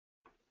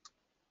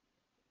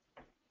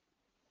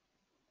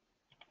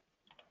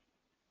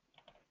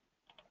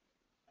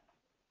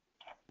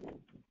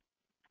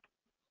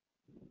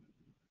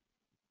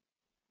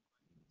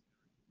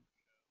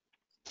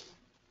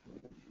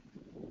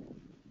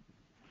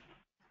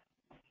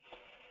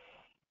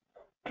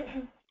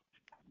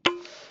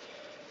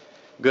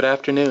Good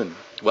afternoon.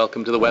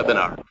 Welcome to the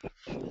webinar.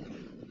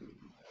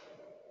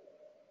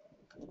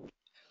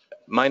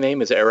 My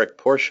name is Eric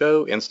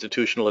Porcho,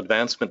 Institutional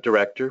Advancement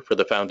Director for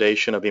the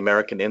Foundation of the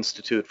American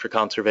Institute for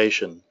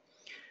Conservation.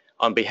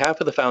 On behalf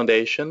of the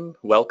Foundation,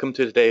 welcome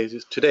to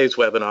today's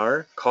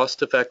webinar,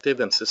 Cost-Effective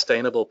and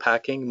Sustainable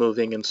Packing,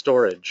 Moving, and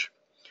Storage.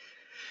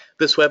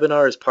 This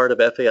webinar is part of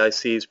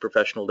FAIC's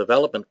Professional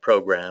Development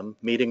Program,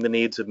 meeting the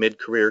needs of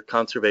mid-career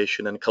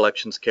conservation and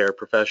collections care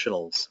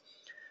professionals.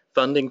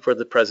 Funding for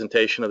the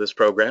presentation of this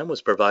program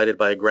was provided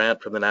by a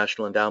grant from the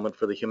National Endowment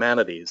for the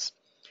Humanities.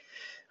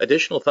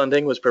 Additional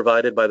funding was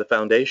provided by the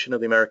Foundation of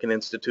the American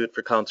Institute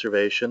for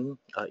Conservation,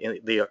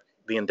 the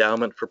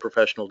Endowment for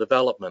Professional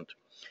Development,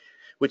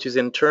 which is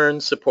in turn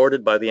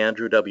supported by the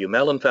Andrew W.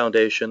 Mellon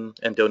Foundation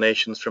and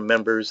donations from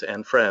members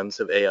and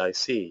friends of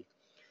AIC.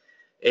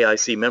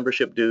 AIC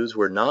membership dues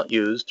were not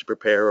used to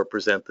prepare or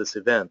present this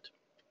event.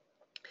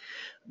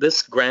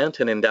 This grant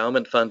and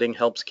endowment funding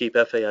helps keep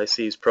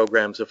FAIC's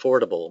programs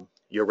affordable.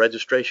 Your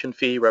registration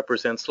fee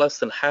represents less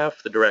than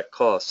half the direct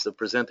costs of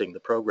presenting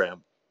the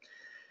program.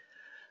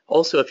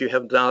 Also, if you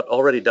have not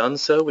already done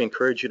so, we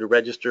encourage you to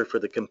register for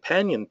the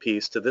companion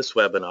piece to this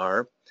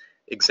webinar,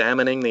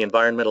 examining the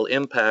environmental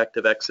impact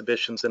of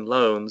exhibitions and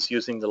loans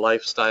using the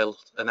lifestyle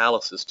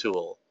analysis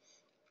tool.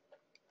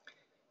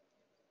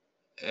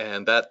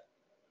 And that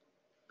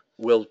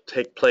will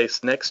take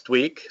place next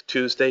week,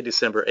 Tuesday,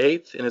 December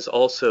 8th, and is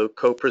also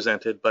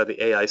co-presented by the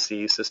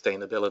AIC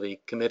Sustainability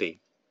Committee.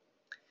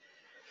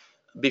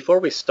 Before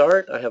we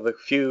start, I have a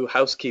few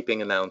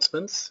housekeeping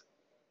announcements.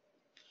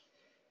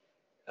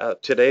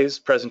 Today's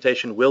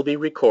presentation will be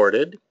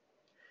recorded.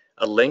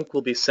 A link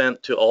will be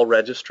sent to all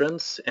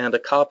registrants, and a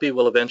copy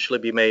will eventually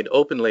be made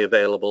openly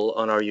available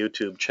on our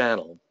YouTube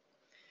channel.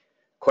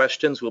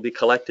 Questions will be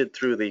collected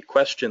through the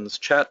questions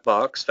chat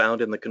box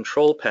found in the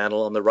control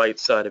panel on the right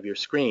side of your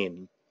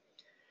screen.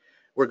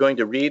 We're going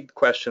to read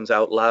questions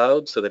out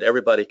loud so that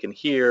everybody can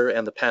hear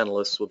and the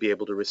panelists will be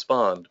able to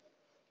respond.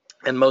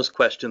 And most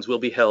questions will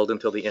be held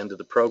until the end of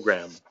the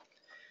program.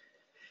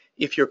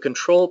 If your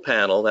control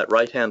panel, that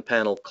right-hand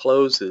panel,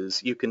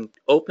 closes, you can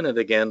open it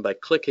again by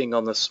clicking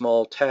on the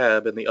small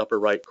tab in the upper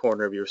right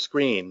corner of your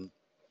screen.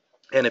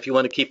 And if you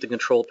want to keep the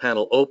control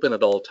panel open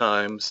at all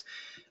times,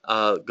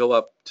 go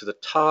up to the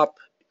top,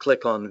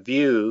 click on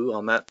View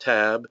on that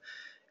tab,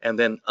 and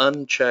then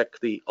uncheck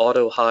the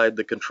Auto Hide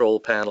the Control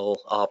Panel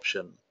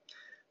option.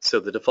 So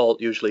the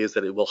default usually is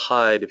that it will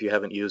hide if you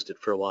haven't used it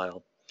for a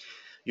while.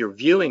 Your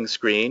viewing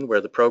screen,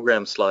 where the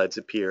program slides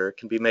appear,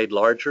 can be made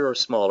larger or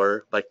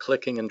smaller by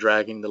clicking and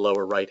dragging the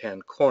lower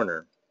right-hand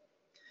corner.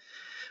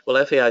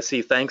 Well,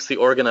 FAIC thanks the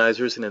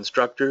organizers and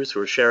instructors who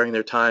are sharing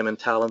their time and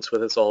talents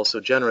with us all so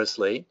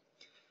generously.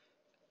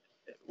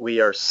 We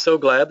are so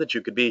glad that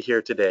you could be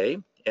here today,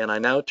 and I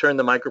now turn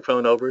the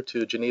microphone over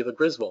to Geneva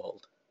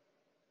Griswold.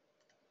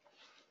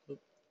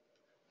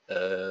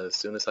 As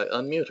soon as I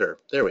unmute her.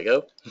 There we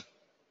go.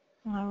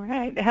 All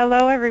right.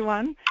 Hello,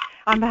 everyone.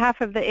 On behalf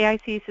of the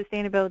AIC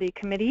Sustainability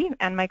Committee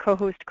and my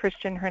co-host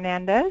Christian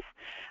Hernandez,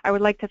 I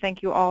would like to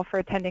thank you all for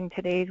attending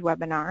today's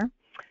webinar.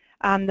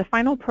 The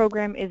final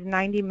program is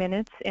 90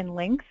 minutes in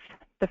length.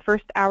 The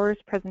first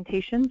hour's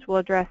presentations will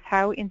address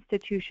how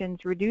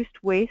institutions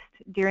reduced waste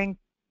during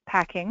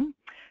packing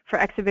for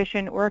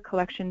exhibition or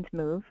collections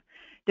move,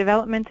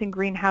 developments in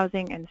green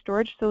housing and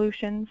storage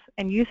solutions,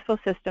 and useful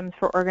systems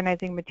for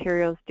organizing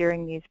materials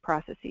during these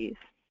processes.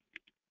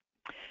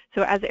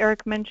 So as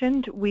Eric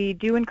mentioned, we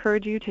do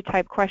encourage you to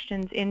type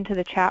questions into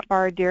the chat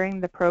bar during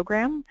the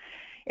program.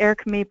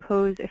 Eric may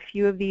pose a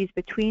few of these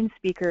between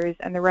speakers,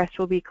 and the rest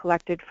will be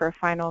collected for a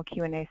final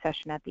Q&A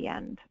session at the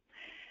end.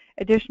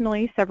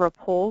 Additionally, several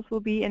polls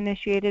will be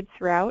initiated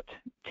throughout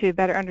to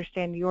better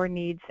understand your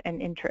needs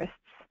and interests.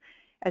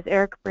 As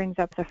Eric brings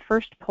up the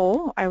first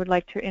poll, I would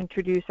like to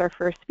introduce our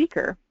first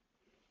speaker.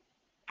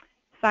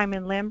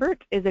 Simon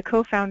Lambert is a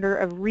co-founder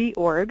of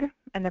REORG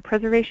and the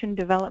Preservation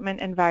Development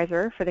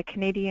Advisor for the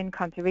Canadian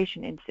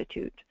Conservation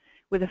Institute,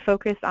 with a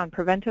focus on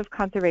preventive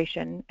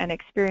conservation and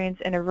experience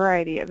in a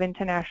variety of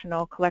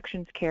international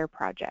collections care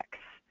projects.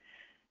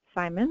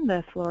 Simon,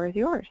 the floor is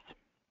yours.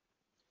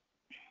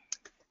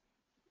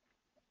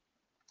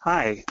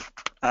 Hi.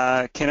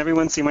 Can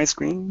everyone see my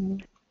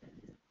screen?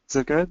 Is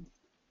it good?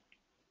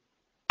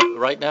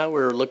 Right now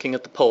we're looking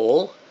at the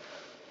poll.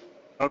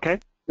 Okay.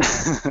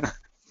 Let's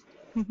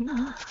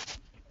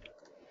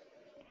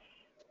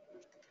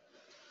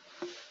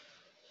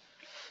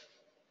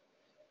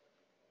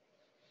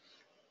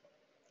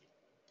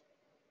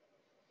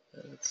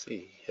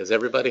see. Has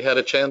everybody had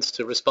a chance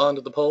to respond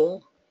to the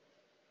poll?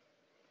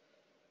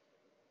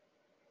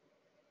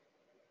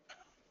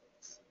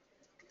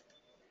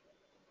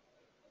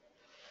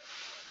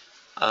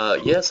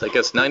 Yes, I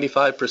guess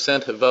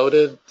 95% have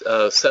voted.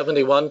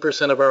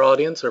 71% of our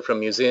audience are from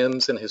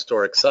museums and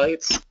historic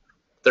sites,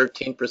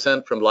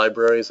 13% from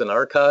libraries and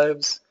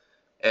archives,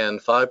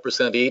 and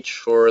 5% each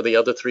for the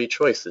other three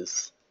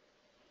choices.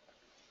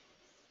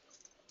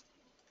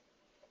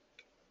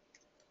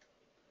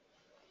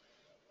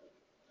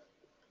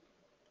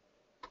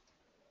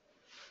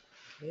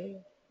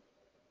 Okay.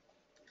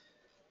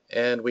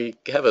 And we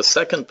have a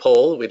second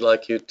poll we'd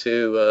like you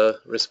to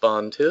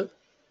respond to.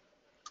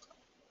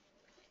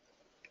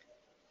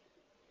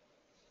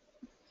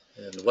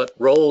 And what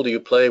role do you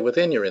play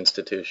within your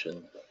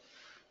institution?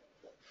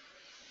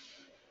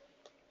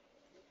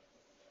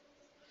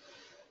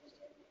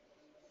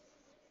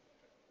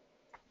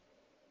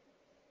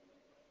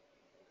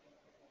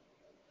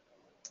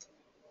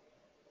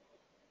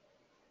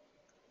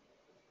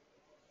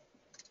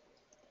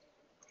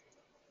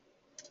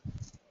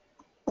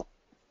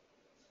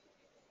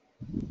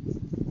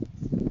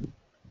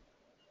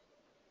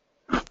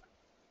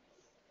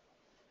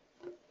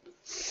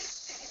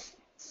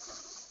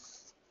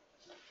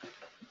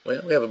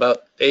 Well, we have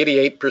about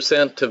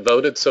 88% have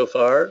voted so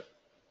far,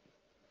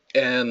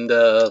 and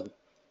the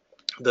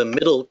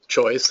middle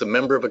choice, a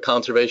member of a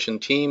conservation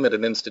team at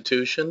an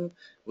institution,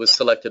 was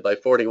selected by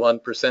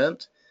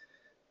 41%.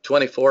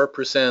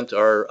 24%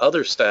 are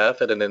other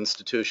staff at an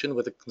institution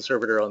with a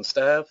conservator on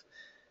staff.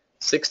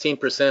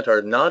 16%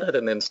 are not at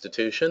an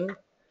institution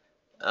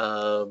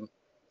or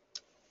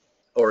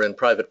in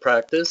private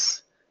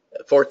practice.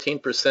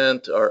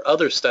 14% are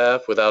other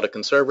staff without a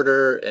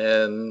conservator,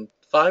 and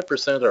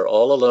 5% are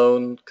all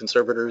alone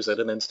conservators at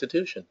an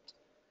institution.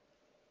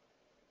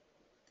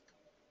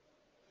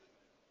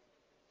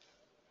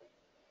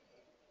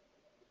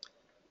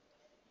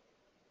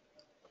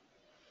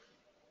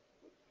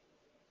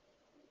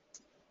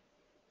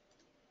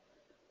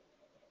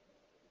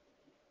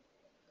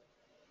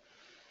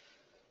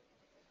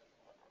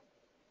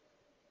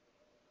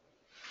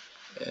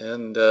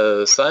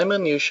 And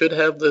Simon, you should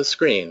have the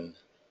screen.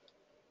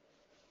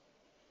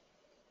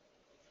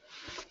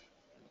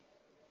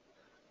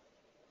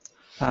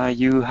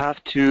 You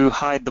have to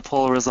hide the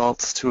poll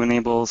results to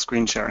enable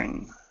screen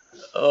sharing.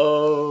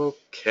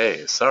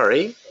 Okay,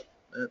 sorry.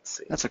 Let's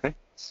see. That's okay.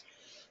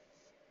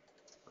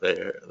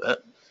 There, that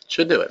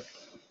should do it.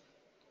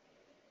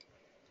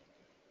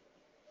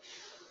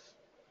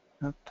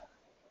 Yep.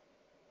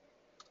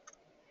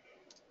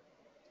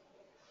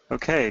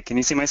 Okay, can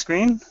you see my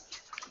screen?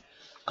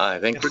 I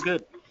think we're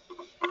good.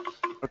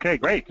 Okay,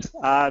 great.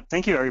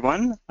 Thank you,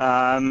 everyone.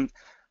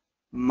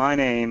 My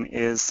name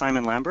is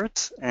Simon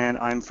Lambert, and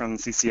I'm from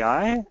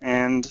CCI,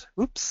 and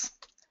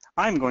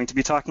I'm going to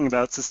be talking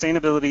about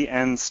sustainability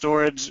and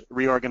storage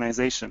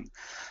reorganization.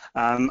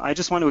 I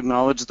just want to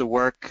acknowledge the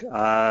work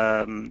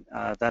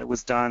that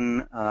was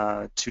done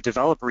to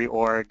develop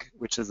Reorg,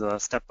 which is a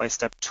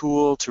step-by-step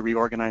tool to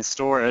reorganize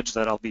storage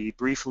that I'll be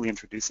briefly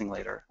introducing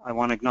later. I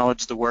want to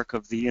acknowledge the work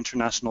of the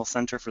International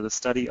Center for the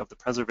Study of the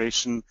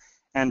Preservation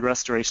and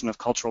Restoration of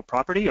Cultural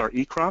Property, or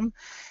ICROM,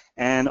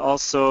 and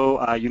also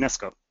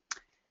UNESCO.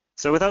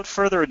 So without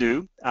further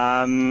ado,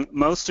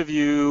 most of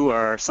you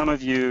or some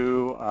of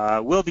you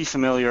will be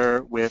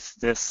familiar with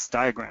this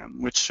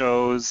diagram, which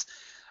shows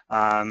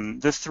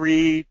the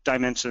three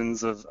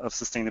dimensions of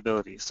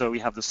sustainability. So we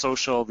have the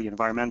social, the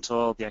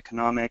environmental, the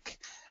economic,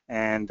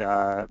 and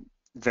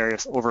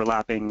various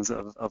overlappings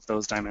of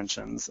those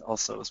dimensions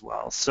also as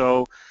well.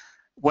 So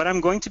what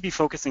I'm going to be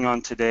focusing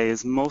on today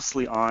is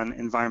mostly on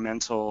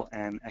environmental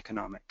and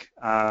economic,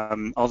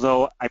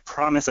 although I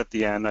promise at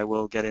the end I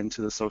will get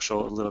into the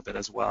social a little bit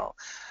as well.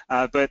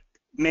 But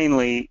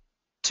mainly,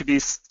 to be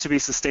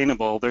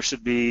sustainable, there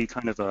should be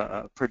kind of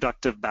a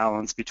productive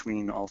balance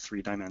between all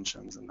three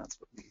dimensions, and that's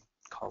what we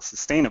call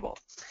sustainable.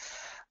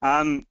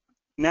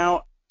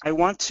 Now, I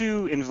want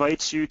to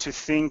invite you to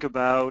think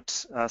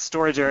about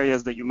storage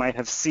areas that you might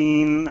have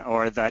seen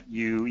or that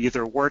you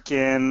either work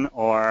in,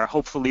 or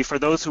hopefully for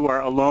those who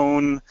are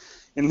alone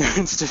in their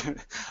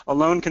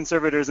alone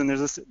conservators in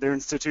their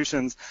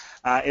institutions,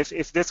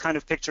 if this kind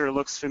of picture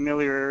looks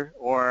familiar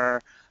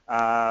or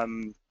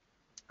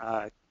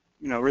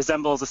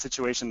resembles a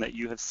situation that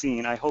you have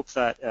seen, I hope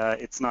that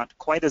it's not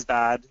quite as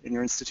bad in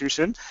your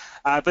institution.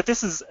 But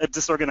this is a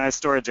disorganized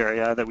storage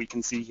area that we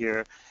can see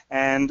here.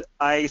 And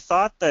I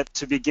thought that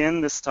to begin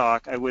this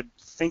talk, I would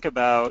think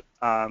about,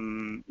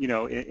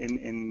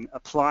 in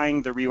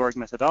applying the reorg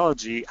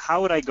methodology,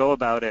 how would I go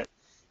about it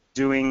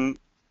doing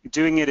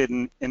it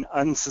in an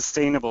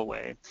unsustainable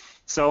way?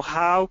 So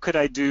how could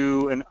I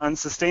do an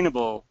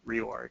unsustainable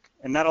reorg?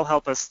 And that'll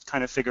help us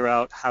kind of figure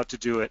out how to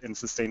do it in a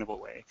sustainable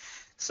way.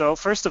 So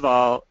first of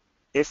all,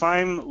 if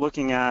I'm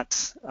looking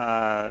at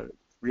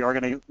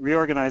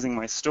reorganizing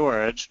my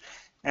storage,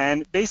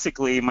 and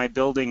basically my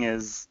building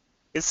is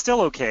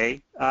still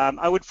okay,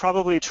 I would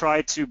probably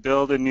try to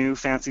build a new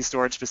fancy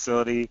storage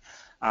facility,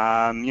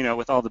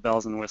 with all the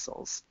bells and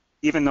whistles,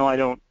 even though I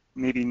don't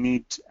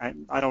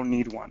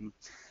need one.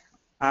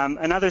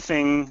 Another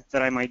thing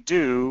that I might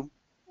do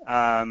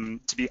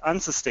to be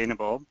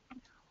unsustainable,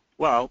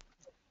 well,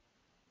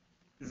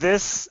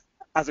 this,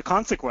 as a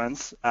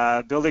consequence,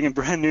 building a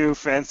brand new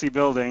fancy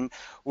building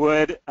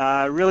would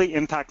really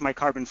impact my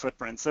carbon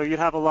footprint. So you'd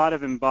have a lot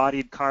of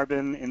embodied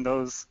carbon in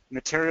those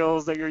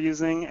materials that you're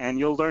using, and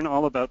you'll learn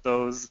all about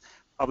those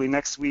probably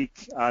next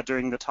week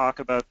during the talk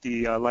about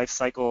the life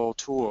cycle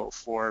tool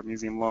for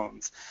museum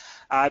loans.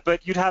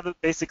 But you'd have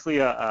basically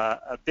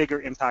a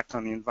bigger impact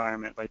on the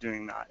environment by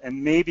doing that.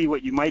 And maybe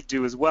what you might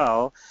do as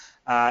well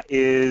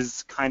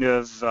is kind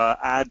of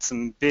add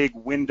some big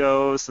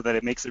windows so that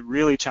it makes it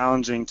really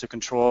challenging to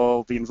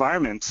control the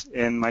environment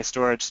in my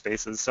storage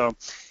spaces. So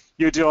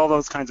you do all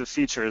those kinds of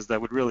features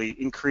that would really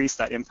increase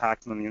that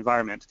impact on the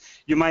environment.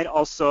 You might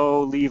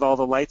also leave all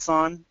the lights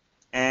on,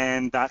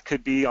 and that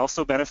could be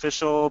also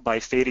beneficial by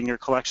fading your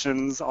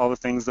collections. All the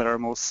things that are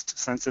most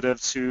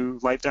sensitive to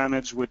light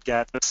damage would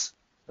get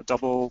a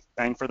double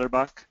bang for their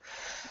buck.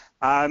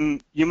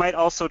 You might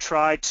also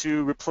try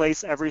to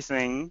replace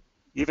everything,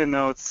 even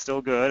though it's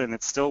still good and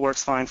it still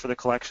works fine for the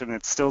collection,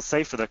 it's still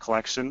safe for the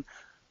collection,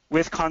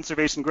 with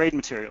conservation grade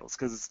materials,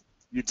 because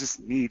you just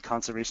need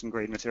conservation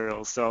grade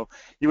materials. So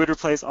you would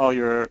replace all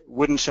your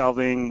wooden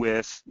shelving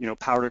with,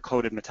 powder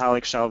coated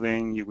metallic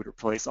shelving. You would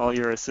replace all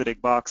your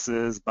acidic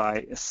boxes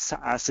by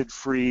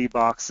acid-free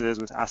boxes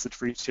with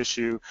acid-free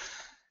tissue.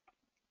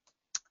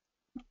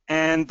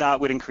 And that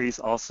would increase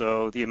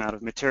also the amount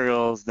of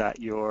materials that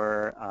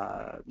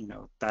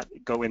that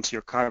go into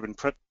your carbon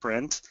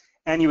footprint.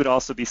 And you would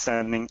also be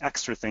sending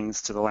extra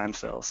things to the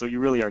landfill. So you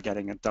really are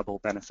getting a double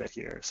benefit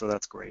here. So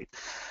that's great.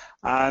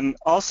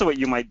 Also, what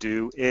you might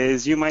do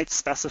is you might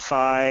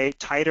specify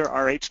tighter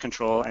RH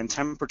control and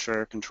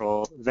temperature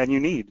control than you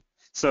need.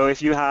 So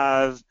if you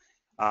have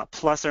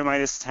plus or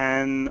minus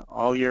 10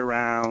 all year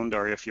round,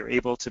 or if you're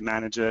able to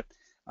manage it,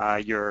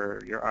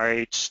 your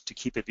RH to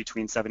keep it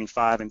between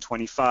 75 and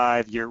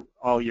 25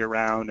 all year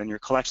round, and your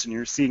collection,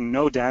 you're seeing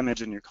no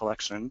damage in your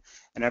collection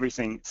and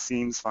everything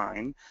seems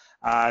fine,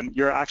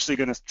 you're actually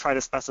going to try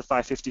to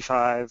specify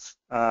 55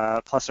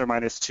 plus or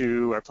minus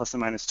 2 or plus or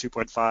minus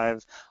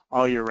 2.5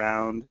 all year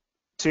round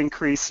to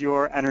increase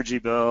your energy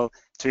bill,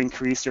 to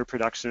increase your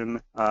production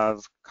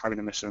of carbon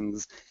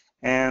emissions,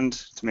 and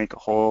to make a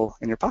hole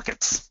in your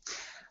pockets.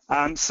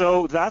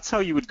 So that's how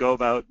you would go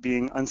about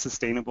being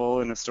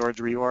unsustainable in a storage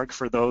reorg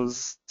for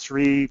those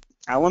three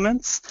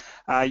elements.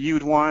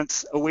 You'd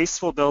want a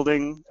wasteful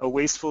building, a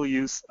wasteful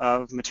use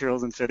of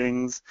materials and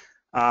fittings,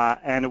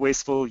 and a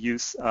wasteful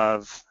use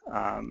of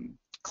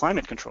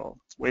climate control,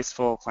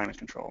 wasteful climate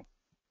control.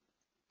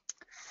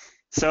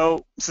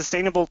 So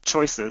sustainable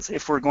choices,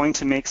 if we're going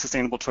to make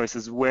sustainable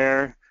choices,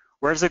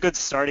 where's a good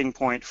starting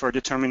point for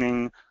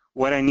determining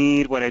what I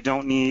need, what I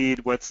don't need,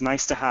 what's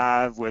nice to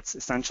have, what's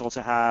essential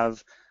to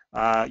have,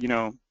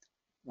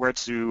 where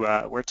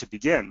to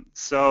begin.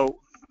 So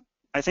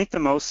I think the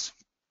most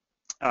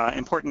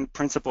important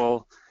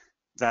principle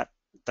that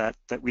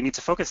we need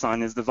to focus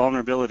on is the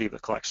vulnerability of the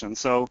collection.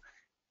 So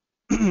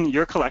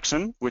your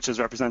collection, which is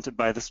represented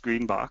by this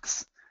green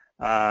box,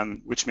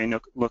 which may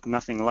look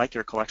nothing like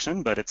your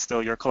collection, but it's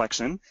still your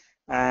collection,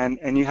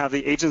 and you have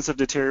the agents of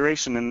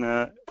deterioration in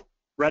the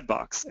red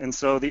box. And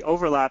so the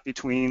overlap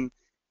between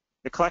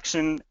the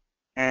collection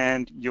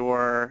and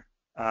your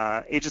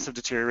agents of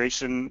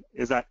deterioration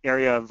is that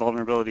area of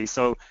vulnerability.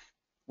 So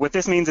what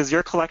this means is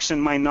your collection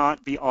might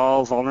not be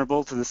all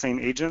vulnerable to the same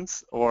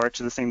agents or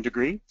to the same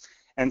degree.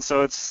 And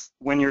so it's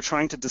when you're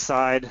trying to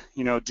decide,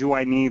 do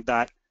I need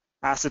that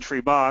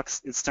acid-free box,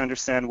 it's to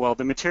understand, well,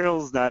 the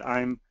materials that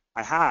I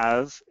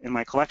have in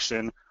my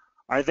collection,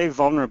 are they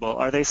vulnerable?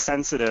 Are they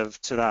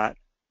sensitive to that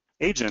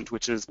agent,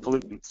 which is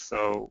pollutants?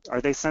 So are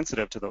they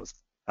sensitive to those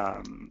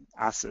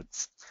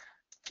acids?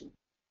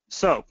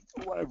 So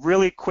a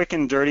really quick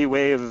and dirty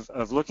way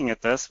of looking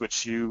at this,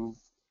 which you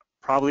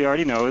probably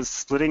already know, is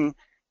splitting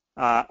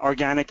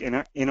organic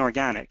and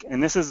inorganic.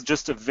 And this is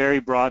just a very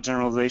broad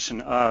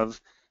generalization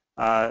of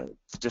the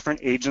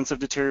different agents of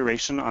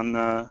deterioration on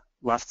the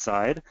left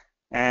side,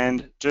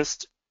 and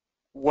just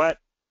what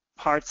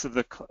parts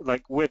of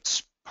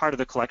which part of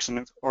the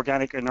collection,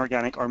 organic and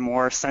inorganic, are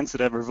more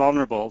sensitive or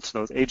vulnerable to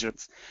those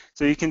agents.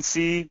 So you can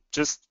see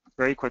just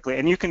very quickly,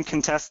 and you can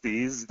contest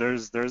these,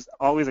 there's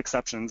always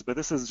exceptions, but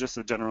this is just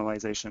a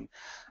generalization.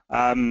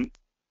 The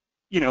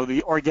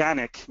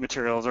organic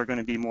materials are going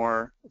to be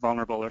more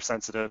vulnerable or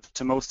sensitive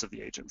to most of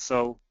the agents.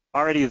 So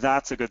already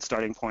that's a good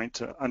starting point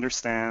to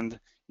understand,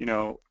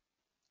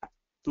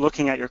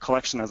 looking at your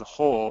collection as a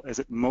whole, is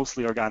it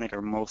mostly organic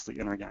or mostly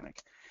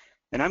inorganic?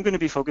 And I'm going to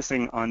be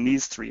focusing on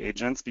these three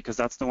agents because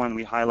that's the one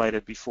we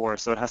highlighted before.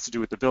 So it has to do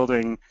with the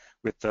building,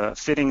 with the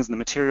fittings and the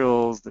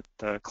materials,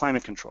 the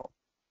climate control.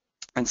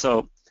 And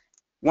so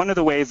one of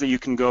the ways that you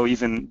can go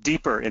even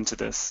deeper into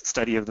this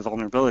study of the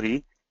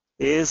vulnerability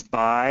is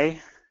by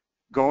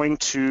going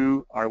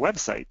to our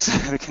website.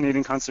 The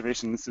Canadian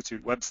Conservation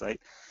Institute website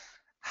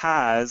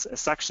has a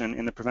section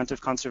in the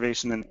Preventive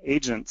Conservation and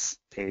Agents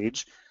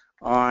page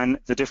on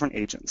the different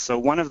agents. So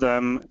one of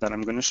them that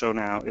I'm going to show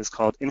now is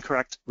called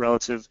incorrect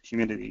relative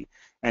humidity.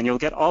 And you'll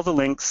get all the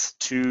links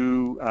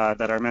to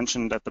that are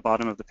mentioned at the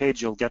bottom of the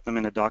page. You'll get them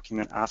in a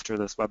document after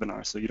this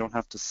webinar, so you don't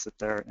have to sit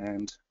there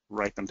and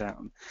write them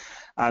down.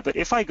 But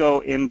if I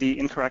go in the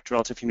incorrect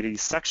relative humidity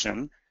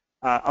section,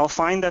 I'll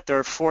find that there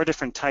are 4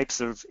 different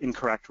types of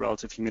incorrect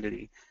relative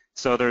humidity.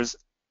 So there's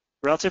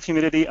relative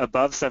humidity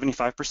above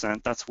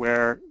 75%. That's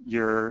where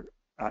you're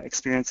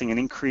experiencing an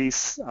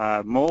increased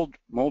mold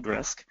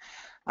risk.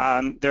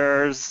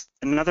 There's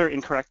another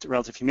incorrect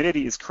relative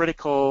humidity is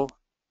critical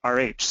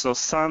RH. So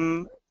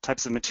some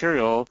types of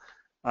material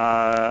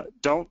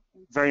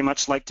very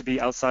much like to be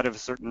outside of a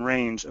certain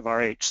range of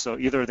RH. So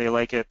either they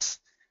like it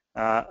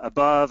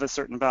above a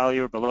certain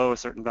value or below a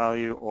certain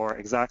value or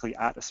exactly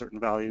at a certain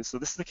value. So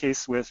this is the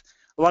case with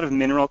a lot of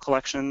mineral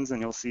collections,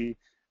 and you'll see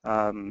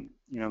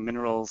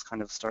minerals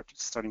kind of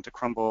starting to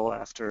crumble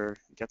after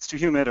it gets too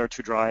humid or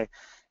too dry.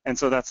 And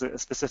so that's a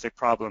specific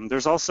problem.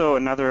 There's also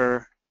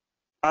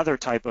other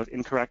type of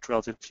incorrect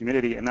relative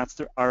humidity, and that's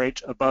the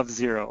RH above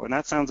 0. And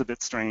that sounds a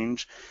bit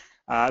strange,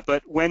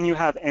 but when you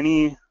have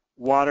any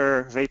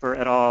water vapor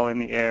at all in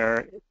the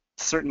air,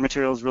 certain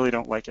materials really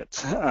don't like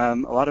it. A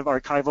lot of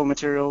archival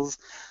materials,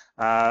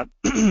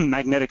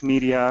 magnetic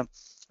media,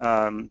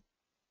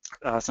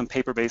 some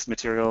paper-based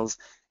materials,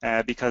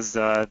 because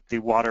the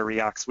water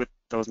reacts with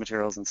those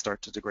materials and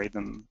start to degrade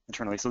them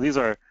internally. So these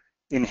are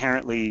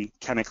inherently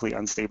chemically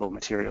unstable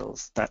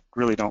materials that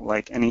really don't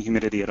like any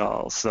humidity at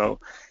all. So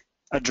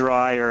a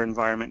drier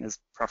environment is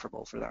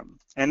preferable for them.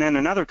 And then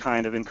another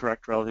kind of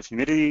incorrect relative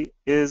humidity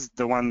is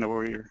the one that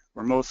we're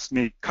most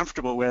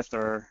comfortable with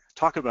or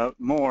talk about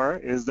more,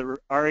 is the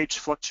RH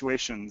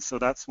fluctuations. So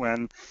that's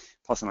when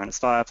plus or minus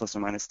 5, plus or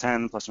minus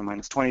 10, plus or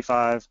minus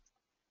 25.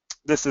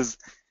 This is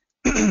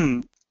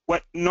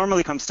what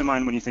normally comes to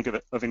mind when you think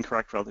of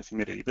incorrect relative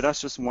humidity, but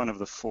that's just one of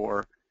the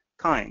 4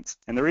 kinds.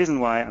 And the reason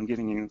why I'm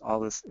giving you all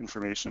this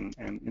information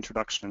and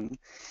introduction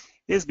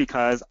is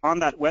because on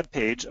that web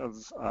page of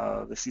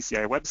the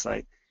CCI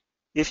website,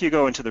 if you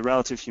go into the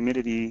relative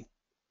humidity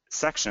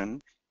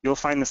section, you'll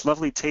find this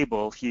lovely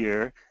table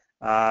here.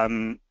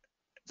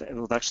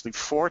 There's actually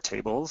 4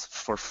 tables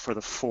for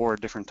the 4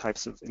 different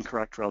types of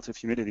incorrect relative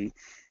humidity.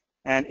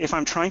 And if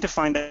I'm trying to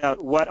find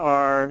out what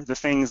are the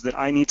things that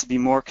I need to be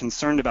more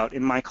concerned about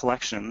in my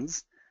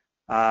collections,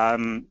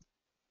 then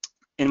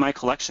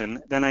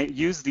I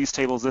use these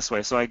tables this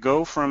way. So I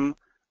go from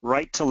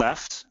right to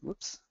left.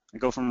 Whoops. I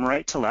go from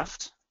right to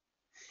left.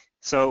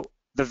 So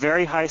the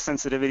very high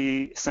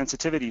sensitivity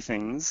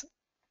things,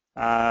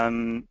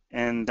 and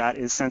that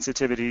is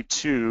sensitivity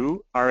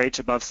to RH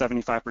above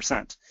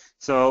 75%.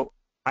 So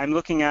I'm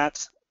looking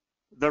at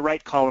the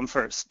right column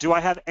first. Do I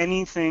have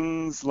any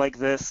things like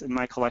this in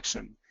my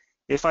collection?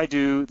 If I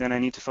do, then I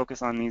need to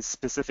focus on these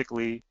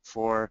specifically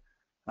for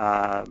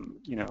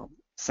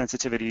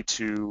sensitivity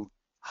to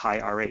high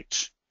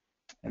RH.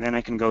 And then I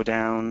can go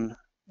down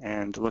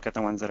and look at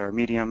the ones that are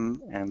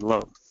medium and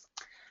low.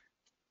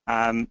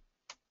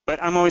 But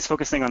I'm always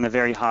focusing on the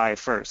very high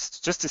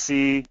first, just to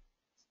see,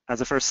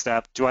 as a first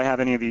step, do I have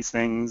any of these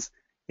things?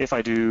 If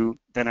I do,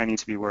 then I need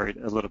to be worried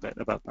a little bit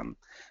about them.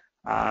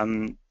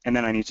 And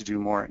then I need to do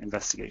more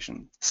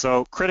investigation.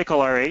 So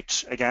critical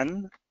RH,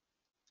 again,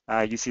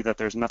 you see that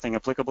there's nothing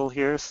applicable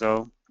here,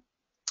 so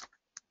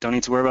don't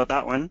need to worry about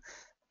that one.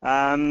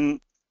 And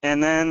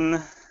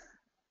then,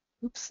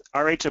 oops,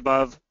 RH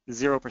above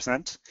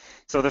 0%.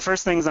 So the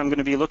first things I'm going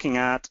to be looking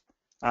at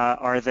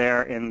are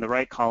there in the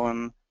right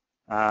column,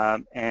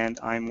 and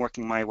I'm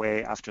working my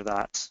way after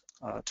that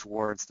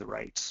towards the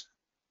right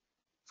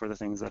for the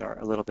things that are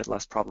a little bit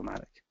less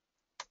problematic.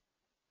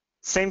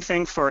 Same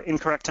thing for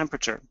incorrect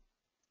temperature.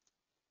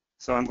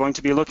 So I'm going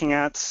to be looking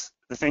at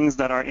the things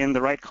that are in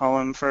the right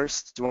column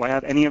first. Do I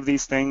have any of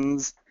these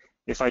things?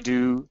 If I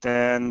do,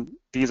 then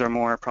these are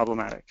more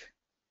problematic.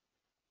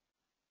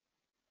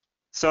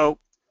 So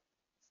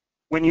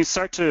when you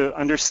start to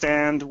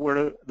understand where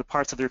are the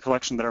parts of your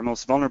collection that are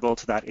most vulnerable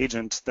to that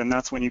agent, then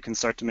that's when you can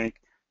start to make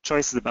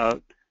choices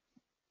about,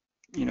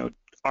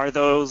 are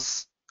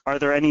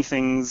there any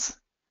things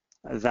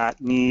that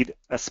need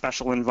a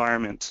special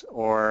environment,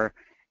 or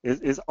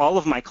is all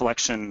of my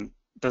collection,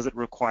 does it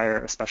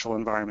require a special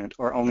environment,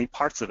 or only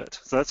parts of it?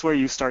 So that's where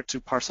you start to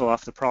parcel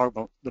off the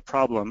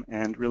problem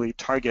and really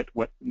target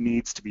what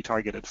needs to be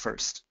targeted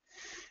first.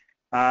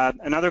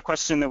 Another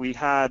question that we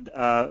had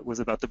was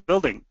about the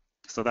building.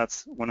 So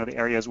that's one of the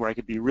areas where I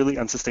could be really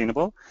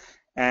unsustainable.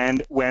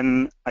 And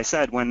when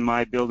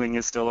my building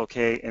is still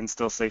okay and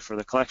still safe for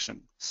the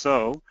collection.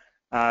 So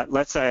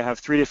let's say I have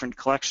 3 different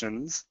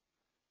collections,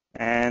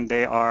 and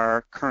they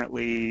are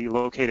currently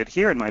located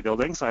here in my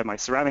building. So I have my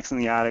ceramics in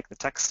the attic, the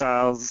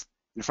textiles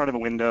in front of a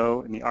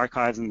window, and the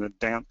archives in the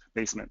damp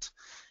basement.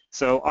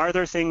 So are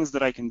there things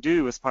that I can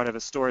do as part of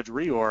a storage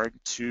reorg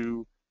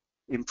to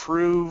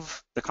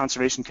improve the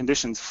conservation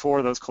conditions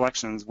for those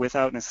collections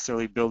without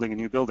necessarily building a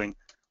new building?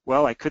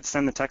 Well, I could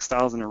send the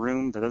textiles in a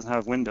room that doesn't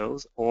have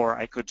windows, or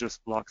I could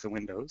just block the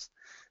windows.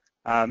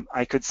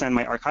 I could send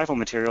my archival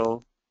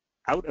material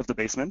out of the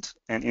basement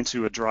and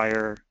into a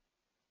drier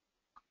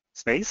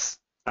space,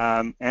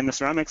 and the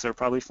ceramics are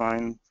probably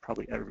fine,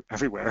 probably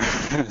everywhere,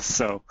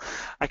 so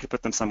I could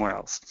put them somewhere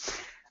else.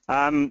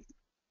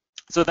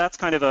 So that's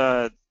kind of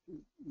a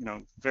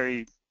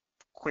very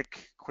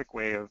quick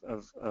way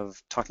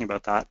of talking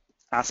about that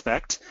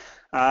aspect.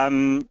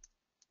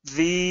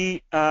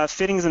 The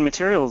fittings and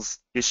materials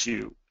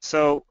issue.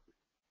 So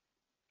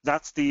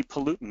that's the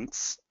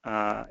pollutants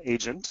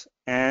agent,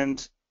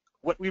 and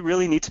what we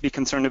really need to be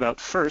concerned about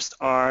first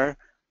are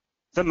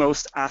the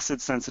most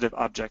acid-sensitive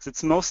objects.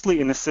 It's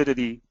mostly an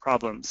acidity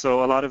problem.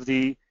 So a lot of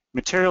the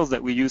materials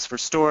that we use for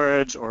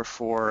storage or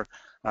for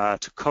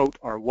to coat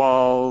our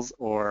walls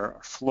or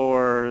our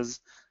floors.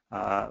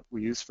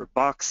 We use for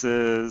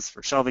boxes,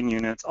 for shelving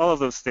units, all of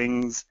those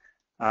things.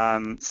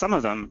 Some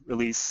of them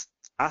release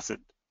acid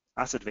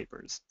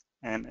vapors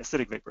and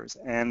acidic vapors,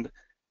 and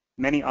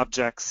many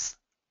objects,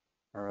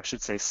 or I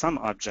should say some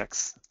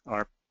objects,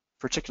 are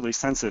particularly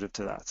sensitive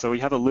to that. So we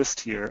have a list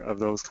here of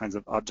those kinds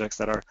of objects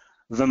that are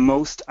the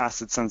most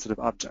acid-sensitive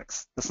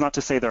objects. That's not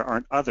to say there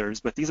aren't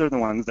others, but these are the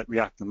ones that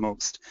react the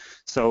most.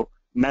 So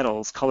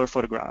metals, color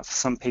photographs,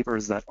 some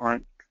papers that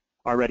aren't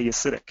already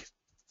acidic,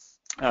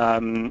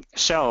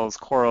 shells,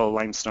 coral,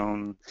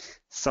 limestone,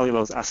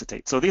 cellulose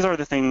acetate. So these are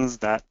the things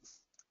that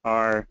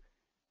are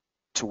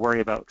to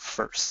worry about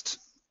first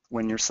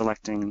when you're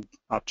selecting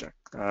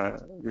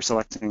you're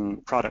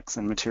selecting products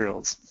and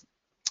materials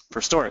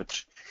for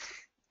storage.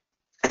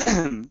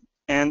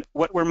 And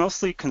what we're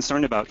mostly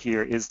concerned about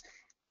here is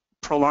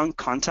prolonged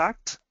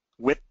contact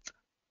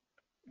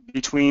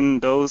between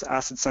those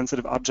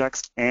acid-sensitive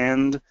objects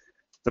and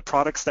the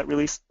products that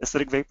release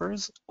acidic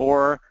vapors,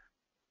 or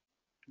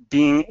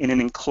being in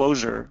an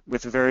enclosure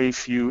with very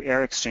few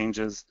air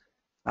exchanges.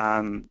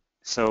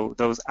 So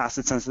those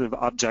acid-sensitive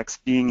objects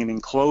being in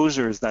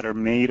enclosures that are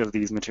made of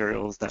these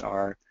materials that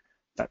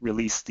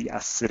release the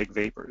acidic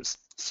vapors.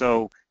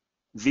 So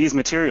these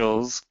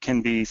materials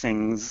can be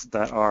things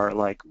that are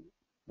like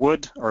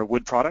wood or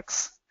wood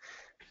products.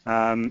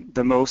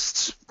 The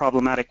most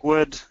problematic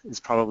wood is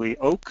probably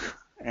oak,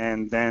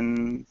 and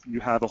then you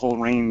have a whole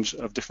range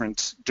of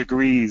different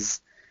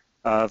degrees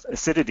of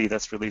acidity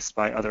that's released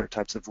by other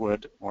types of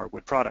wood or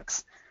wood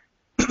products.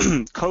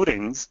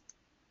 Coatings,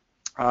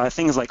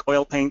 things like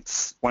oil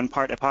paints,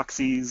 one-part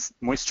epoxies,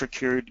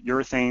 moisture-cured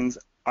urethanes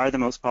are the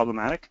most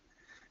problematic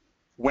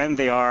when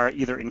they are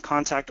either in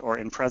contact or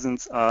in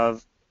presence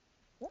of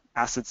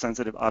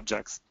acid-sensitive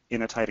objects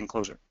in a tight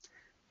enclosure.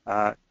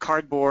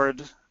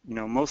 Cardboard,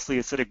 mostly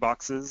acidic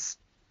boxes,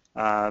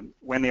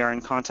 when they are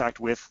in contact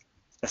with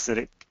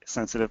acidic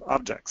sensitive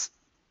objects.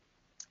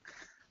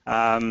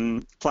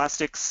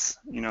 Plastics,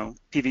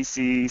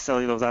 PVC,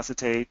 cellulose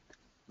acetate,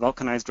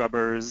 vulcanized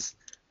rubbers,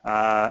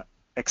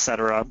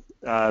 etc.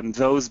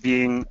 Those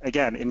being,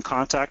 again, in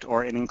contact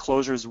or in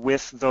enclosures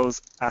with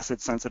those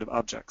acid-sensitive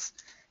objects.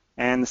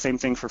 And the same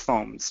thing for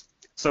foams.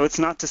 So it's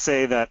not to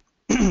say that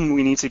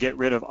we need to get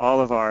rid of all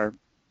of our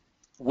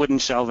wooden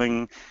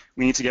shelving,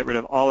 we need to get rid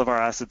of all of our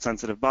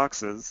acid-sensitive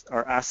boxes,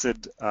 our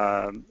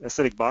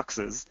acidic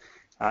boxes.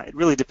 It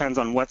really depends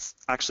on what's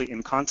actually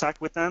in contact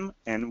with them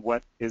and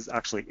what is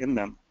actually in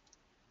them.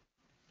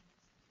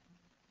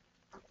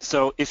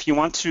 So if you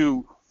want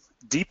to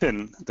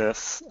deepen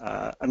this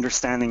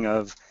understanding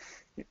of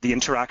the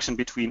interaction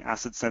between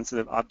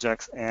acid-sensitive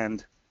objects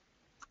and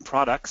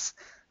products,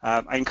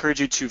 I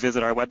encourage you to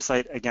visit our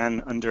website,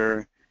 again,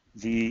 under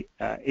the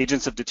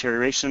agents of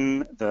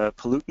deterioration, the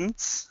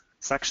pollutants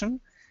section,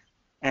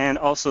 and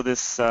also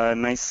this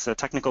nice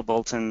technical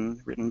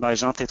bulletin written by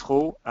Jean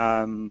Tétrault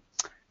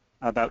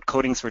about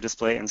coatings for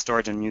display and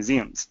storage in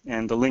museums.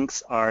 And the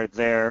links are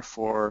there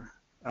for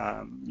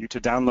you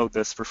to download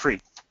this for free.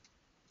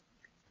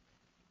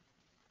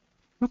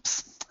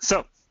 Oops.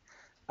 So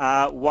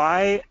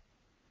why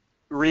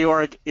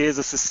reorg is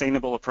a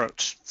sustainable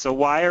approach? So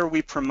why are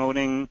we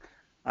promoting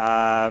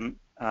a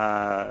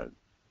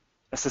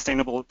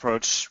sustainable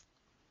approach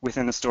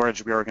within a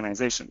storage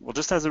reorganization? Well,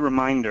 just as a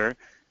reminder,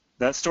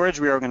 that storage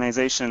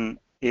reorganization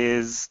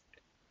is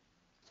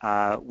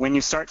when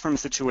you start from a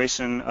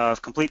situation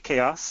of complete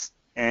chaos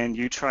and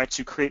you try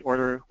to create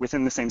order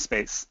within the same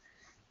space.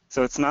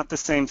 So it's not the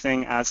same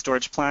thing as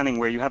storage planning,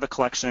 where you have a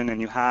collection and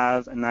you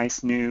have a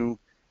nice new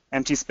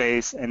empty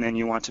space, and then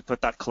you want to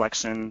put that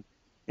collection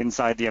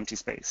inside the empty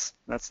space.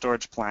 That's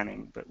storage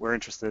planning, but we're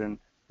interested in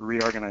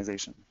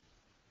reorganization.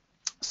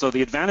 So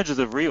the advantages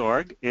of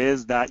reorg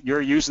is that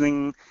you're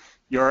using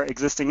your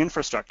existing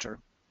infrastructure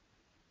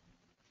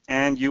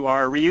and you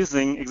are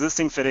reusing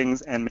existing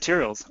fittings and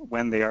materials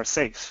when they are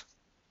safe.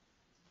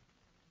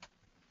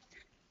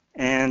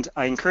 And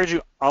I encourage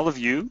all of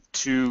you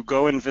to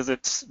go and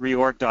visit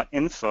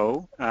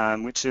reorg.info,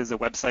 which is a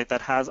website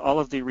that has all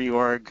of the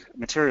reorg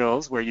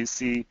materials, where you'll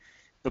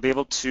be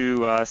able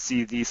to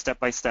see the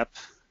step-by-step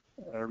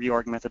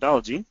reorg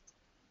methodology.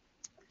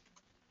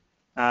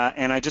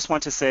 And I just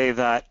want to say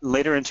that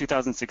later in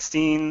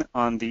 2016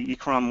 on the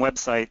ECROM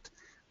website,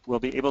 we'll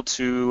be able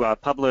to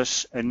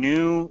publish a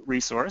new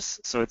resource.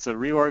 So it's a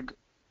reorg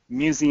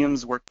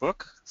museums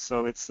workbook.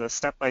 So it's a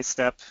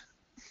step-by-step.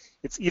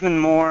 It's even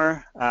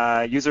more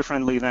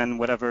user-friendly than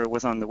whatever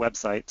was on the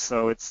website.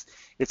 So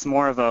it's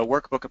more of a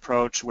workbook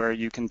approach where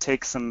you can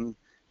take some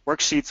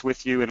worksheets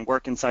with you and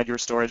work inside your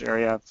storage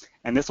area.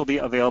 And this will be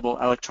available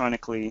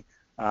electronically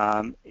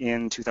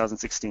in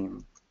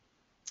 2016.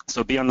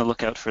 So be on the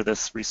lookout for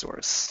this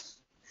resource.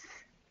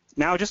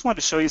 Now I just want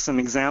to show you some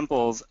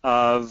examples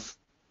of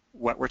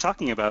what we're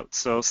talking about.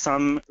 So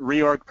some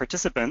reorg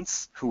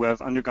participants who have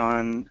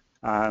undergone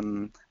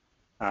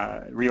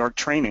reorg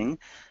training,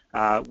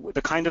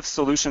 the kind of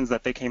solutions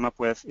that they came up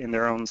with in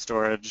their own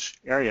storage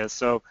areas.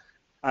 So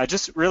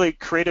just really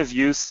creative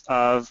use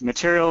of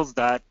materials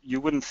that you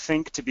wouldn't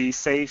think to be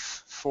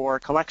safe for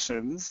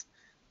collections.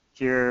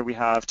 Here we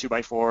have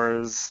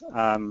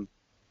 2x4s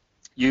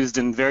used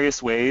in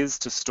various ways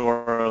to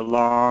store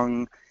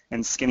long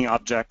and skinny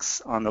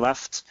objects on the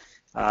left.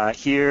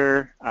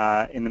 Here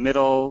in the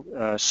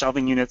middle,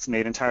 shelving units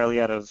made entirely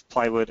out of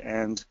plywood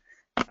and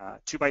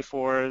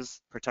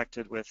 2x4s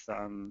protected with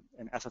an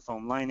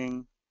ethafoam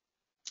lining.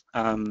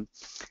 And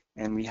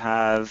we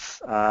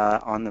have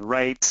on the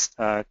right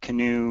a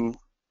canoe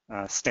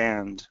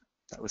stand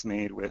that was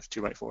made with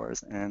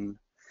 2x4s and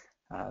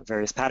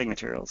various padding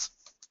materials.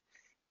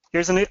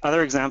 Here's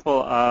another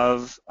example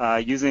of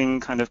using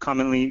kind of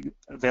commonly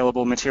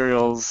available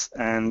materials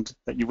and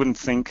that you wouldn't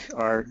think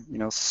are,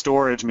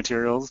 storage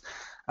materials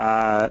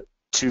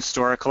to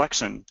store a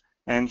collection.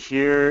 And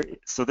here,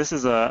 so this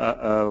is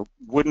a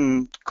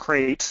wooden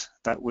crate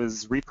that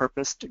was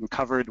repurposed and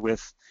covered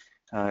with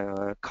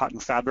cotton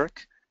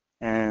fabric,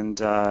 and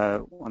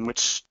on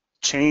which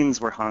chains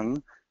were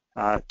hung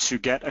to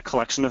get a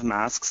collection of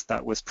masks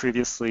that was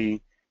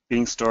previously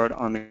being stored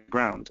on the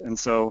ground. And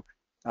so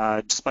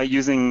just by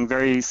using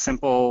very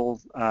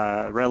simple,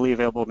 readily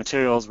available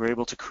materials, we're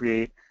able to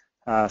create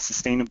a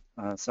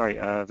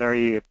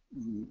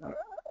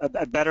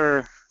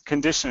better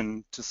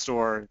condition to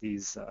store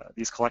these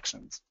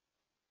collections.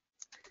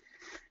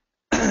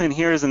 And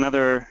here's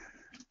another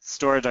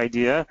storage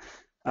idea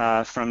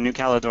from New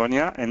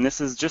Caledonia, and this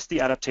is just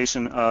the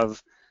adaptation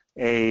of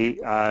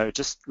a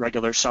just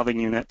regular shelving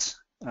unit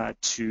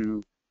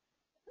to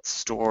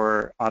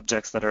store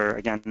objects that are,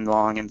 again,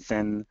 long and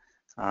thin.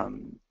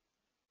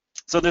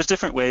 So there's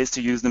different ways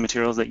to use the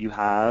materials that you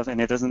have,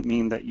 and it doesn't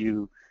mean that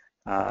you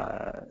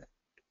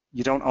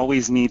don't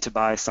always need to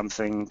buy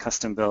something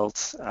custom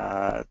built,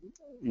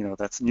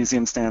 that's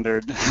museum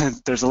standard.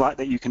 There's a lot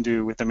that you can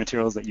do with the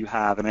materials that you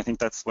have, and I think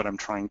that's what I'm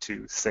trying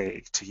to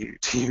say to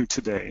you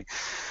today.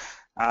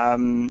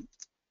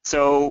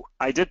 So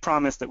I did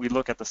promise that we'd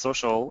look at the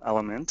social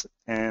element,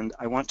 and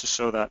I want to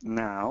show that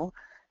now.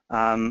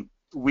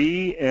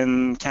 We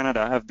in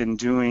Canada have been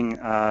doing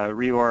a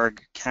Reorg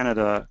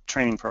Canada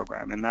training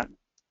program, and that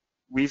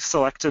we've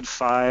selected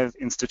 5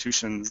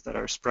 institutions that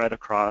are spread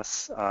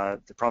across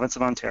the province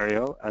of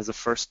Ontario as a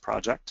first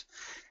project.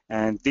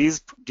 And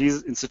these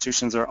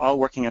institutions are all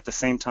working at the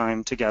same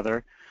time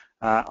together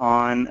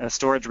on a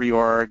storage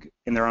reorg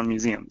in their own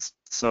museums.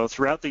 So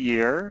throughout the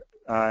year,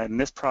 and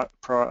this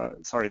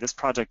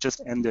project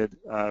just ended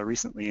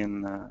recently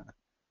in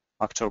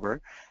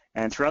October.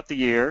 And throughout the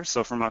year,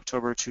 so from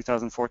October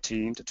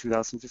 2014 to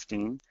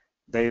 2015,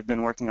 they've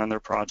been working on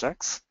their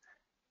projects.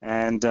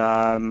 And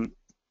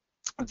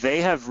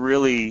they have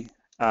really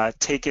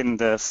taken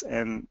this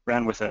and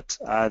ran with it.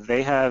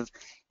 They have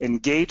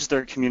engaged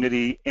their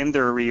community in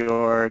their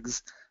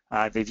reorgs.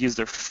 They've used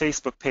their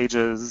Facebook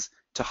pages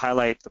to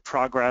highlight the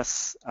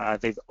progress.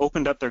 They've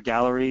opened up their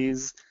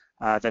galleries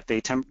that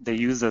they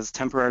use as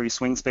temporary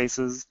swing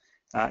spaces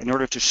in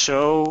order to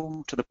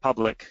show to the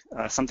public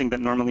something that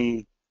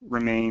normally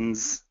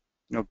remains,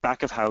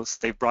 back of house.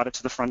 They've brought it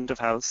to the front of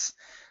house.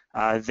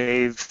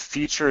 They've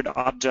featured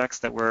objects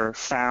that were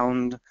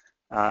found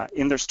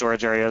in their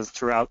storage areas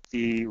throughout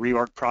the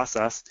reorg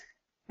process,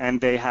 and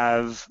they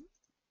have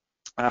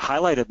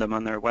highlighted them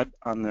on their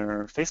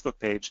Facebook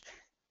page,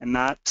 and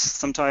that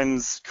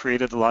sometimes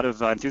created a lot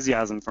of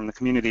enthusiasm from the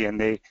community. And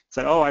they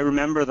said, "Oh, I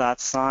remember that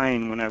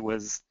sign when I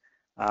was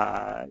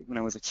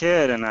a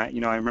kid, and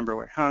I remember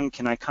where it hung.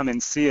 Can I come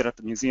and see it at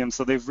the museum?"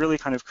 So they've really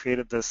kind of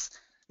created this.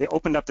 They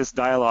opened up this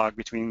dialogue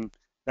between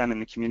them and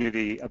the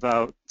community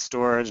about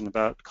storage and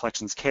about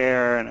collections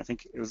care, and I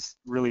think it was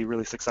really,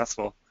 really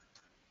successful.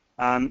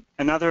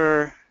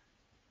 Another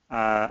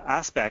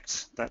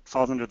aspect that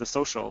falls under the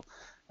social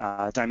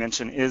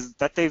dimension is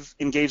that they've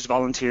engaged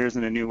volunteers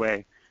in a new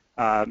way.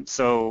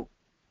 So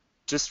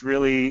just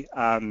really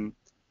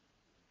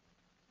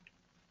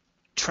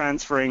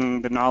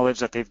transferring the knowledge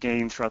that they've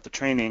gained throughout the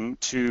training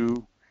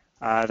to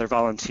their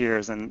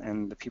volunteers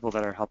and the people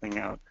that are helping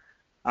out.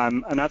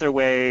 Another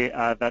way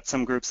that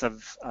some groups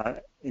have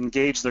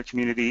engaged their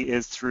community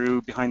is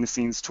through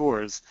behind-the-scenes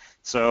tours.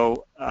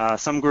 So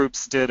some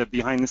groups did a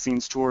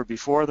behind-the-scenes tour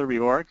before the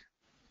reorg,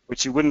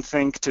 which you wouldn't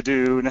think to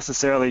do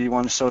necessarily. You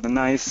want to show the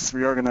nice,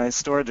 reorganized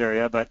storage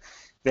area, but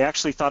they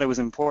actually thought it was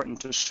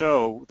important to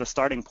show the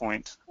starting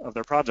point of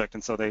their project,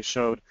 and so they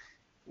showed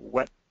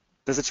what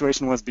the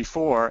situation was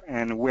before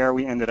and where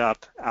we ended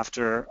up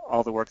after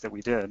all the work that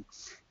we did.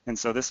 And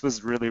so this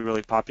was really,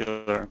 really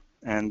popular.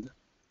 And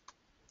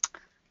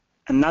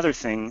another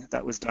thing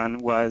that was done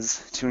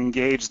was to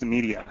engage the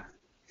media.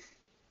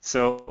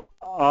 So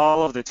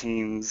all of the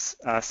teams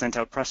sent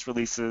out press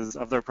releases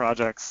of their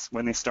projects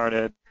when they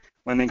started,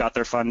 when they got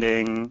their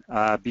funding,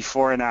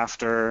 before and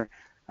after.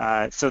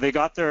 So they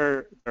got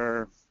their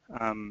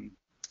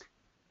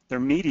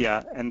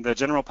media and the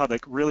general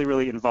public really,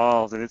 really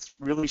involved, and it's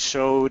really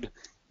showed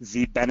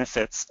the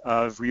benefits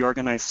of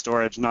reorganized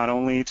storage not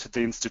only to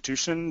the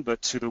institution but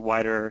to the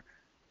wider,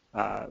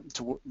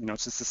 to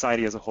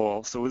society as a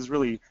whole. So it was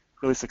really,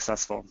 really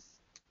successful.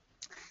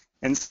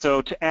 And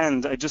so to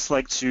end, I'd just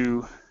like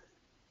to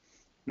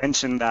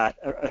mention that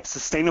a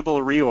sustainable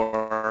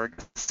reorg,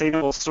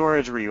 sustainable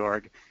storage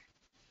reorg,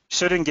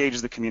 should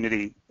engage the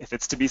community if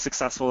it's to be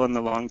successful in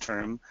the long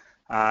term,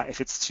 if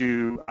it's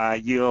to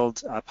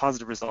yield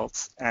positive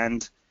results,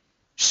 and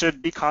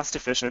should be cost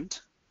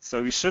efficient.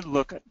 So we should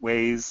look at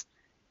ways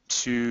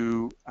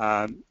to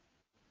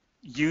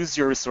use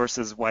your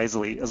resources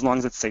wisely as long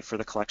as it's safe for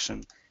the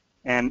collection.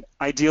 And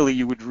ideally,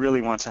 you would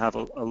really want to have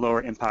a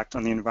lower impact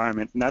on the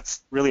environment. And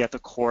that's really at the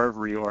core of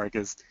reorg,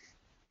 is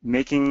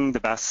making the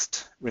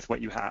best with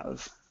what you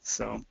have.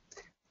 So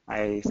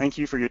I thank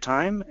you for your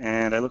time,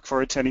 and I look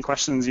forward to any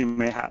questions you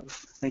may have.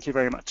 Thank you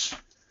very much.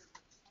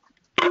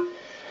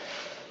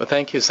 Well,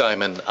 thank you,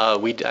 Simon.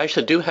 We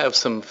actually do have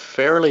some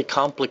fairly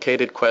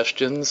complicated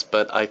questions,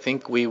 but I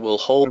think we will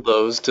hold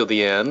those till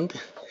the end.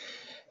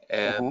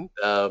 And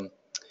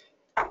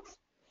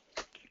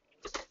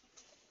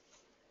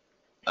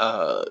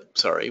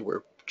sorry,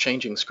 we're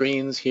changing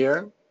screens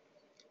here.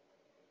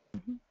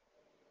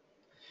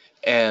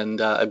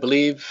 And I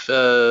believe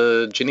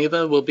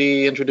Geneva will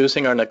be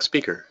introducing our next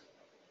speaker.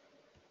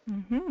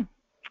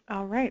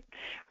 All right.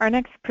 Our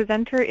next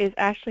presenter is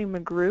Ashley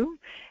McGrew.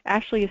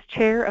 Ashley is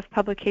Chair of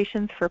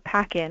Publications for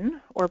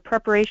PACIN, or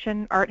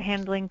Preparation, Art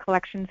Handling,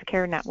 Collections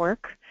Care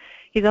Network.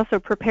 He's also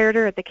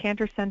preparator at the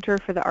Cantor Center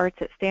for the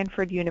Arts at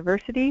Stanford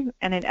University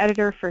and an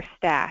editor for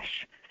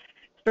STASH,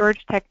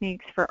 Storage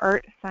Techniques for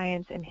Art,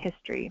 Science, and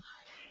History.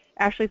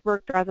 Ashley's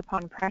work draws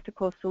upon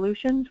practical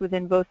solutions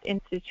within both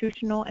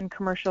institutional and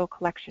commercial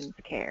collections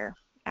care.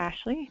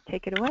 Ashley,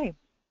 take it away.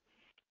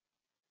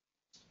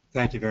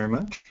 Thank you very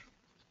much.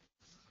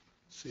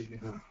 See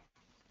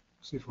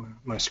if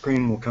my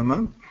screen will come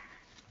up.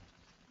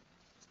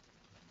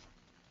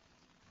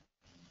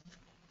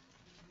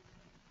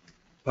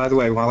 By the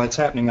way, while that's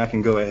happening, I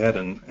can go ahead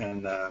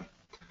and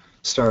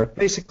start.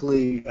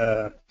 Basically,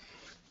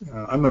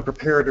 I'm a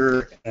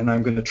preparator, and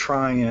I'm going to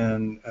try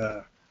and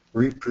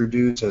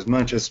reproduce as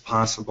much as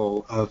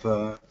possible of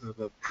a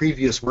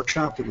previous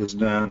workshop that was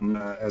done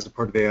as a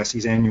part of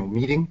AIC's annual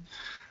meeting.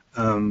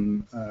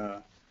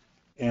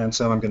 And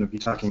so I'm going to be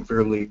talking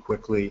fairly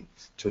quickly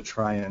to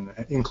try and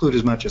include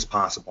as much as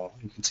possible.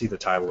 You can see the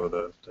title of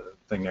the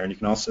thing there, and you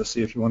can also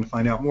see, if you want to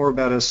find out more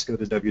about us, go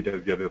to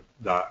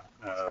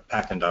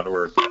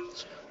www.pacin.org.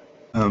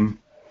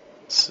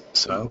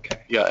 Okay.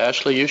 Yeah,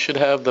 Ashley, you should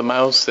have the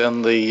mouse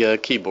and the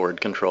keyboard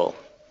control.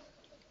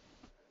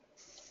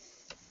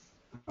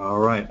 All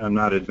right, I'm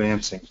not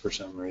advancing for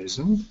some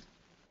reason.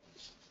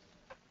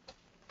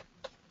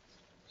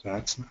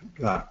 That's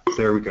not,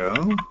 there we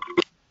go.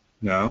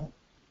 No.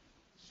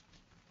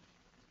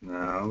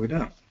 No, we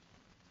don't.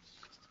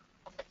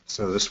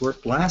 So this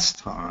worked last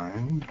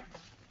time.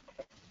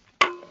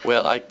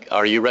 Well,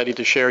 are you ready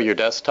to share your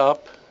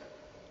desktop?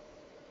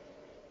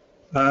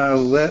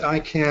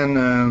 I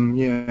can,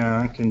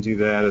 yeah, I can do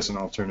that as an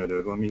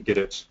alternative. Let me get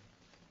it.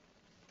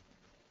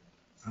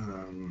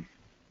 Let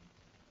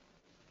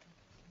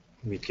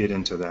me get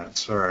into that.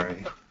 Sorry. I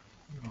don't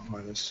know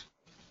why this.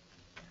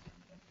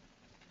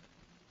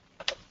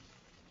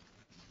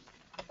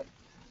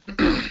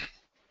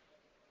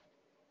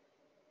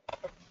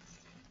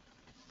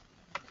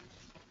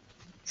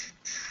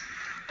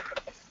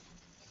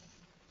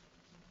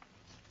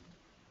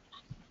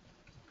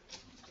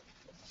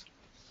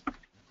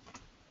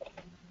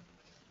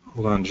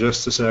 Hold on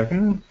just a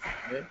second.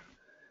 Okay.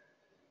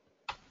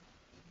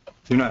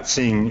 You're not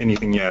seeing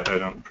anything yet, I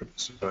don't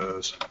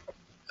suppose.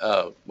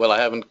 Well, I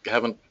haven't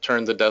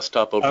turned the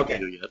desktop over to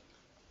you yet.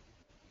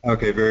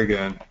 Okay, very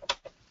good.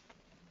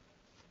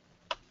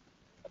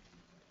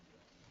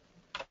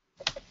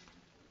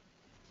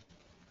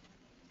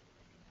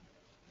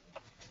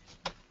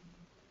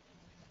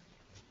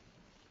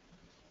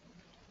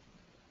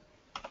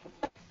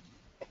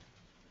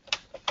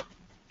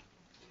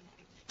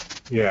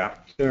 Yeah,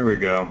 there we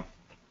go.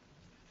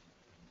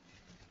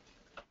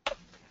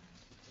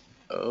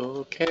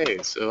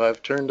 Okay, so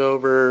I've turned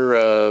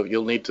over,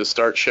 you'll need to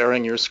start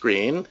sharing your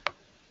screen.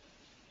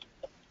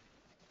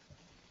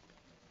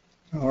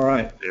 All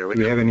right. There we Do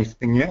we go. have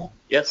anything yet?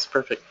 Yes,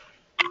 perfect.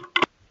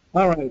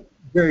 All right,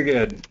 very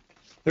good.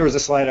 There was a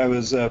slide I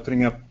was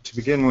putting up to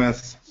begin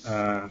with,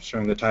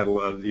 showing the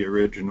title of the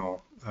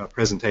original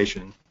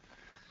presentation.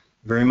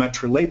 Very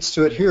much relates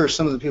to it. Here are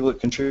some of the people that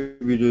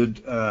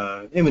contributed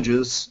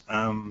images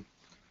and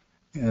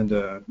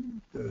the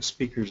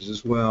speakers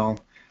as well.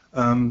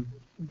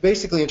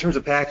 Basically, in terms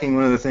of packing,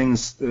 one of the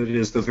things that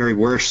is the very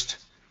worst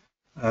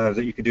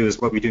that you could do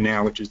is what we do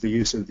now, which is the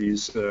use of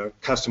these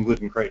custom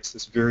wooden crates.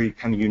 This is very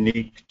kind of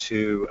unique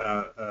to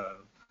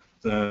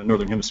the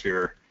Northern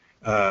Hemisphere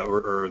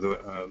or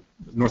the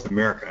North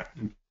America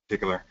in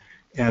particular.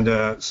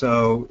 And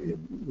so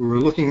we're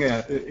looking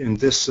at, in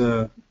this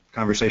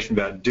conversation,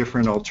 about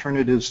different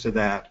alternatives to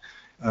that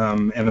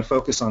and a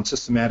focus on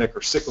systematic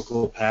or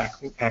cyclical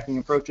packing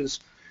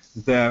approaches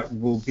that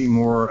will be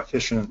more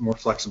efficient, more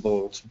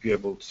flexible to be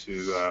able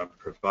to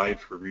provide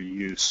for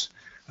reuse.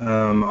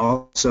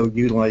 Also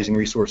utilizing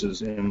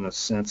resources in the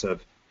sense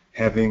of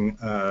having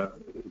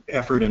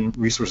effort and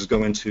resources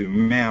go into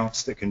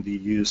mounts that can be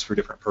used for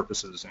different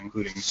purposes,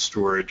 including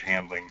storage,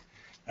 handling,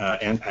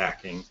 and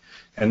packing.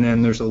 And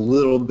then there's a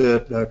little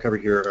bit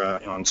covered here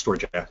on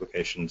storage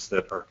applications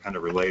that are kind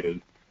of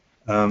related.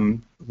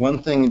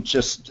 One thing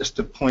just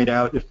to point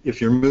out,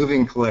 if you're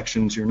moving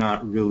collections, you're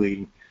not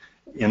really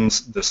in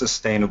the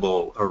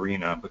sustainable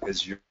arena,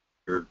 because you're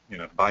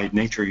by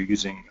nature you're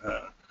using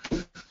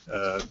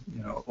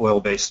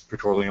oil-based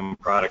petroleum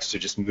products to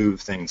just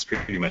move things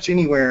pretty much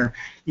anywhere.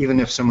 Even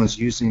if someone's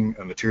using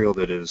a material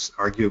that is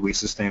arguably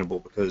sustainable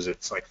because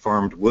it's like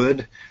farmed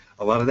wood,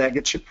 a lot of that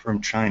gets shipped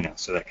from China,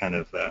 so that kind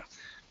of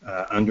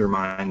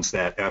undermines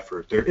that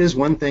effort. There is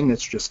one thing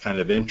that's just kind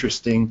of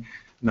interesting,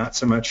 not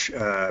so much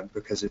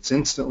because it's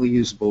instantly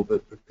usable,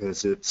 but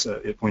because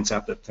it points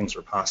out that things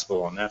are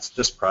possible, and that's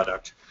this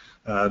product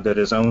that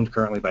is owned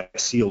currently by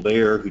Sealed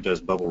Air, who does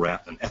bubble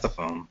wrap and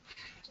ethafoam.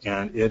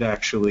 And it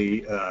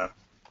actually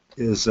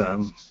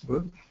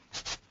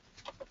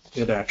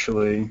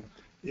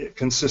it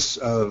consists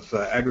of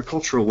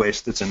agricultural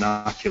waste that's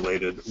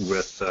inoculated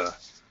with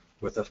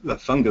a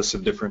fungus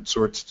of different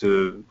sorts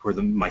where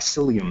the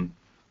mycelium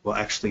will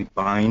actually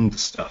bind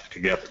stuff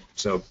together.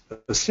 So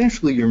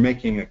essentially, you're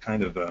making a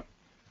kind of a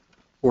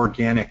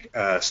organic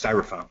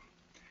styrofoam.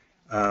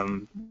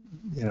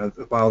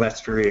 While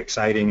that's very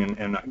exciting,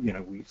 and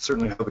we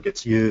certainly hope it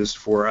gets used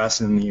for us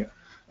in the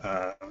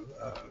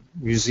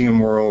museum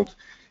world,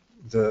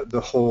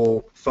 the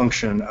whole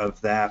function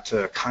of that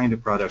kind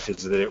of product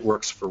is that it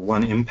works for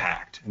one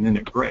impact and then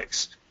it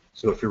breaks.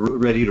 So if you're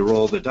ready to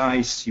roll the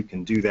dice, you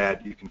can do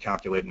that. You can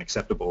calculate an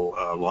acceptable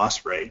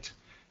loss rate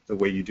the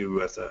way you do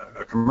with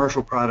a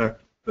commercial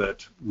product,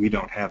 but we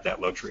don't have that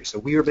luxury. So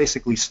we are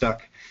basically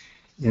stuck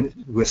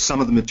with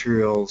some of the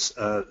materials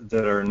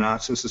that are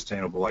not so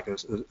sustainable, like a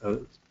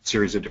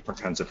series of different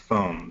kinds of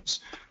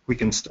foams. We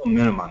can still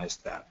minimize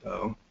that,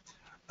 though.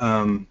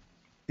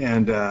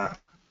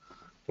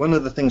 One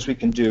of the things we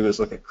can do is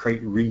look at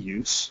crate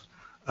reuse.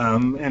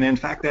 And in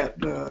fact,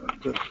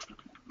 the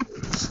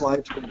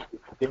slides from the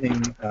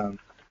beginning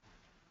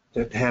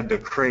that had the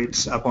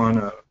crates up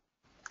on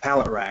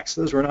pallet racks,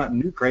 those were not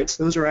new crates.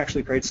 Those are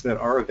actually crates that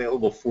are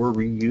available for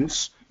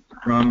reuse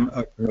from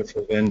a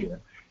commercial vendor.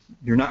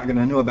 You're not going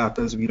to know about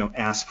those if you don't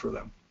ask for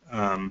them.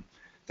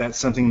 That's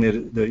something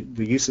that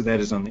the use of that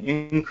is on the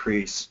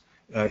increase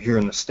here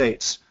in the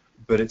States,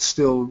 but it's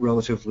still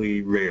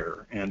relatively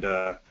rare. And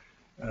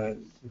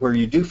where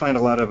you do find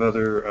a lot of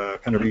other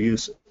kind of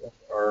reuse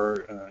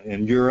are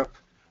in Europe.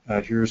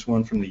 Here's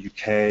one from the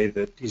UK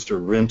that these are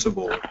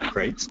rentable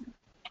crates.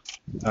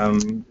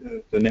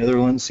 The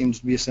Netherlands seems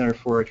to be a center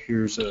for it.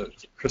 Here's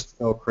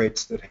Christabel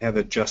crates that have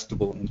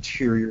adjustable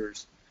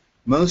interiors.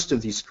 Most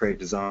of these crate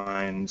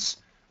designs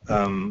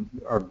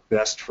are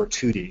best for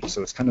 2D,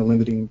 so it's kind of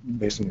limiting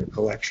based on your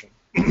collection.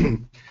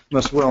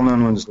 Most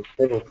well-known one is the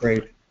Turtle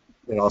crate.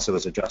 It also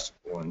is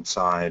adjustable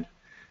inside.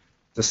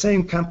 The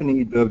same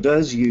company, though,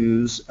 does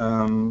use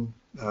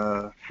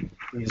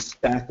these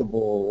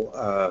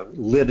stackable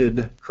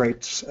lidded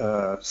crates,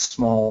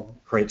 small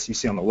crates you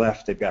see on the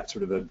left. They've got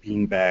sort of a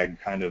beanbag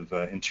kind of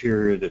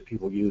interior that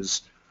people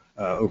use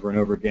over and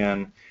over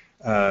again.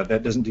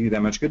 That doesn't do you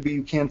that much good, but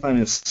you can find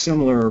a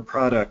similar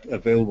product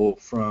available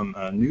from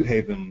New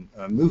Haven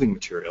Moving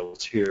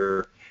Materials.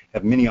 Here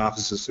have many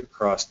offices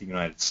across the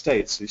United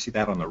States. So you see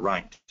that on the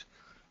right.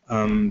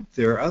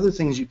 There are other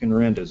things you can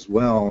rent as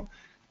well.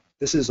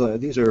 These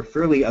are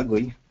fairly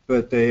ugly,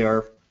 but they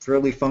are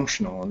fairly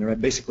functional, and they're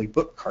basically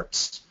book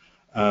carts,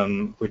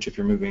 which, if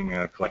you're moving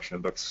a collection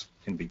of books,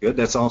 can be good.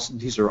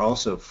 These are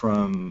also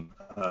from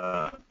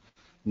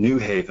New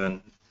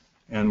Haven,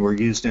 and were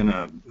used in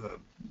a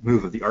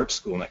move of the art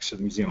school next to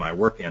the museum I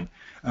work in.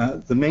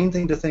 The main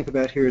thing to think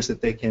about here is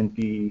that they can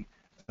be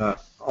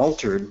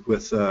altered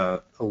with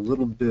a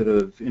little bit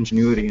of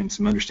ingenuity and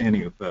some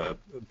understanding of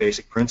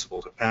basic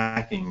principles of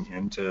packing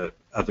into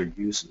other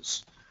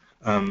uses.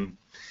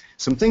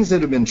 Some things that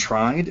have been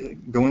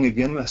tried, going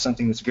again with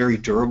something that's very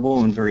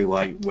durable and very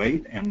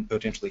lightweight and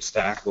potentially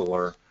stackable,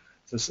 are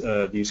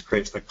these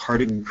crates, like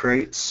cardigan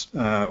crates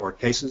or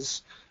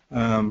cases.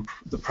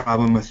 The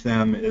problem with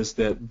them is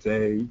that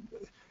they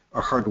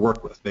are hard to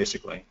work with,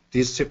 basically.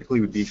 These typically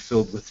would be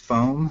filled with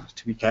foam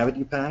to be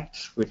cavity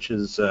packed, which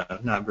is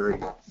not very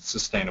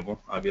sustainable,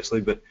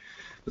 obviously, but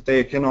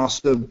they can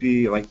also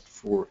be like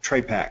for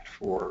tray packed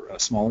for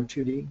smaller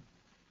 2D.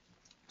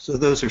 So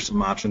those are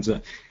some options.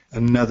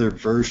 Another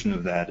version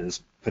of that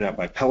is put out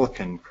by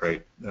Pelican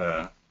crate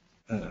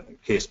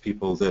case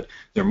people, that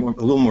they're a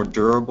little more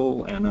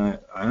durable, and I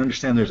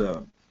understand there's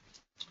a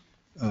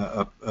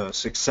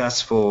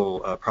successful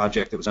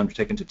project that was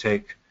undertaken to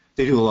take.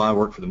 They do a lot of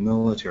work for the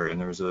military,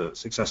 and there was a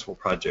successful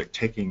project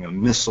taking a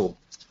missile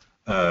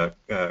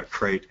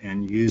crate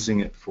and using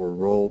it for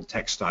rolled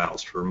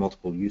textiles for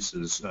multiple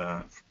uses,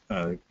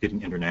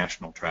 getting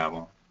international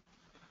travel.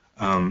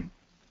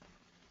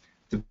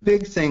 The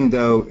big thing,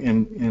 though,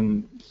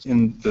 in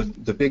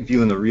the big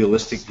view and the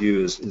realistic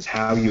view is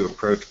how you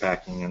approach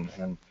packing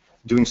and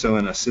doing so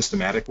in a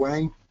systematic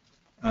way.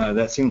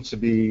 That seems to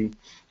be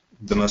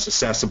the most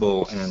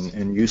accessible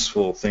and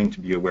useful thing to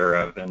be aware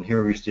of. And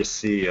here we just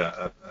see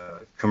a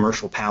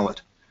commercial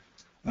pallet,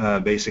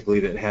 basically,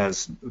 that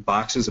has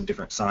boxes of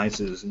different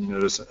sizes. And you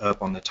notice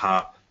up on the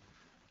top,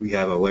 we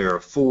have a layer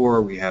of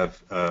 4, we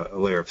have a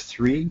layer of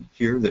 3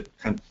 here that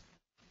kind of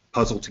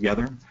puzzle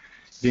together.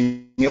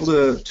 Being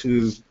able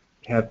to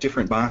have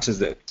different boxes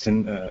that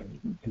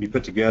can be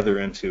put together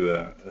into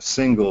a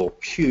single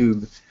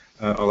cube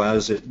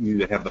allows you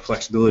to have the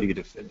flexibility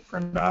to fit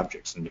different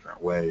objects in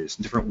different ways,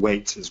 different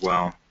weights as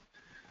well.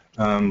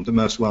 The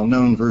most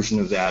well-known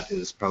version of that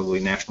is probably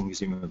National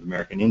Museum of the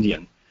American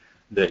Indian,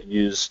 that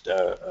used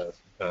a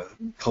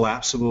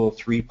collapsible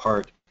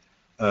 3-part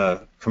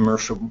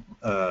commercial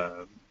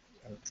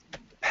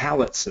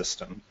pallet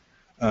system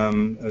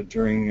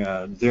during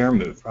their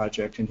MOVE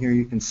project. And here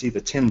you can see the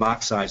 10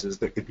 box sizes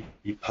that could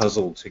be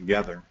puzzled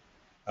together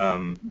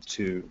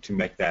to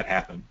make that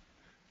happen.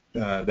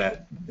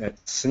 That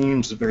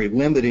seems very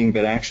limiting,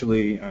 but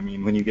actually, I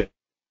mean, when you get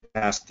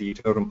past the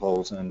totem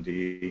poles and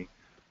the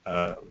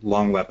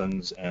long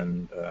weapons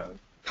and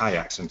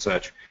kayaks and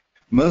such,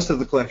 most of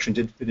the collection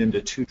did fit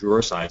into 2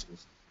 drawer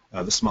sizes,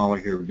 the smaller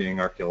here being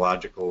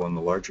archaeological and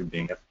the larger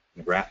being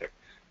ethnographic,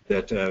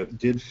 that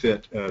did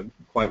fit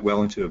quite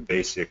well into a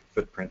basic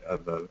footprint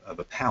of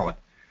a pallet.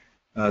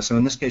 So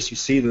in this case, you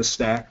see the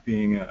stack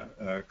being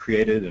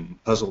created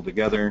and puzzled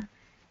together,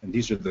 and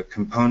these are the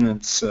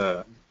components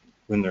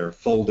when they're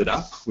folded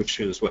up, which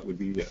is what would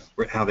be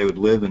how they would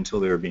live until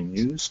they were being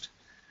used.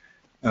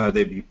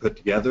 They'd be put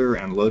together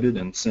and loaded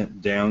and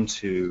sent down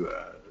to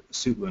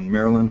Suitland,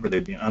 Maryland, where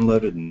they'd be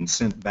unloaded and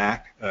sent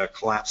back,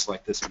 collapsed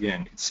like this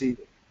again. You can see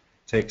it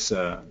takes,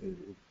 it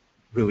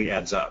really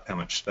adds up how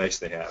much space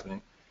they have. And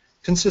it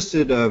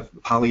consisted of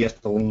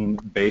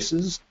polyethylene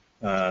bases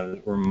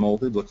that were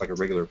molded, looked like a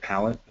regular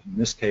pallet. In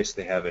this case,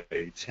 they have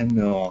a 10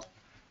 mil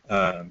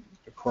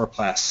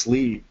coroplast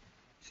sleeve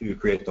to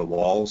create the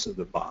walls of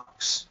the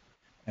box,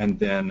 and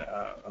then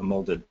a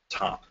molded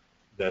top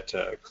that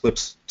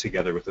clips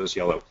together with those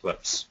yellow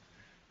clips.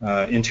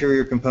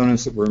 Interior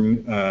components that were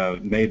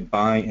made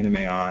by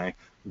NMAI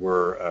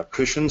were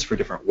cushions for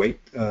different weight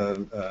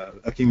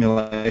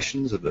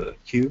accumulations of the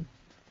cube,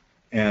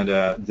 and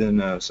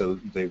then so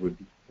they would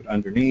be put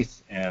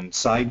underneath, and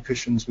side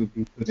cushions would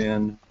be put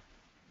in.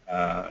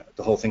 The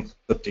whole thing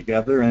clipped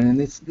together, and in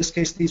this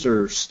case, these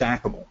are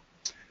stackable.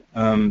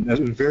 That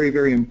was very,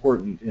 very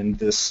important in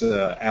this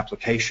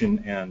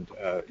application and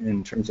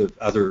in terms of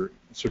other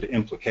sort of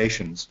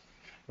implications.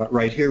 But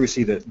right here we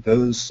see that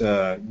those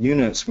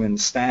units, when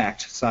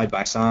stacked side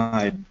by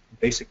side,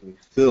 basically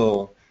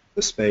fill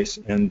the space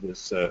in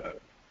this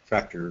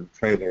tractor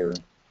trailer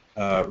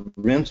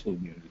rental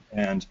unit.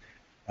 And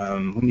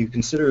when you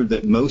consider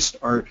that most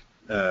art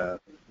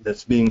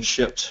that's being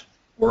shipped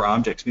or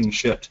objects being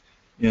shipped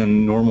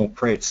in normal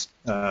crates,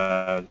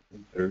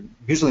 they're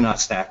usually not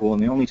stackable,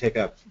 and they only take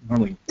up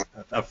normally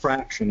a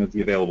fraction of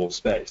the available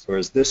space,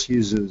 whereas this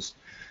uses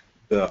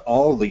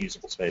all the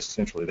usable space,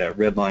 essentially. That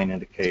red line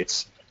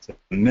indicates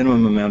the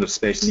minimum amount of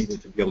space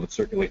needed to be able to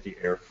circulate the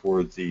air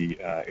for the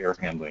air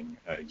handling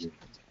unit.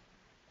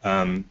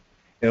 And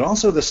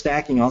also, the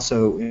stacking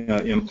also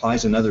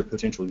implies another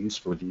potential use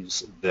for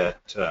these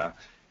that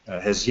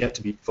has yet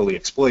to be fully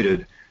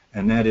exploited,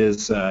 and that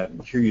is,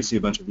 here you see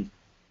a bunch of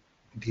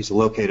these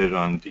located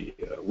on the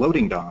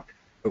loading dock.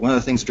 But one of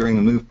the things during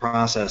the MOVE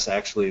process,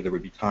 actually, there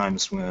would be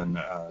times when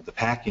the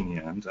packing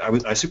end,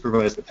 I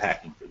supervised the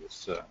packing for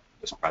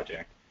this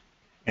project,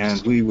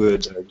 and we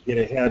would get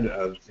ahead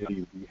of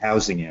the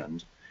housing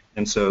end.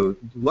 And so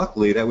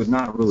luckily, that would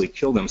not really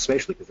kill them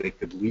spatially, because they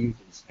could leave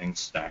these things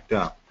stacked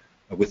up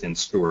within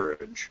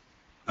storage.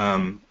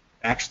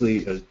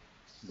 Actually,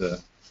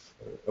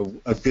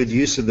 a good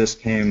use of this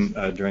came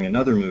during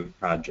another MOVE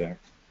project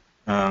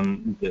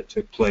that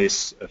took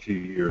place a few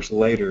years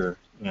later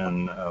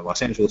in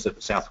Los Angeles at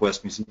the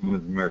Southwest Museum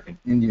of the American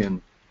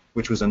Indian,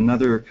 which was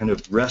another kind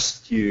of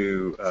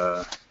rescue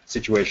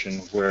situation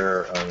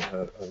where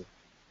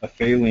a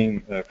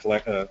failing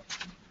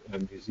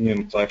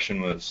museum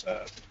collection was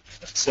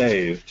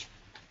saved,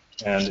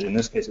 and in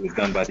this case it was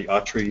done by the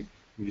Autry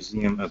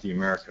Museum of the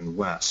American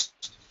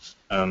West.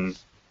 And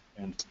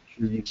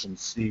here you can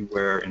see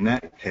where, in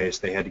that case,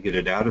 they had to get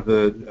it out of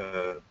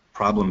a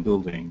problem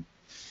building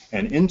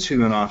and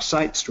into an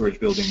off-site storage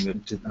building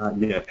that did not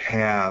yet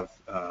have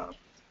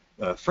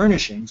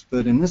furnishings.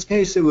 But in this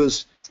case, it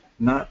was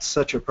not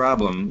such a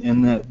problem,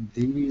 in that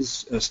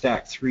these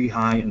stacked 3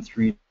 high and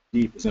 3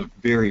 deep is a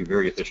very,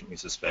 very efficient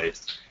use of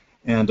space.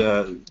 And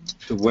the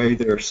way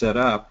they're set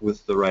up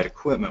with the right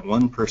equipment,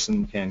 one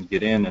person can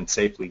get in and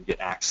safely get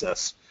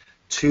access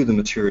to the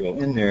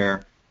material in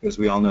there, because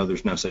we all know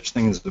there's no such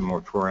thing as a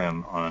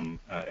moratorium on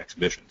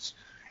exhibitions.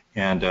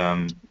 And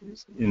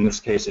in this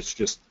case,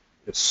 it's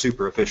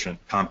super efficient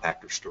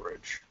compactor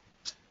storage.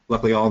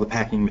 Luckily, all the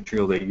packing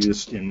material they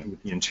used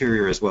with the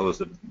interior as well as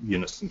the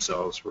units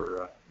themselves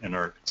were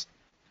inert.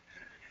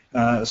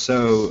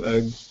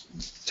 So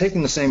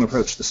taking the same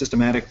approach, the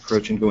systematic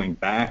approach, and going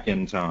back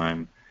in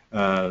time,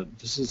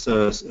 This is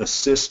a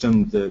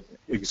system that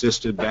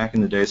existed back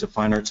in the days of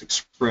Fine Arts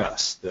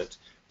Express, that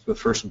was the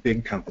first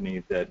big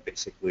company that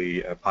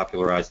basically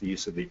popularized the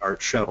use of the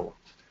art shuttle.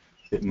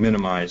 It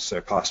minimized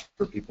costs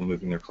for people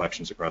moving their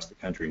collections across the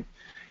country.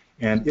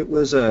 And it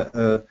was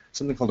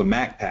something called a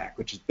MacPack,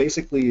 which is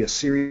basically a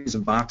series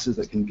of boxes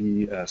that can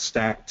be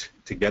stacked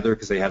together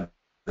because they have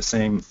the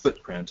same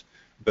footprint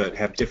but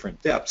have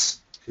different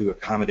depths to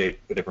accommodate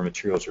whatever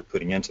materials you're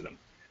putting into them.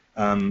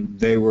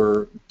 They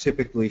were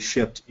typically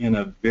shipped in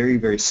a very,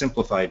 very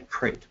simplified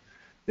crate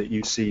that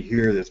you see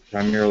here that's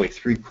primarily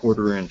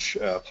 3/4-inch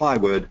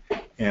plywood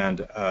and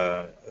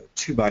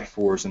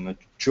 2x4s in the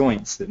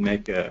joints that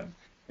make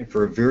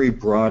for a very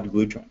broad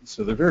glue joint.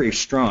 So they're very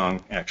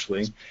strong,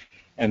 actually.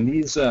 And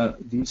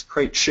these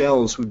crate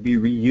shells would be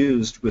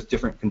reused with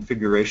different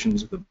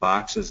configurations of the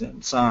boxes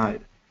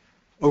inside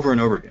over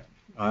and over again.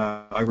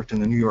 I worked in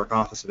the New York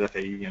office of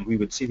FAE, and we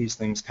would see these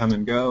things come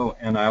and go,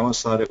 and I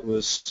always thought it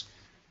was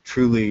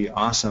truly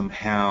awesome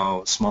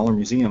how smaller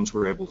museums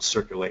were able to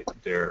circulate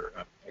their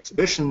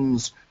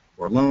exhibitions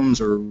or loans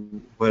or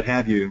what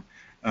have you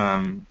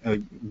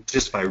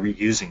just by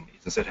reusing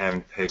these instead of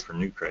having to pay for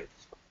new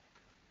crates.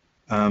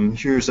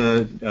 Here's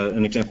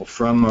an example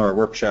from our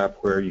workshop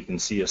where you can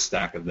see a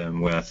stack of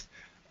them with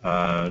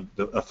a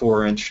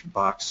 4-inch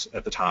box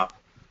at the top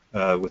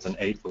with an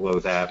 8 below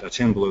that, a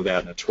 10 below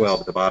that, and a 12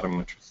 at the bottom,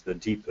 which is the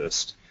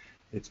deepest.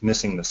 It's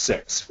missing the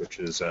 6, which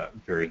is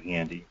very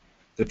handy.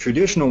 The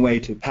traditional way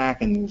to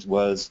pack in these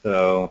was,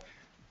 though,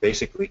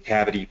 basically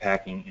cavity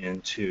packing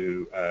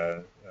into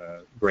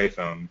gray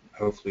foam,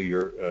 hopefully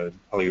your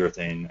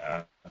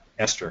polyurethane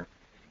ester.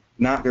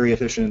 Not very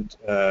efficient,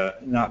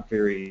 not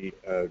very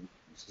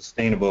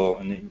sustainable,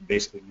 and you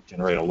basically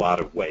generate a lot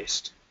of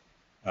waste.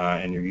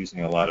 And you're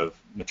using a lot of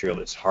material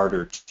that's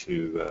harder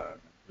to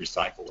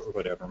recycle or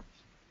whatever.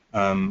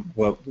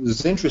 What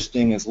was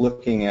interesting is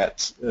looking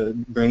at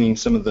bringing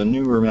some of the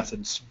newer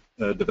methods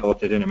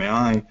developed at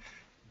NMAI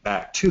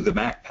back to the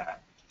MacPack,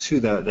 to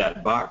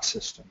that box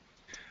system.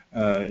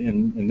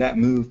 In that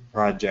MOVE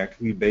project,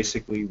 we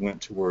basically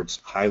went towards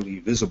highly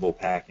visible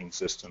packing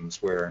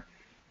systems where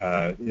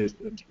it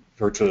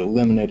virtually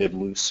eliminated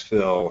loose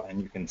fill,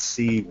 and you can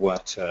see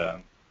what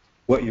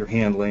you're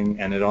handling,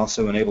 and it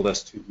also enabled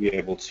us to be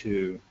able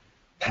to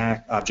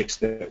pack objects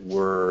that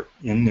were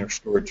in their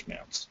storage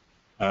mounts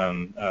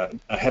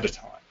ahead of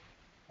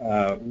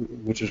time,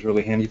 which is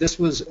really handy. This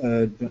was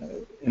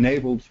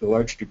enabled to a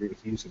large degree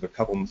with the use of a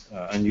couple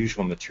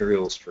unusual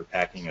materials for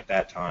packing at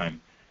that time.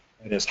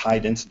 It is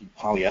high-density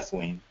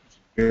polyethylene,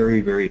 very,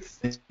 very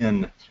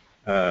thin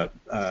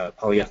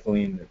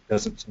polyethylene that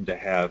doesn't seem to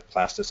have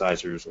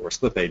plasticizers or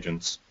slip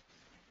agents,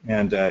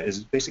 and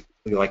is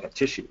basically like a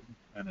tissue.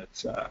 And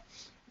it's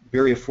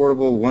very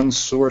affordable. One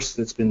source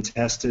that's been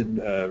tested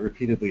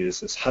repeatedly is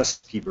this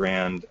Husky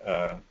brand,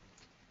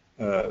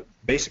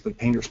 basically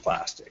painter's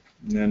plastic.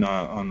 And then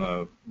on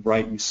the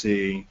right you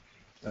see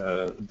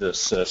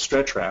this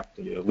stretch wrap,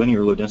 the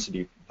linear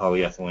low-density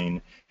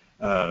polyethylene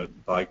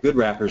by Good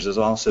Wrappers has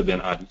also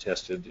been ADI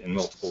tested in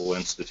multiple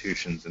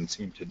institutions and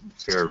seemed to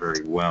fare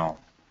very well.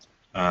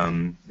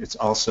 It's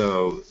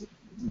also,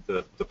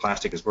 the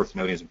plastic is worth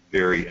noting is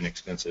very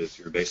inexpensive.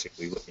 You're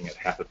basically looking at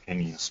half a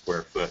penny a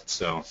square foot,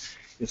 so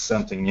it's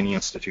something any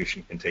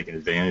institution can take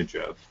advantage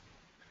of.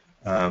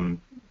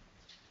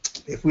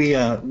 If we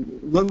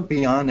look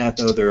beyond that,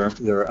 though, there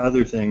are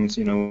other things.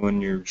 You know,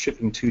 when you're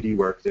shipping 2D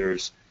work,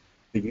 there's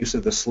the use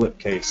of the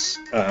slipcase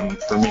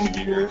for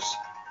many years,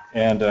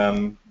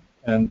 and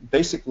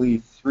basically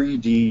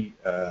 3D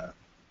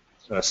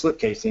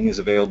slipcasing is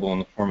available in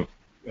the form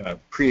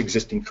of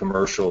pre-existing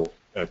commercial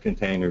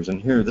containers.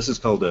 And here, this is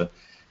called a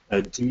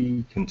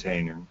D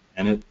container,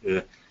 and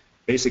it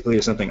basically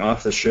is something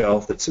off the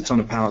shelf that sits on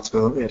a pallet.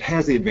 So it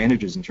has the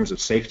advantages in terms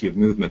of safety of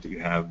movement that you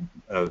have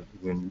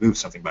when you move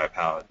something by a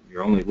pallet.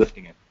 You're only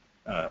lifting it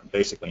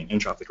basically an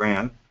inch off the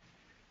ground,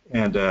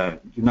 and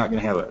you're not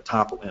going to have a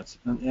topple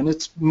incident, and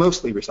it's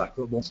mostly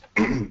recyclable.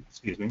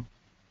 Excuse me.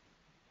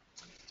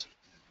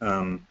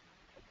 Sorry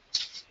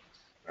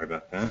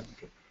about that.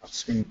 Okay, off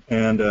screen.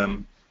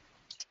 And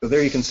so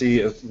there you can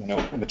see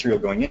material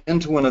going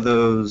into one of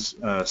those.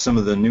 Some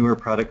of the newer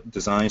product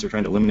designs are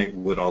trying to eliminate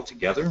wood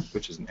altogether,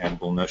 which is an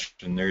admirable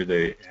notion. There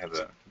they have you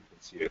can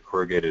see a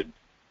corrugated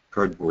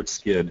cardboard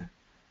skid.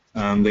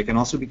 They can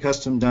also be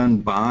custom done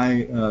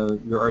by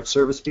your art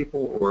service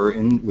people or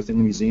within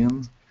the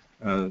museum.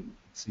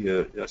 See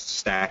a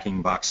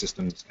stacking box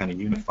system that's kind of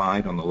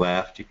unified on the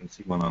left. You can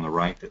see one on the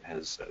right that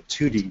has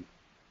 2D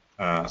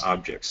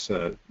objects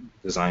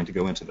designed to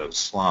go into those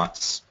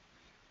slots.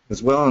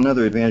 As well,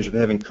 another advantage of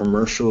having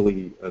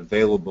commercially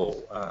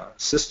available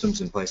systems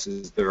in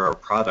places, there are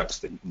products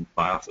that you can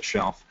buy off the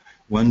shelf.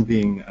 One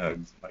being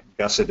like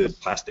gusseted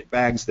plastic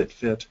bags that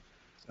fit,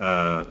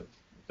 that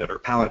are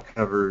pallet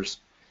covers,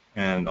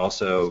 and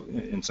also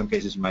in some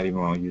cases you might even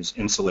want to use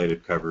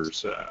insulated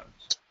covers to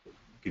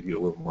give you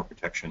a little more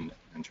protection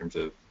in terms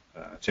of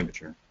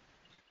temperature.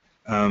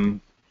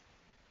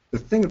 The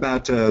thing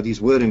about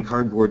these wood and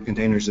cardboard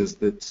containers is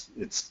that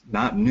it's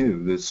not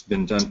new. It's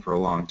been done for a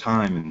long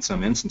time in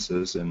some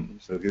instances, and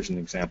so here's an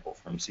example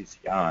from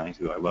CCI,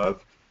 who I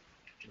love.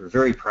 They're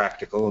very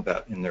practical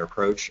in their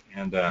approach,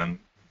 and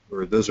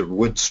where those are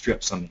wood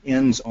strips on the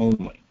ends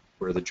only,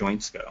 where the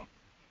joints go,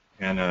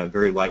 and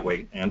very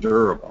lightweight and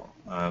durable.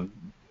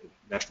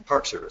 National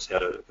Park Service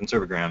had a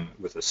conservagram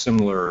with a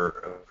similar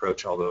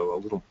approach, although a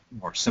little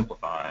more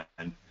simplified.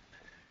 And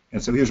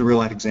so here's a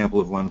real-life example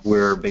of one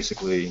where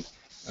basically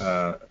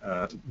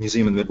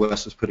Museum in the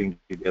Midwest was putting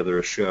together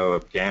a show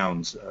of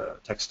gowns,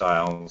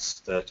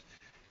 textiles that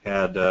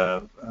had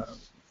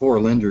 4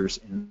 lenders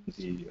in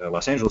the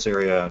Los Angeles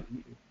area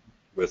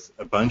with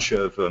a bunch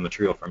of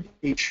material from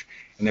each,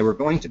 and they were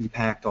going to be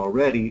packed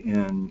already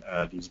in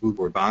these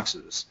blueboard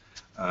boxes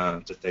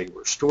that they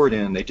were stored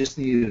in. They just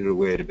needed a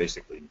way to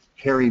basically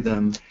carry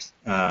them,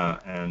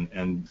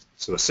 and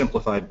so a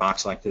simplified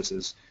box like this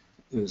is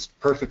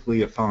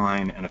perfectly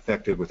fine and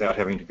effective without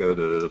having to go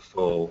to the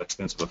full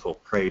expense of a full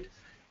crate.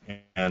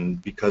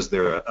 And because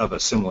they're of a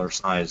similar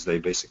size, they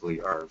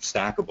basically are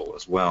stackable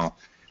as well.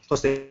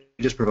 Plus, they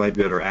just provide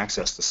better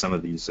access to some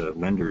of these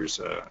lenders'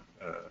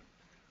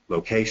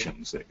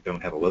 locations that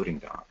don't have a loading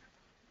dock.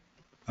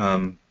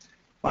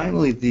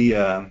 Finally,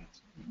 the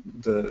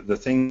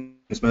thing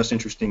that's most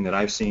interesting that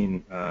I've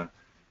seen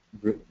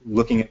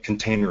looking at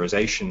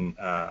containerization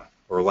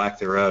or lack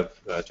thereof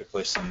took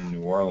place in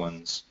New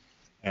Orleans,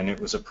 and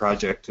it was a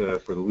project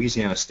for the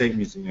Louisiana State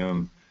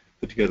Museum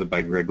put together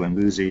by Greg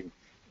Lambuzzi,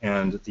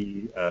 and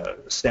the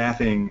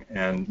staffing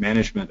and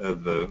management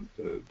of the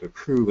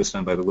crew was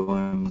done by the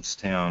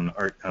Williamstown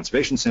Art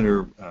Conservation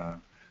Center,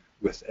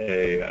 with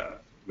the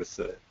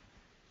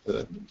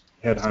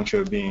head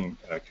honcho being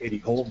Katie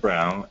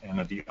Holbrow,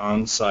 and the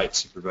on-site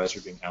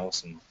supervisor being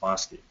Allison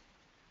McCloskey.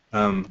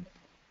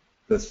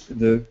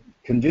 The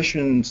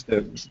conditions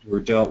that were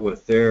dealt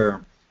with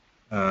there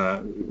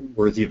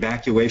were the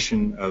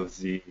evacuation of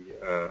the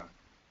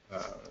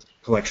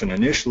collection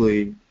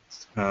initially,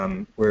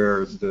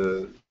 where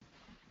the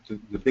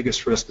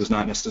biggest risk was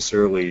not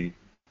necessarily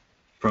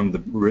from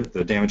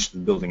the damage to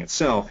the building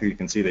itself. Here you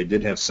can see they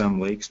did have some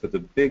leaks, but the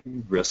big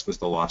risk was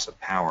the loss of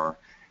power.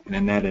 And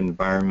in that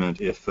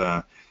environment, if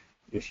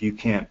you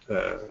can't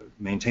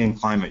maintain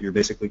climate, you're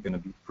basically going to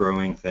be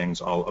throwing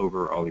things all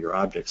over all your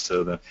objects.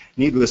 So the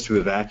need was to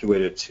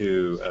evacuate it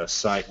to a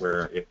site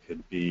where it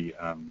could be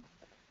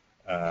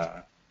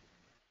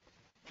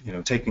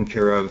taken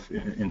care of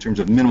in terms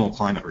of minimal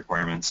climate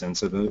requirements. And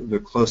so the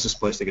closest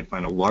place they could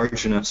find a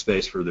large enough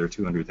space for their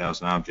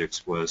 200,000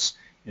 objects was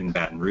in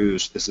Baton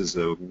Rouge. This is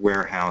a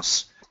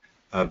warehouse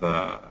of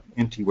an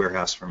empty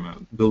warehouse from a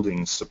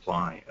building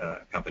supply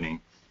company.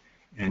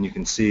 And you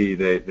can see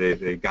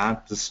they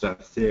got the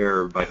stuff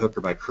there by hook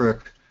or by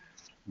crook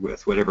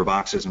with whatever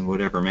boxes and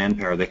whatever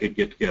manpower they could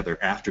get together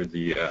after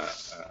the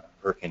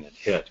hurricane had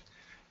hit.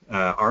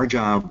 Our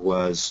job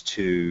was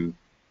to,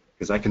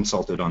 because I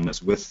consulted on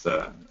this with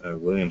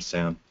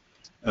Williamstown,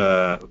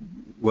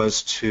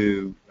 was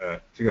to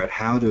figure out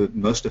how to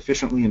most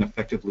efficiently and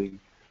effectively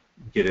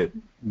get it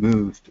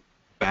moved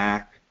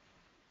back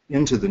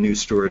into the new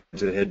storage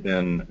that had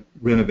been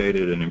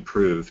renovated and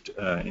improved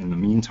in the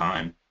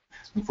meantime.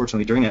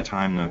 Unfortunately, during that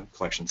time, the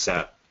collection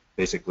sat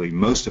basically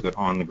most of it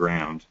on the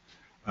ground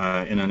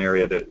in an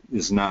area that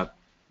is not,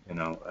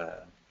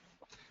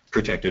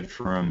 protected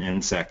from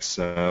insects.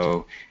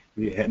 So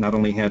we had not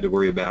only had to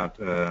worry about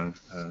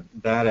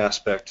that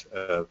aspect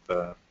of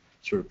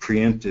sort of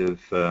preemptive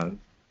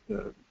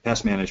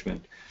pest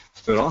management,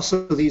 but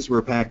also these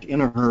were packed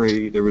in a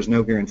hurry. There was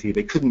no guarantee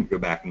they couldn't go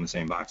back in the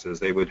same boxes.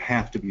 They would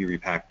have to be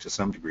repacked to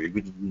some degree.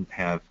 We didn't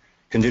have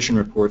condition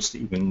reports to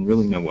even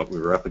really know what we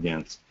were up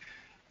against.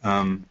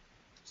 In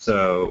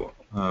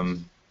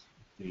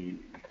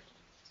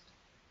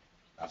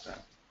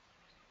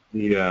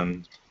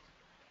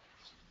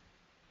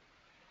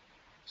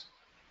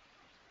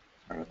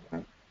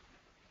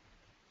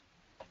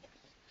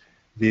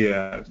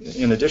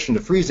addition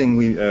to freezing,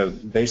 we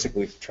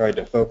basically tried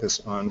to focus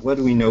on what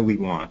do we know we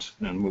want,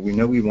 and what we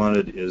know we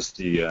wanted is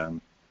the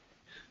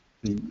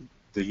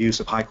use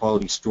of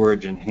high-quality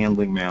storage and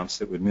handling mounts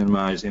that would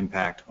minimize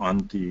impact on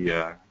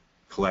the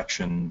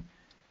collection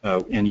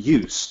and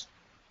use.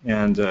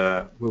 And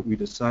what we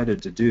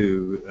decided to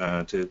do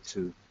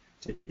to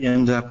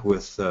end up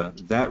with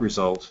that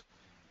result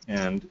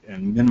and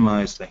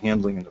minimize the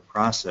handling and the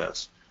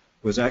process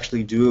was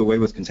actually do away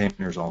with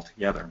containers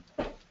altogether.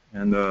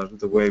 And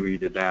the way we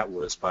did that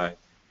was by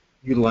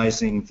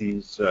utilizing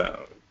these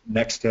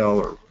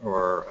Nextel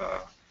or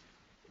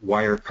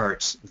wire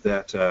carts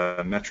that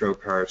Metro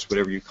carts,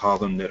 whatever you call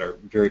them, that are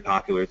very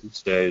popular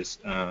these days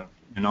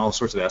in all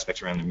sorts of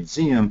aspects around the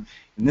museum.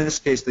 In this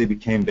case, they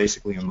became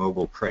basically a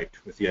mobile crate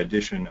with the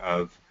addition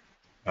of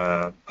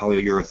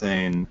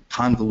polyurethane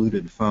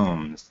convoluted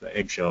foams, the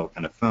eggshell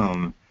kind of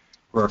foam,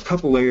 where a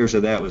couple layers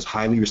of that was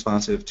highly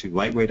responsive to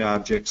lightweight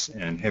objects,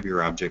 and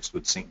heavier objects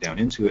would sink down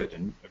into it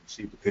and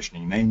receive the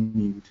cushioning they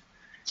need.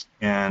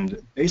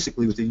 And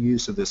basically, with the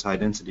use of this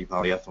high-density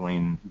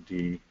polyethylene,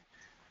 the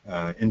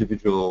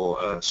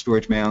individual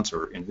storage mounts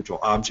or individual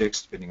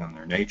objects, depending on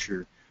their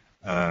nature,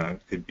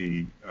 could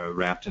be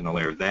wrapped in a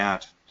layer of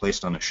that,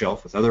 placed on a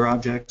shelf with other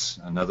objects,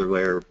 another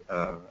layer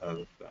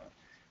of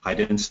high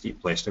density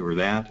placed over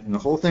that, and the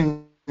whole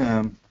thing,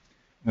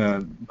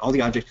 all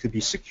the objects could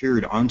be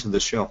secured onto the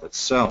shelf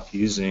itself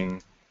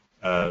using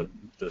the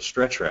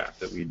stretch wrap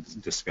that we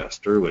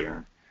discussed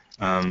earlier.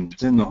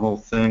 Then the whole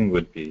thing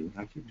would be,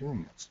 I keep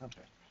doing that, stop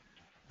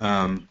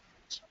it.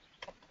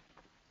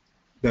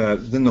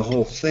 Then the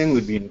whole thing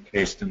would be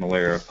encased in a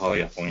layer of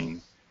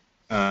polyethylene,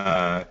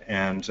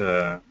 and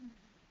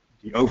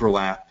the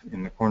overlap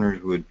in the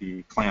corners would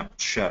be clamped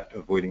shut,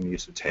 avoiding the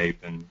use of tape,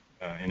 and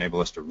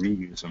enable us to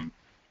reuse them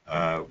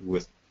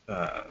with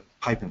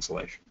pipe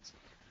insulations.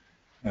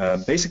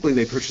 Basically,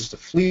 they purchased a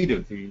fleet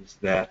of these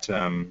that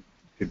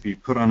could be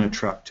put on a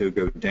truck to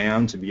go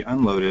down to be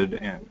unloaded,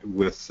 and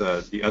with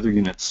the other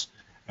units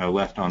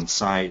left on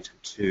site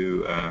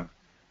to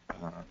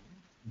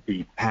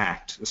be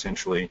packed,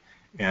 essentially.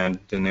 And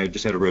then they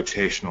just had a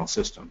rotational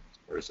system,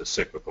 whereas a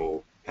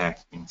cyclical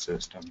packing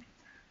system.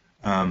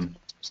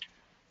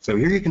 So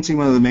here you can see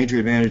one of the major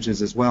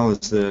advantages, as well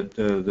as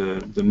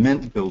the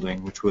Mint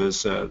building, which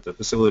was the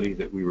facility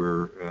that we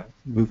were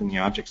moving the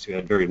objects to,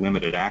 had very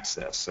limited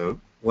access. So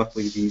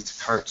luckily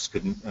these carts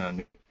couldn't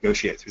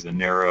negotiate through the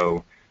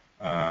narrow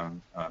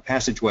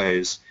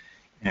passageways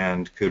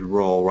and could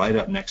roll right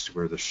up next to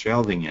where the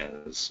shelving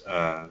is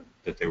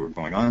that they were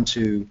going on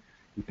to.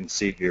 You can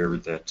see here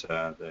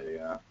that they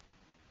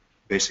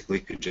basically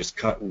could just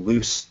cut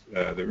loose,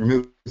 they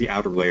remove the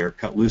outer layer,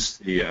 cut loose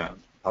the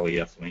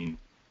polyethylene,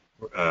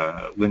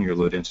 linear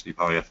low density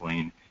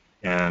polyethylene,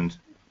 and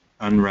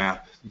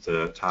unwrap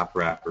the top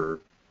wrapper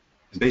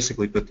and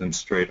basically put them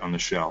straight on the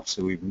shelf.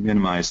 So we've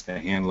minimized the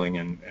handling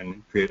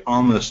and create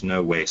almost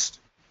no waste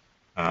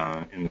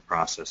in the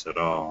process at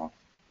all.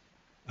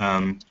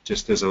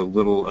 Just as a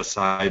little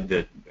aside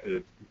that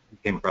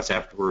came across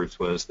afterwards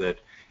was that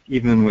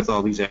even with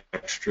all these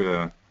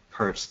extra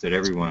parts that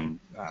everyone,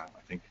 I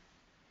think,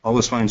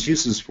 always finds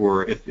uses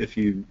for, if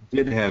you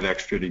did have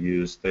extra to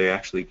use, they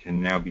actually can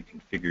now be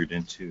configured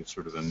into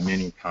sort of a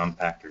mini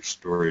compactor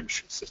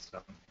storage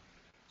system.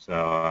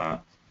 So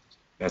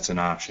that's an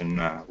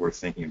option worth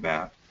thinking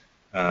about.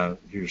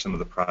 Here are some of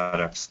the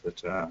products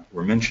that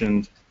were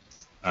mentioned.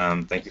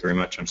 Thank you very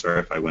much. I'm sorry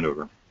if I went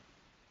over.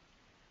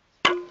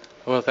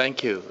 Well,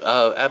 thank you.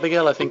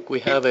 Abigail, I think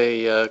we have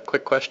a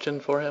quick question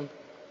for him.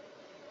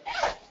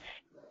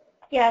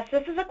 Yes,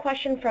 this is a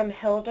question from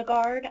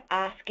Hildegard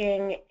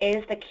asking,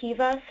 is the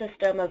Kiva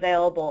system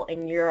available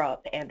in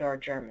Europe and/or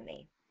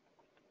Germany?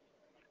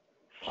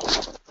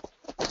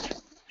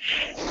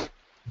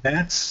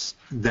 That's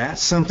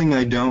something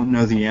I don't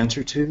know the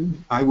answer to.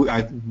 I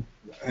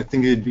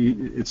think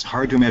it's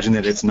hard to imagine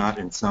that it's not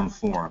in some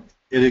form.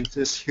 It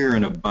exists here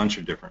in a bunch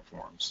of different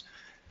forms.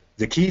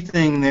 The key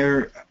thing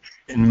there,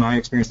 in my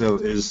experience, though,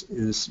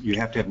 is you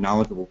have to have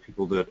knowledgeable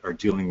people that are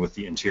dealing with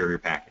the interior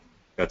packing.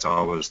 That's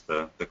always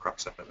the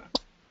crux of it.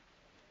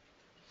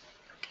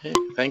 Okay,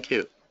 thank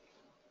you.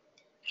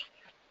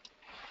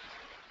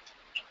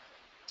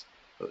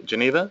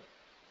 Geneva?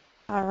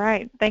 All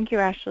right, thank you,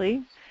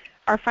 Ashley.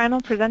 Our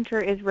final presenter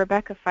is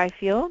Rebecca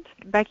Fifield.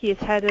 Becky is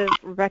head of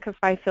Rebecca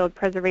Fifield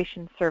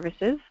Preservation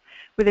Services,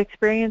 with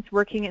experience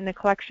working in the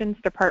collections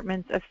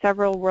departments of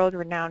several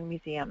world-renowned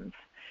museums.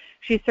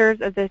 She serves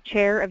as the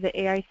chair of the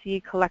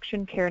AIC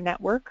Collection Care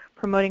Network,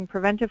 promoting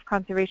preventive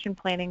conservation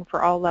planning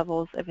for all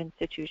levels of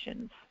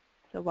institutions.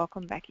 So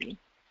welcome, Becky.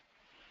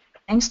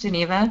 Thanks,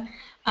 Geneva.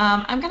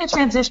 I'm going to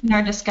transition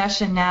our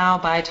discussion now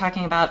by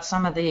talking about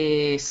some of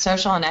the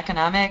social and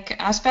economic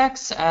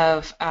aspects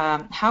of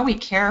how we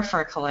care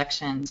for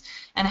collections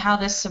and how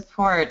this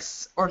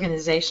supports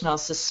organizational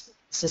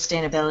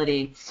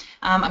sustainability.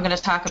 I'm going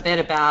to talk a bit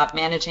about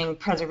managing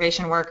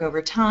preservation work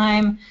over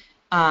time,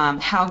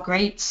 how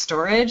great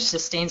storage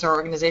sustains our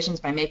organizations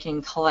by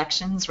making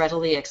collections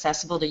readily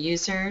accessible to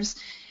users,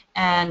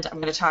 and I'm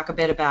going to talk a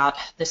bit about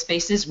the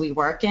spaces we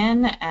work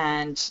in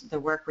and the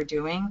work we're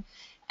doing.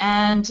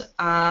 And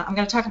I'm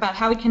going to talk about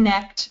how we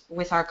connect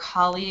with our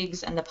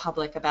colleagues and the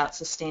public about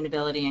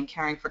sustainability and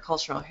caring for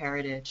cultural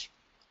heritage.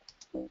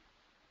 Here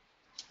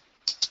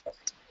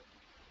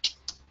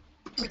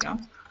we go.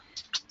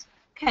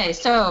 Okay,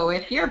 so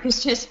if you're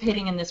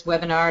participating in this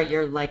webinar,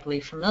 you're likely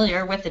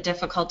familiar with the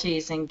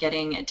difficulties in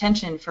getting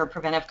attention for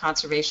preventive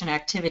conservation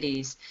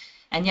activities.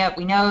 And yet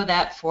we know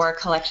that for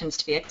collections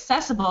to be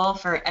accessible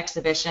for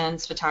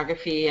exhibitions,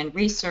 photography, and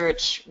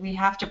research, we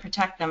have to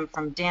protect them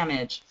from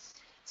damage.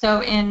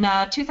 So in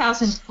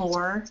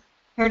 2004,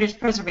 Heritage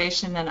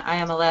Preservation and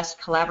IMLS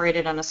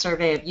collaborated on a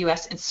survey of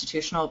U.S.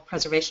 institutional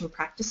preservation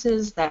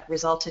practices that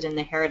resulted in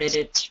the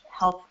Heritage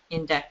Health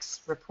Index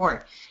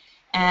report.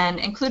 And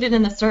included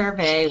in the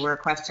survey were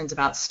questions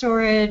about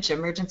storage,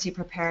 emergency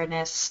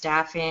preparedness,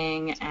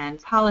 staffing,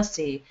 and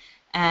policy.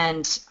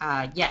 And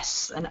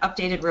yes, an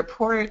updated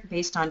report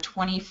based on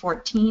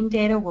 2014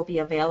 data will be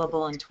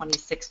available in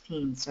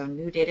 2016, so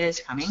new data is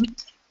coming.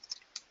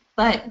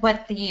 But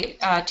what the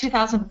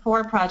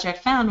 2004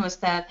 project found was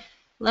that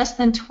Less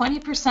than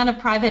 20% of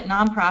private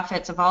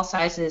nonprofits of all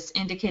sizes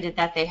indicated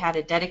that they had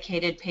a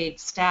dedicated paid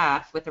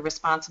staff with the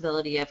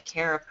responsibility of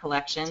care of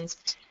collections,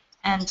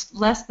 and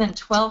less than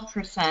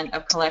 12%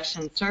 of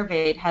collections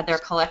surveyed had their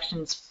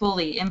collections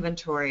fully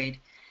inventoried.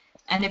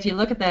 And if you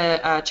look at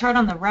the chart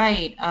on the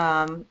right,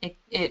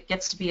 it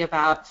gets to be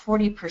about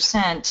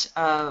 40%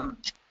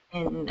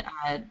 in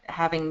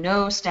having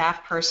no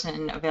staff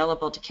person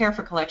available to care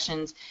for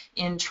collections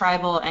in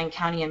tribal and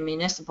county and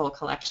municipal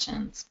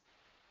collections.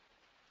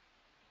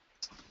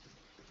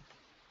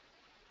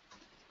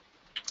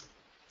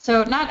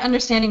 So not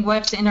understanding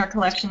what's in our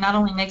collection not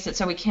only makes it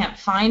so we can't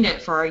find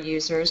it for our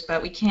users,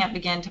 but we can't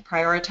begin to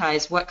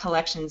prioritize what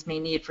collections may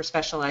need for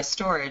specialized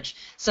storage,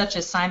 such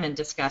as Simon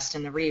discussed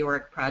in the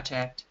reorg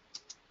project.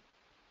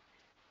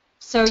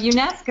 So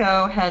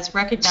UNESCO has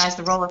recognized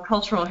the role of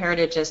cultural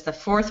heritage as the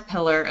fourth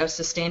pillar of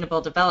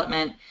sustainable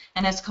development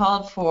and has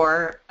called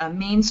for a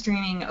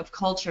mainstreaming of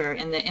culture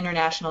in the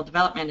International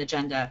Development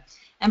Agenda.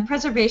 And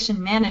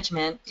preservation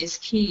management is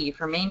key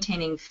for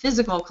maintaining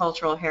physical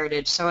cultural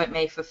heritage so it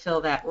may fulfill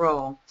that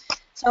role.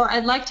 So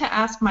I'd like to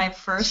ask my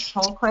first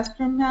poll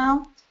question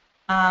now.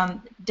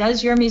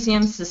 Does your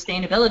museum's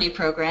sustainability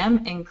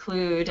program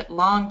include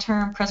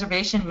long-term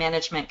preservation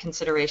management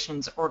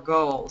considerations or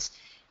goals?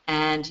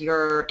 And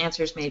your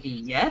answers may be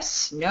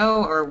yes,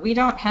 no, or we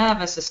don't have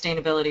a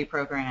sustainability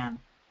program.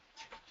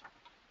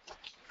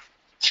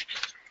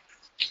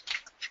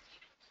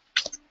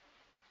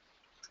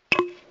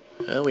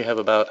 Well, we have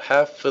about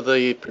half of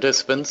the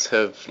participants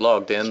have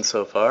logged in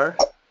so far.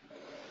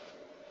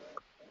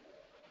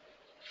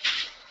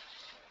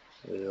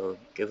 We'll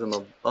give them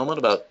a moment,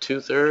 about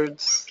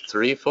 2/3,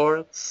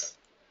 3/4.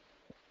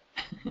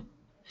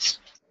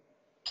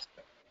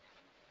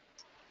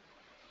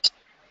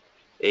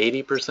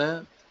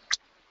 80%.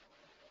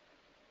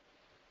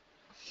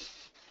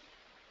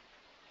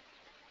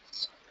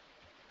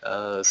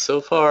 So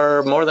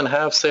far, more than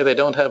half say they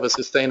don't have a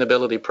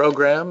sustainability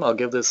program. I'll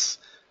give this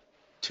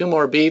 2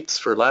 more beats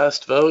for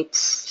last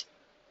votes,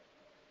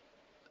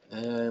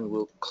 and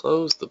we'll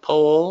close the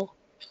poll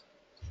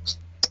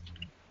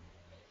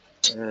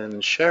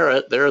and share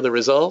it. There are the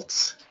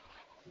results.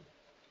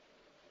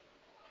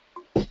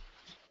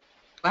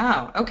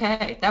 Wow,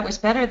 okay, that was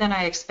better than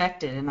I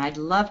expected, and I'd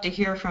love to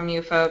hear from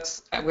you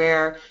folks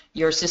where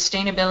your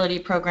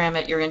sustainability program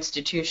at your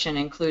institution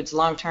includes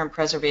long-term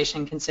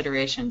preservation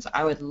considerations.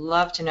 I would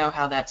love to know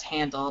how that's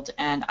handled,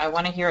 and I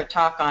want to hear a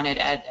talk on it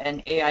at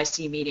an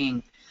AIC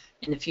meeting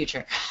in the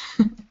future.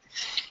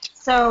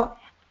 So,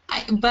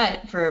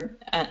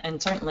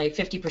 and certainly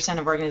 50%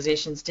 of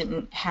organizations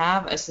didn't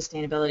have a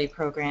sustainability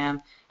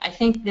program. I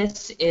think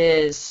this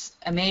is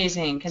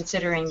amazing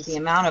considering the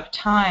amount of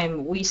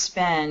time we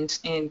spend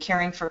in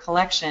caring for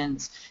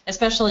collections,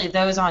 especially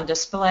those on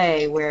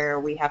display where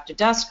we have to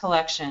dust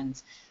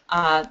collections.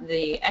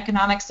 The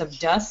Economics of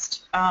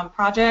Dust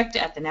project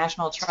at the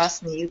National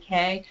Trust in the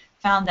UK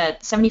found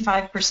that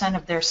 75%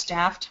 of their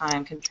staff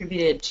time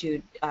contributed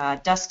to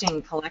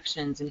dusting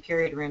collections in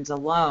period rooms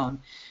alone.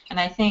 And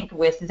I think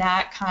with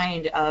that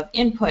kind of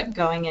input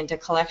going into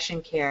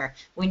collection care,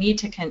 we need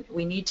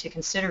to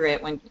consider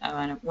it when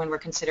we're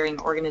considering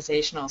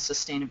organizational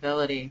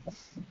sustainability.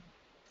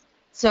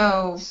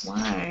 So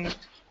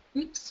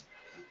oops,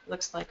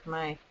 looks like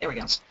there we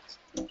go.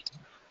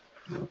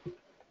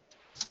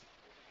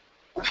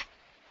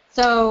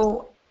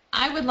 So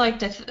I would like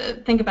to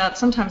think about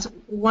sometimes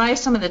why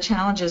some of the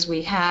challenges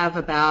we have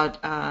about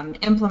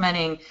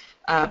implementing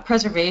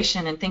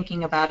preservation and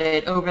thinking about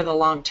it over the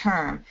long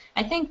term.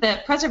 I think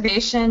that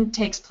preservation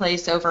takes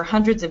place over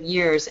hundreds of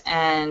years,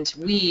 and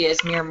we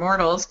as mere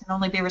mortals can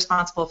only be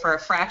responsible for a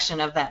fraction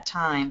of that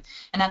time.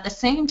 And at the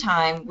same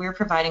time, we're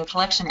providing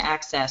collection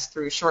access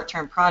through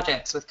short-term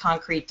projects with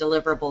concrete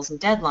deliverables and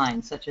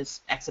deadlines, such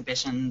as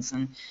exhibitions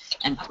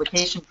and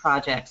publication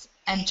projects.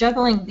 And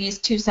juggling these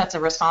two sets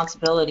of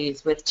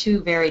responsibilities with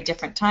two very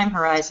different time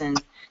horizons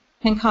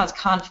can cause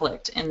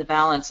conflict in the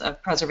balance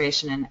of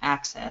preservation and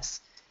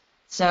access.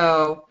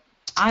 So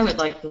I would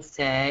like to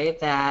say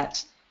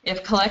that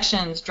if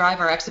collections drive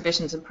our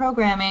exhibitions and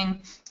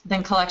programming,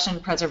 then collection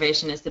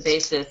preservation is the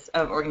basis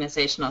of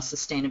organizational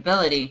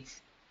sustainability.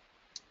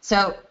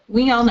 So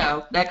we all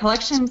know that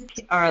collections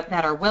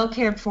that are well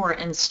cared for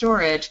in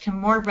storage can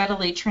more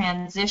readily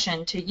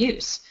transition to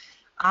use.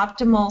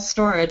 Optimal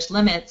storage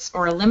limits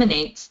or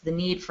eliminates the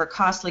need for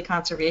costly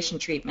conservation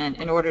treatment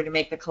in order to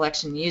make the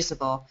collection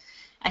usable.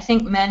 I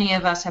think many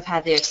of us have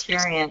had the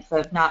experience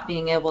of not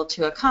being able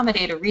to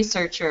accommodate a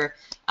researcher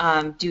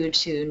due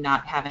to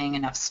not having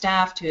enough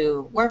staff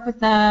to work with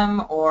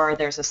them, or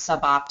there's a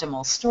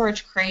suboptimal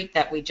storage crate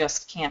that we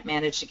just can't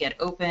manage to get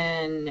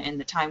open in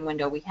the time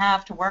window we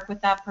have to work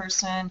with that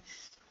person,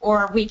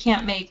 or we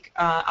can't make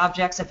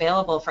objects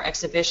available for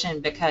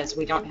exhibition because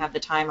we don't have the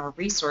time or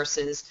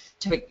resources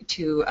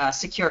to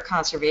secure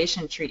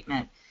conservation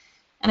treatment.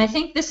 And I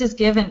think this has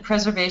given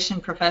preservation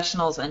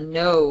professionals a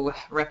no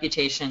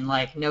reputation,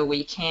 like, no,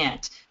 we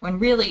can't, when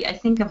really I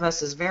think of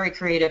us as very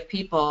creative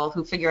people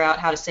who figure out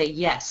how to say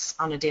yes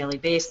on a daily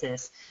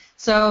basis.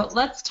 So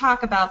let's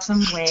talk about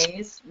some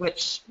ways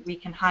which we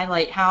can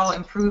highlight how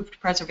improved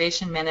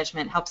preservation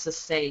management helps us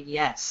say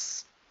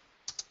yes.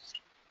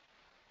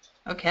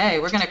 Okay,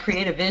 we're going to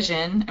create a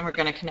vision, and we're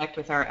going to connect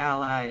with our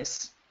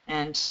allies.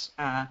 And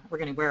we're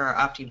going to wear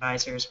our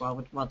OptiVisors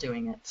while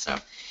doing it. So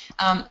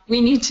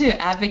we need to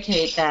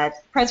advocate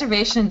that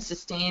preservation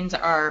sustains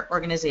our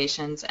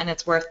organizations, and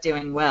it's worth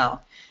doing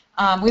well.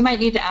 We might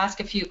need to ask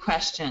a few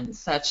questions,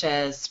 such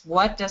as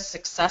what does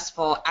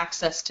successful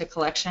access to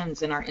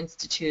collections in our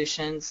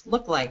institutions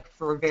look like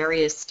for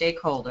various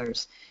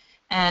stakeholders?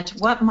 And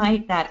what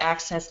might that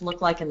access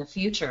look like in the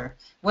future?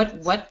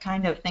 What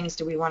kind of things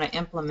do we want to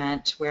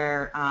implement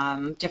where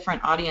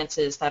different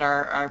audiences that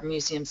our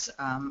museums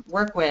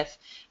work with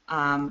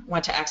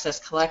want to access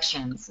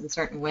collections in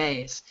certain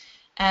ways?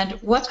 And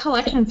what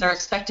collections are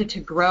expected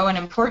to grow in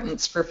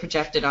importance for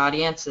projected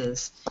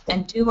audiences?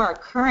 And do our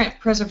current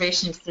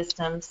preservation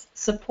systems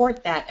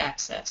support that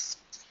access?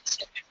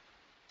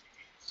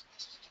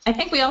 I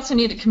think we also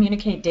need to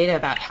communicate data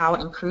about how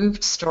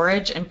improved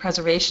storage and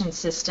preservation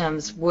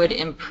systems would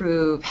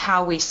improve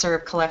how we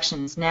serve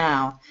collections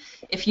now.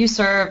 If you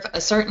serve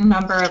a certain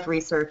number of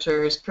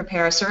researchers,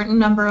 prepare a certain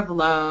number of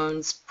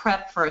loans,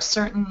 prep for a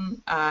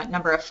certain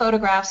number of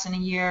photographs in a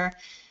year,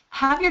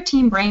 have your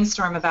team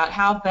brainstorm about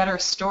how better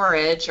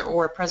storage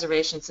or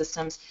preservation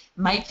systems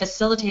might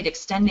facilitate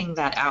extending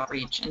that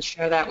outreach and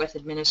share that with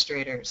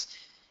administrators.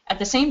 At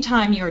the same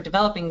time you are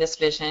developing this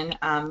vision,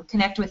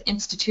 connect with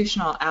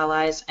institutional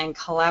allies and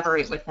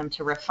collaborate with them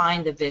to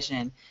refine the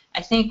vision.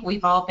 I think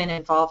we've all been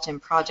involved in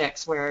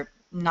projects where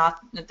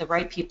the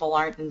right people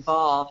aren't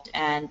involved,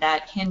 and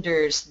that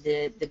hinders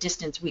the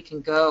distance we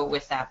can go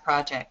with that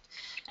project.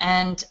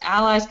 And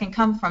allies can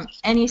come from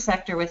any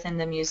sector within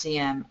the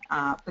museum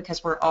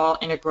because we're all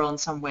integral in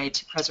some way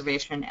to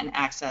preservation and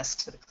access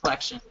to the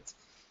collections.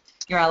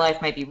 Your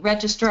allies might be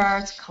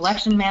registrars,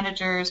 collection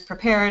managers,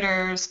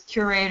 preparators,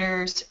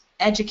 curators,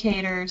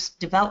 educators,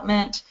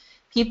 development,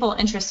 people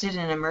interested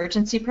in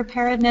emergency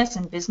preparedness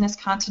and business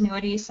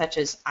continuity such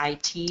as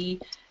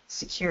IT,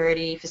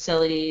 security,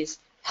 facilities,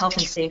 health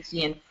and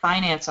safety, and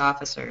finance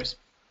officers.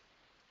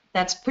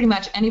 That's pretty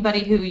much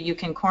anybody who you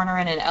can corner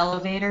in an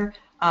elevator.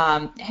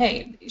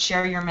 Hey,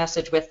 share your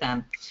message with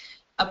them.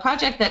 A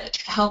project that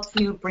helps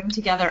you bring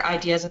together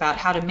ideas about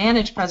how to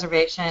manage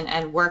preservation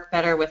and work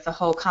better with the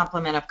whole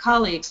complement of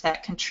colleagues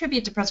that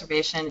contribute to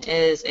preservation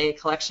is a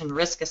collection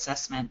risk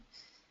assessment.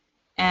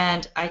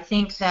 And I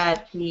think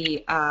that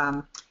the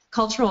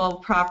cultural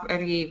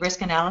property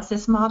risk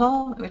analysis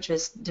model, which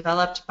was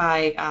developed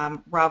by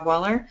Rob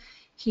Waller,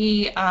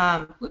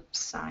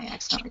 whoops, I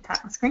accidentally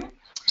tapped my screen.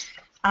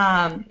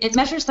 It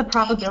measures the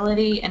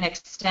probability and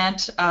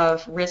extent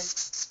of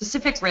risks,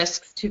 specific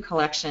risks to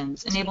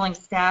collections, enabling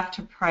staff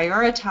to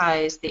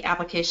prioritize the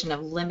application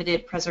of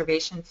limited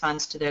preservation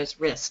funds to those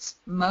risks,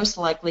 most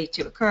likely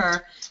to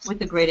occur with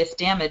the greatest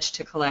damage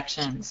to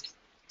collections.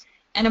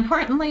 And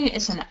importantly,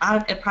 it's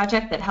a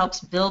project that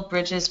helps build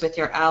bridges with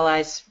your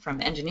allies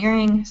from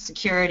engineering,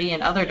 security,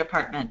 and other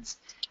departments.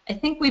 I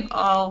think we've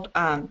all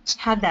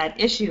had that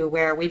issue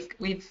where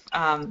we've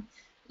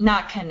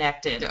not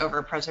connected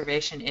over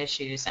preservation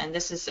issues, and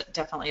this is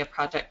definitely a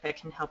project that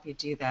can help you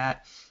do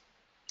that.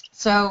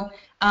 So,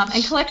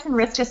 and collection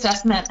risk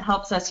assessment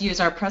helps us use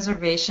our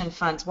preservation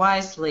funds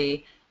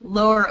wisely,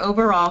 lower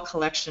overall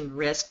collection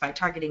risk by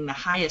targeting the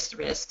highest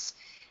risks,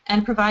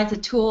 and provides a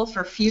tool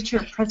for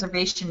future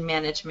preservation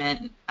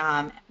management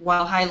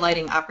while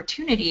highlighting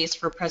opportunities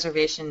for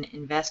preservation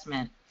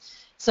investment.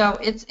 So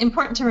it's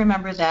important to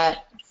remember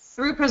that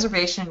through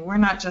preservation, we're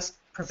not just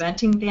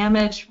preventing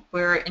damage,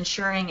 we're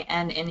ensuring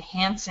and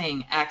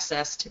enhancing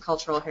access to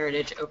cultural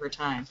heritage over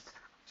time.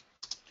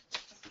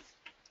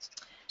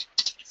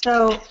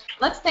 So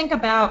let's think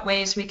about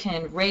ways we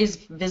can raise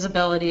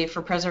visibility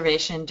for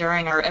preservation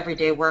during our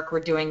everyday work we're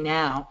doing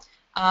now.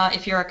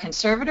 If you're a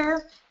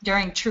conservator,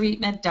 during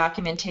treatment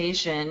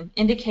documentation,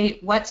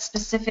 indicate what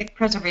specific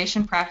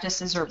preservation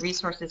practices or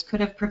resources could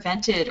have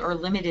prevented or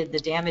limited the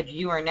damage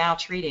you are now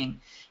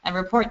treating, and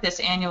report this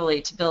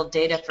annually to build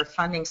data for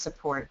funding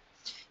support.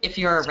 If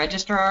you're a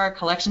registrar,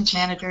 collections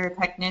manager,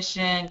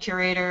 technician,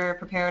 curator,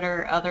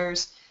 preparator,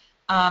 others,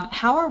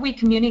 how are we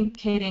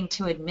communicating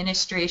to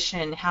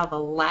administration how the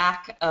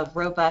lack of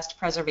robust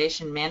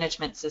preservation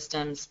management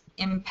systems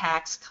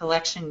impacts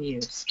collection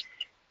use?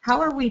 How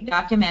are we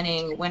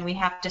documenting when we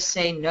have to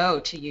say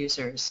no to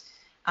users?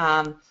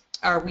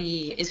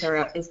 Is there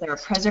a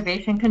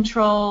preservation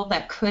control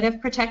that could have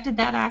protected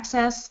that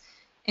access?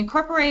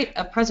 Incorporate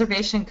a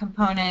preservation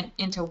component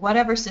into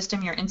whatever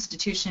system your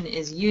institution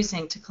is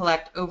using to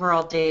collect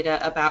overall data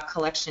about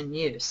collection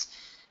use.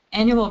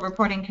 Annual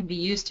reporting can be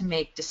used to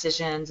make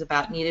decisions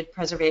about needed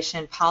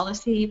preservation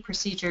policy,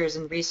 procedures,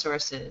 and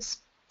resources.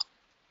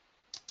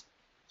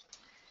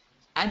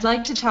 I'd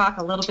like to talk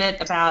a little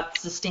bit about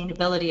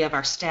sustainability of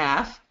our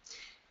staff.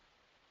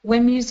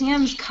 When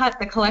museums cut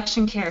the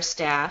collection care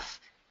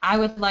staff, I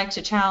would like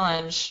to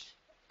challenge,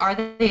 are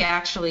they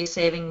actually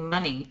saving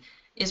money?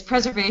 Is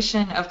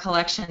preservation of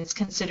collections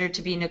considered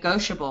to be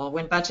negotiable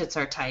when budgets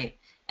are tight?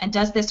 And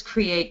does this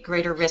create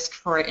greater risk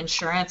for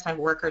insurance and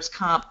workers'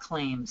 comp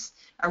claims?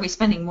 Are we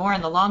spending more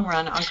in the long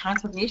run on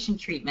conservation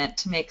treatment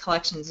to make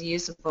collections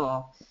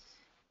usable?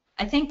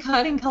 I think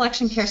cutting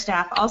collection care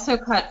staff also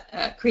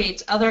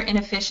creates other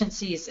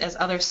inefficiencies as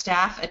other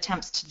staff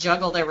attempts to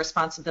juggle their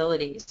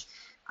responsibilities,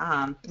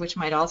 which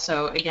might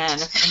also, again,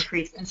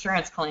 increase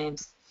insurance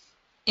claims.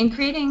 In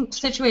creating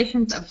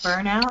situations of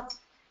burnout,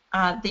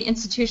 the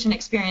institution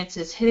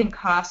experiences hidden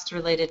costs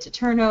related to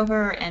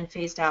turnover and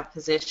phased-out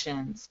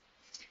positions.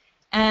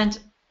 And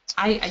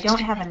I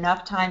don't have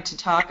enough time to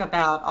talk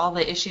about all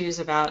the issues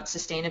about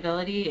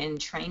sustainability and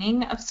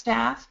training of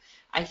staff.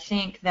 I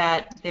think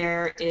that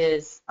there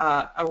is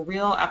a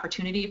real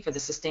opportunity for the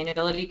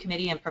Sustainability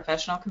Committee and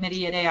Professional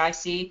Committee at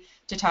AIC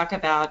to talk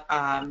about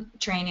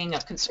training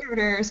of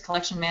conservators,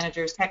 collection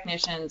managers,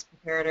 technicians,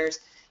 preparators,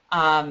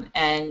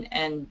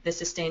 and the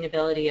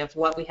sustainability of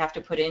what we have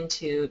to put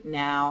into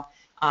now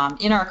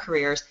in our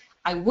careers.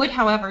 I would,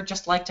 however,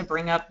 just like to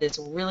bring up this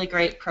really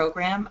great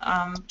program,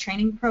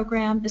 training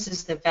program. This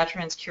is the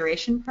Veterans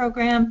Curation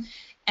Program.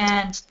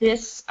 And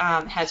this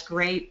has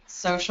great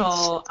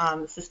social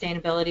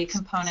sustainability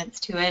components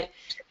to it.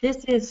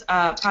 This is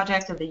a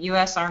project of the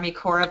U.S. Army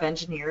Corps of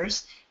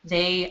Engineers.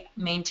 They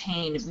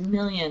maintain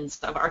millions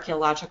of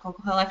archaeological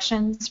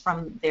collections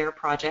from their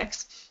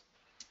projects.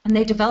 And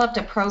they developed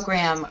a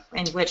program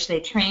in which they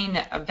train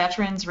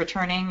veterans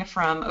returning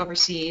from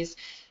overseas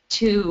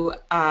to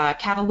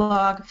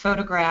catalog,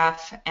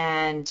 photograph,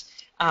 and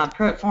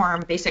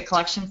perform basic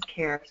collections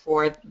care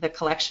for the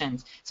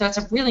collections. So it's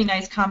a really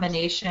nice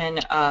combination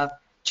of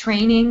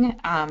training,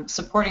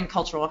 supporting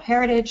cultural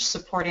heritage,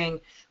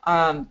 supporting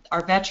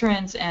our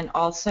veterans, and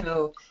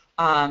also,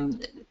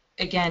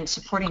 again,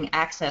 supporting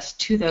access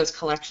to those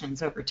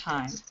collections over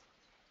time.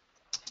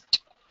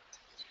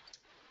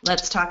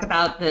 Let's talk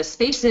about the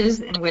spaces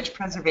in which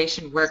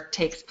preservation work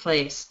takes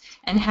place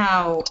and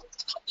how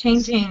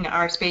changing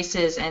our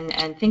spaces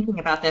and thinking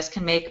about this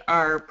can make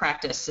our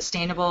practice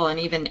sustainable and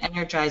even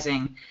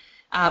energizing.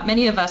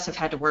 Many of us have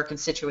had to work in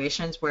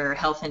situations where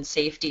health and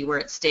safety were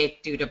at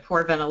stake due to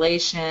poor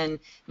ventilation,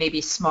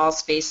 maybe small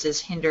spaces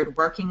hindered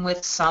working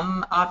with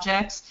some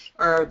objects,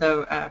 or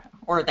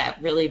that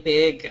really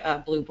big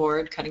blue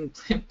board, cutting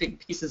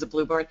big pieces of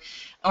blue board,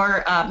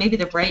 or maybe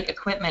the right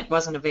equipment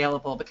wasn't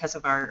available because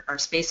of our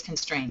space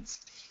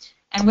constraints.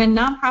 And when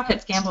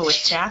nonprofits gamble with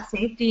staff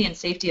safety and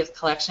safety of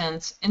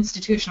collections,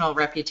 institutional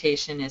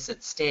reputation is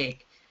at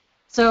stake.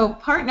 So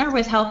partner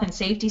with health and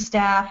safety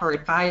staff or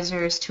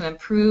advisors to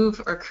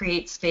improve or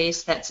create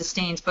space that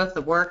sustains both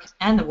the work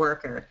and the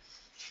worker,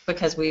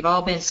 because we've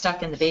all been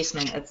stuck in the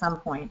basement at some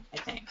point, I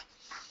think.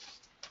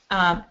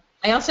 I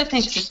also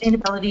think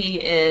sustainability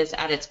is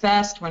at its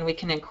best when we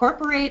can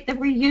incorporate the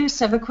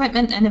reuse of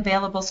equipment and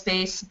available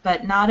space,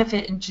 but not if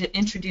it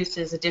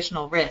introduces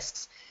additional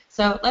risks.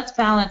 So let's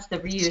balance the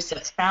reuse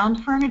of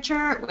found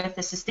furniture with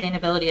the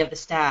sustainability of the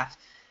staff.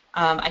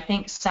 I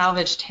think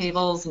salvaged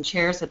tables and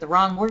chairs at the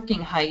wrong working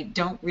height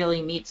don't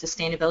really meet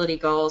sustainability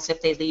goals if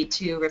they lead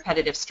to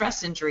repetitive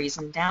stress injuries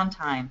and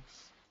downtime.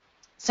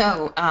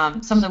 So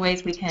some of the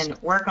ways we can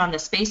work on the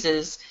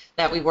spaces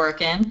that we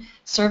work in,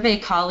 survey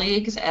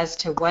colleagues as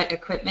to what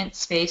equipment,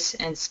 space,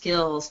 and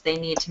skills they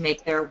need to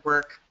make their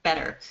work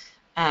better.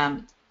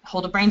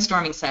 Hold a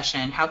brainstorming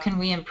session. How can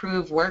we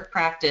improve work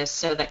practice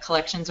so that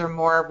collections are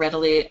more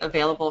readily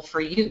available for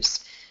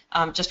use?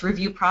 Just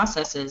review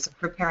processes of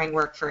preparing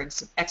work for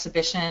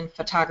exhibition,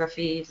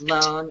 photography,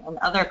 loan, and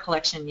other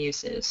collection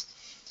uses.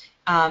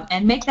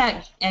 And make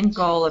that end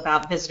goal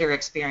about visitor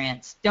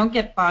experience. Don't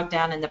get bogged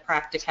down in the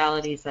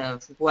practicalities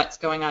of what's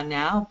going on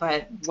now,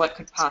 but what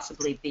could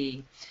possibly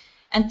be.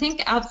 And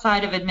think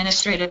outside of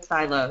administrative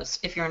silos.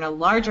 If you're in a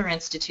larger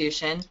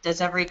institution,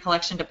 does every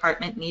collection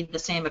department need the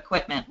same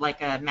equipment,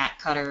 like a mat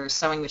cutter,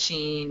 sewing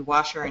machine,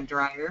 washer, and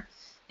dryer?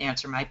 The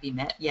answer might be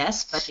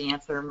yes, but the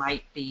answer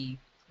might be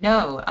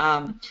no.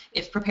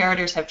 If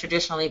preparators have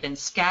traditionally been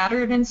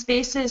scattered in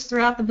spaces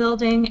throughout the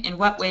building, in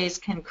what ways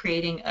can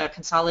creating a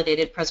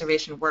consolidated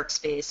preservation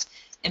workspace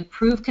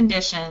improve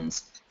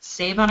conditions,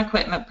 save on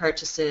equipment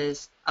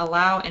purchases,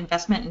 allow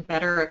investment in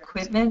better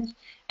equipment,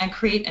 and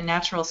create a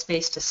natural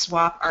space to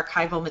swap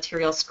archival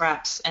material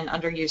scraps and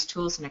underused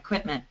tools and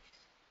equipment?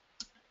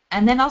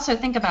 And then also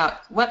think about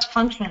what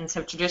functions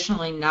have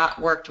traditionally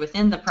not worked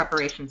within the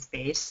preparation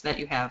space that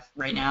you have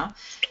right now,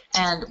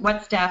 and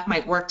what staff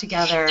might work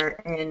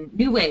together in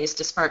new ways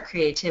to spark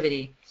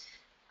creativity.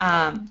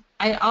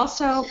 I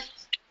also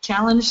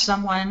challenge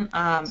someone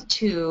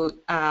to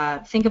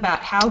think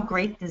about how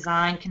great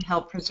design can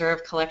help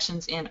preserve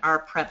collections in our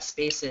prep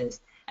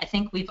spaces. I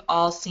think we've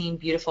all seen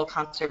beautiful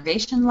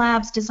conservation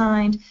labs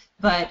designed,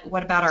 but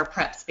what about our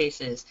prep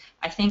spaces?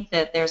 I think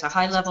that there's a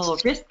high level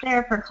of risk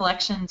there for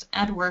collections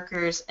and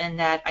workers, and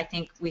that I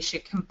think we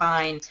should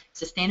combine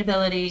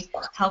sustainability,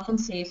 health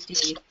and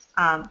safety,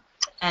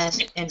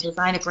 and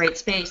design a great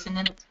space, and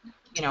then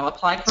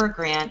apply for a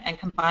grant and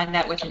combine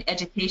that with an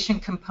education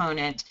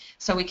component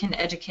so we can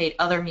educate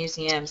other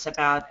museums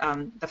about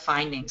the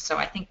findings. So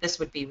I think this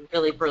would be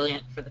really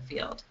brilliant for the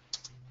field.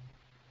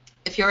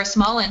 If you're a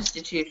small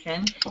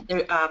institution,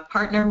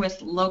 partner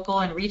with local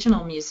and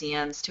regional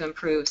museums to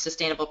improve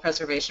sustainable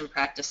preservation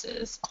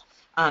practices.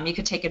 You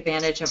could take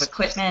advantage of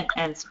equipment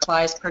and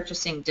supplies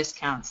purchasing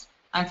discounts.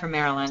 I'm from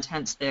Maryland,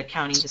 hence the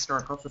County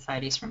Historical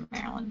Societies from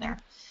Maryland there.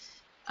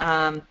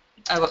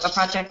 A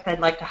project I'd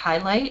like to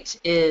highlight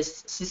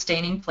is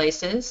Sustaining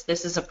Places.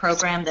 This is a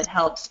program that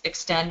helps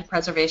extend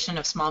preservation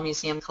of small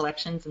museum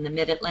collections in the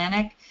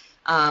Mid-Atlantic.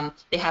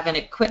 They have an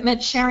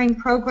equipment sharing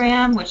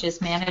program, which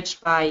is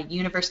managed by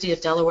University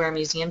of Delaware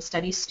Museum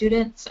Studies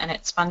students, and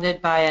it's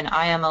funded by an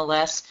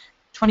IMLS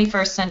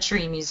 21st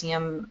Century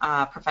Museum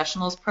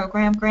Professionals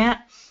Program grant.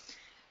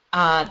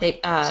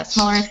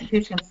 Smaller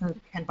institutions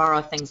can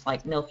borrow things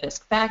like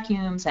Nilfisk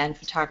vacuums and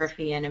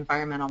photography and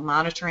environmental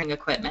monitoring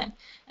equipment.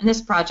 And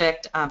this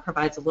project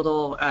provides a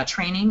little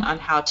training on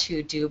how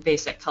to do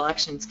basic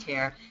collections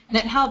care, and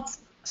it helps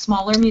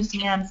smaller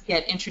museums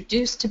get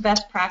introduced to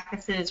best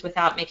practices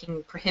without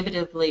making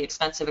prohibitively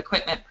expensive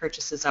equipment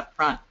purchases up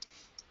front.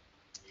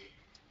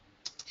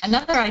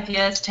 Another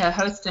idea is to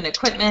host an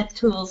equipment,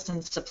 tools,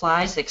 and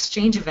supplies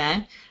exchange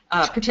event.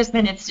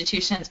 Participant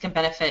institutions can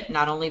benefit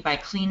not only by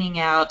cleaning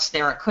out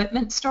their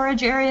equipment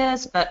storage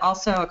areas, but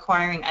also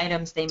acquiring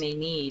items they may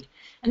need.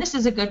 And this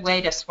is a good way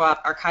to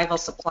swap archival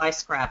supply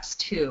scraps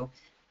too.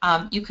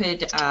 You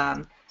could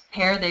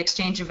pair the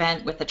exchange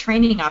event with a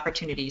training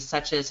opportunities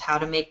such as how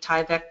to make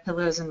Tyvek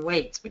pillows and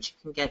weights, which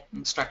you can get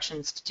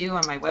instructions to do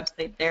on my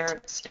website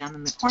there. It's down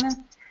in the corner.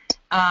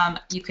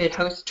 You could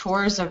host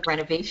tours of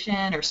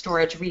renovation or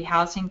storage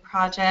rehousing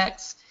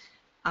projects.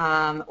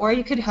 Or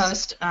you could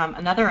host,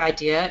 another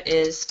idea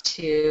is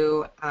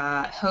to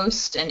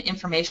host an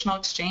informational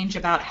exchange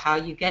about how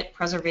you get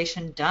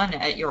preservation done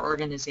at your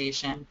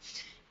organization.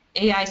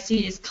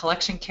 AIC's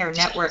Collection Care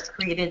Network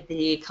created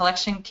the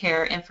Collection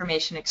Care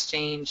Information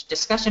Exchange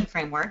Discussion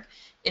Framework.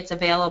 It's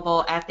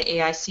available at the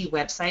AIC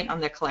website on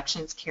the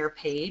Collections Care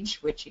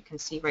page, which you can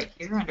see right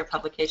here under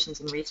Publications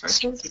and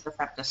Resources. You just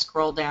have to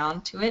scroll down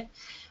to it.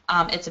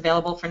 It's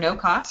available for no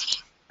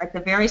cost. It's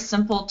a very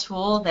simple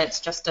tool that's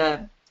just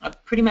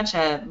pretty much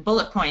a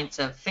bullet points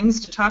of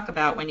things to talk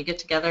about when you get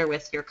together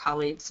with your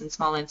colleagues in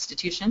small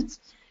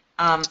institutions.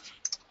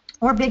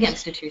 Or big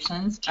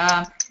institutions,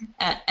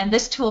 and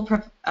this tool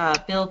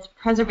builds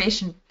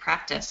preservation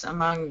practice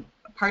among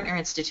partner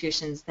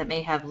institutions that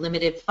may have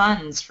limited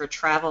funds for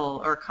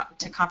travel or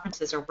to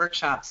conferences or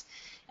workshops.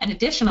 And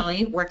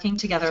additionally, working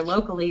together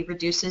locally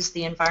reduces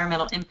the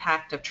environmental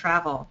impact of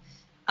travel.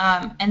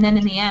 And then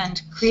in the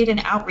end, create an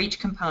outreach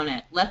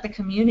component. Let the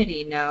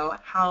community know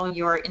how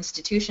your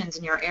institutions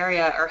in your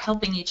area are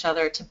helping each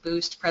other to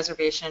boost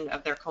preservation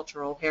of their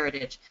cultural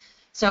heritage.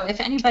 So if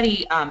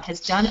anybody has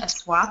done a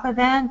swap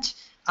event,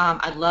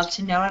 I'd love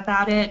to know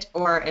about it,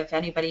 or if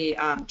anybody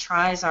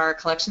tries our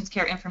Collections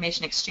Care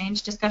Information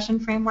Exchange Discussion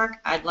Framework,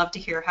 I'd love to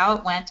hear how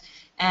it went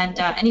and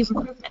any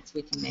improvements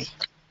we can make.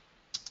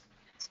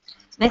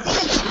 And I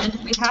think in the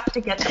end, we have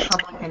to get the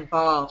public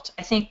involved.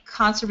 I think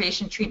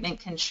conservation treatment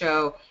can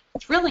show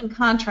thrilling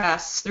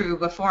contrasts through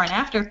before and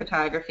after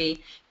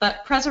photography,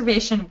 but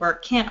preservation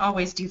work can't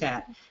always do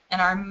that. And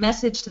our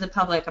message to the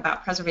public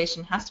about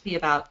preservation has to be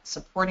about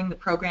supporting the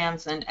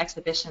programs and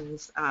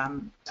exhibitions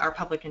our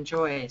public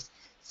enjoys.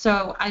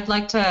 So I'd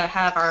like to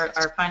have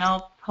our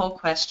final poll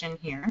question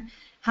here.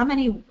 How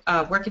many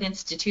work at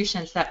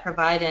institutions that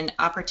provide an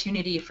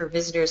opportunity for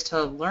visitors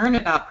to learn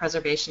about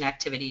preservation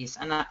activities?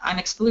 And I'm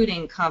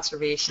excluding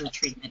conservation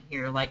treatment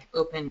here, like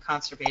open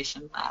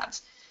conservation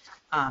labs.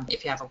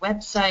 If you have a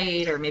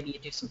website or maybe you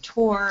do some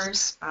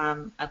tours,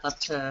 I'd love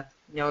to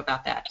know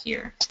about that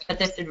here. But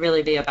this would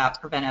really be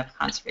about preventive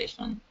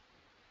conservation.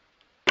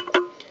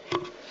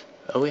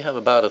 We have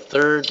about a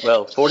third,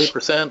 well,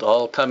 40%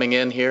 all coming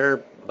in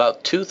here.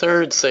 About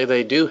 2/3 say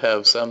they do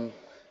have some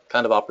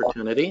kind of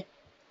opportunity.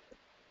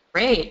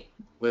 Great.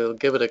 We'll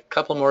give it a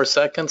couple more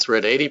seconds. We're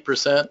at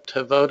 80%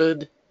 have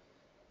voted.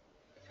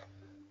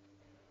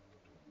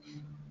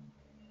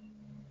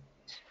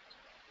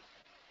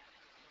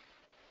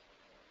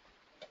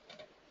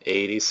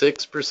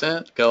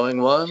 %,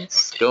 going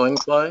once, going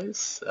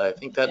twice. I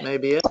think that may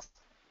be it.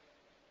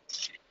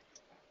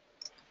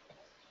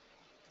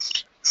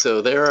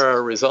 So there are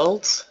our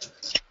results.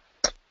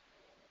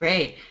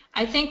 Great.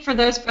 I think for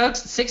those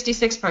folks,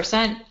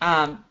 66%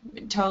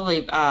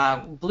 totally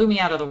blew me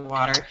out of the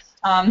water.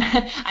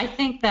 I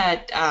think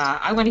that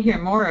I want to hear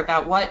more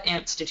about what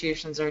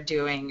institutions are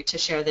doing to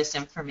share this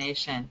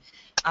information.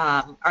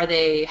 Are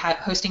they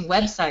hosting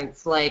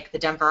websites like the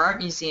Denver Art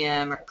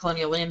Museum or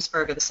Colonial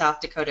Williamsburg or the South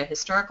Dakota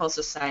Historical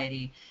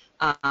Society?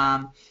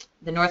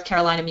 The North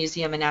Carolina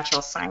Museum of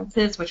Natural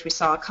Sciences, which we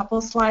saw a couple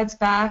slides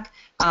back,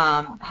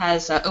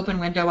 has an open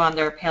window on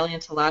their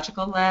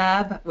paleontological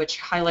lab, which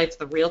highlights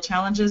the real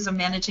challenges of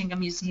managing a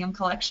museum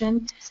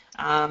collection.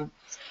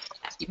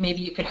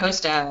 Maybe you could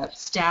host a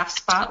staff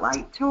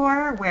spotlight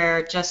tour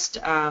where just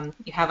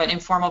you have an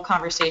informal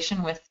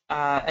conversation with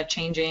a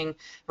changing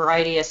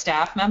variety of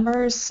staff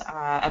members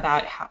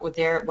about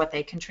what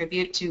they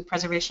contribute to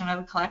preservation of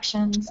the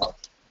collections.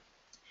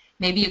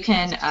 Maybe you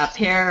can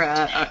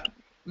pair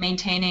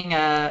maintaining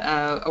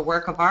a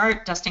work of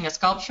art, dusting a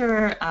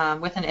sculpture,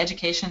 with an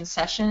education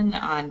session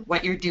on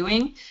what you're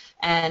doing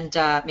and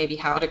maybe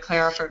how to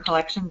care for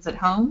collections at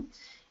home.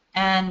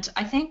 And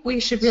I think we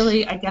should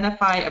really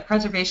identify a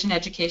preservation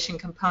education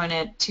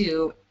component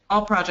to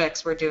all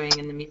projects we're doing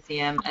in the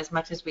museum as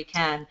much as we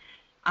can.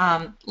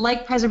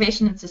 Like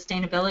preservation and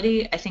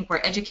sustainability, I think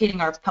we're educating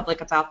our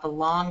public about the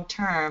long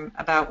term,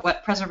 about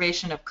what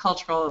preservation of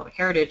cultural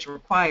heritage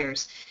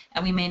requires.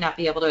 And we may not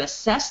be able to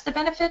assess the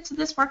benefits of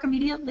this work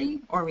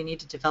immediately, or we need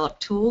to develop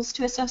tools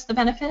to assess the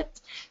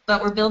benefits,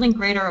 but we're building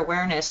greater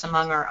awareness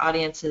among our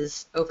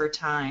audiences over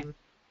time.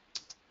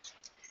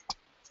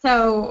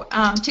 So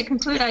to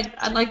conclude,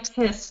 I'd like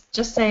to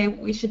just say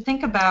we should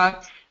think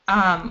about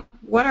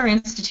what our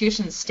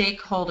institutions'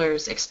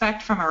 stakeholders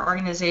expect from our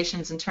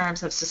organizations in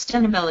terms of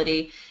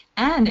sustainability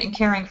and in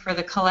caring for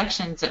the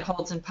collections it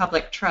holds in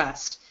public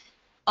trust.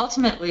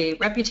 Ultimately,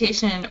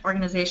 reputation,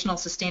 organizational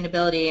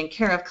sustainability, and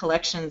care of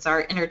collections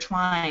are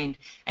intertwined,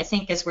 I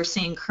think, as we're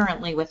seeing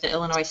currently with the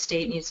Illinois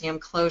State Museum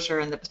closure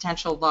and the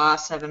potential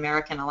loss of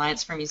American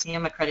Alliance for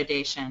Museum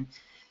accreditation.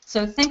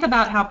 So think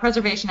about how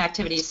preservation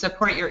activities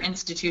support your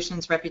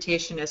institution's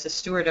reputation as a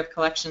steward of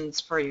collections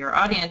for your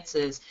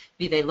audiences,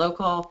 be they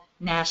local,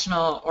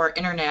 national, or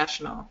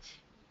international.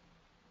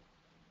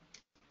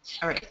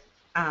 All right,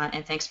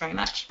 and thanks very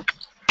much.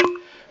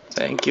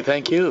 Thank you,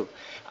 thank you.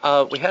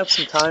 We have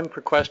some time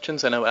for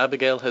questions. I know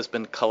Abigail has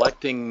been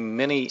collecting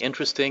many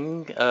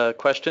interesting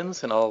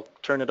questions, and I'll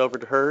turn it over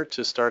to her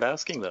to start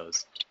asking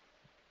those.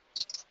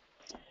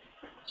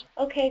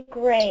 Okay,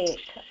 great.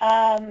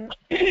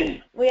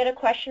 We had a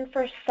question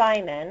for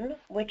Simon,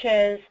 which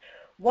is,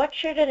 what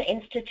should an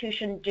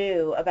institution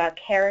do about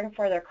caring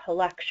for their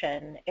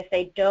collection if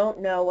they don't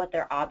know what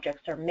their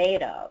objects are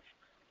made of?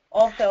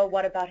 Also,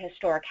 what about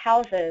historic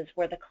houses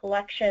where the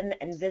collection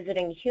and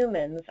visiting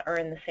humans are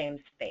in the same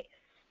space?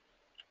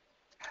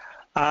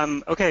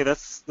 Okay,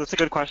 that's a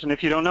good question.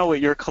 If you don't know what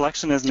your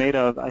collection is made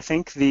of, I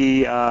think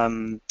the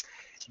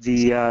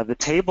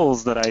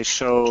tables that I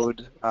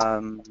showed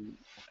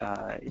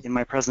in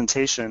my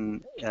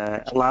presentation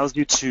allows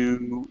you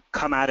to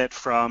come at it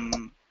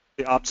from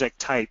the object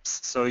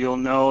types. So you'll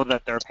know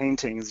that they're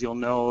paintings, you'll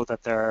know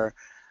that they're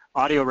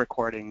audio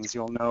recordings,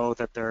 you'll know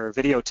that they're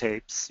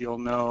videotapes, you'll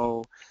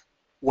know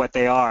what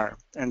they are.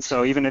 And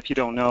so even if you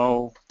don't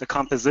know the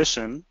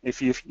composition,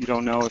 if you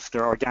don't know if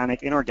they're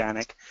organic,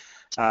 inorganic,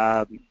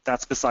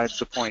 that's besides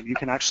the point. You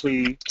can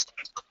actually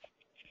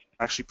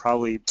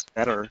probably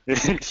better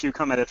if you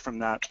come at it from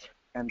that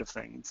end of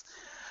things.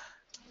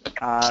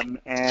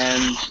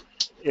 And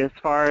as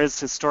far as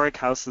historic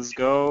houses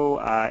go,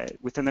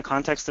 within the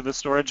context of a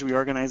storage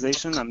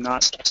reorganization, I'm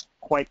not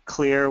quite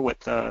clear what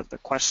the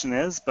question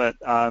is, but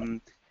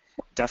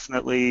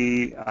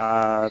definitely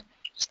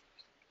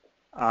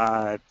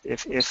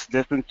if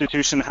this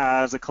institution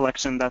has a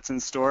collection that's in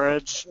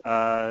storage,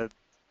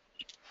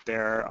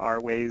 there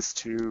are ways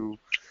to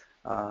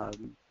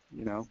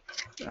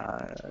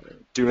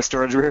do a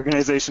storage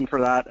reorganization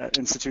for that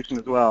institution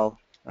as well.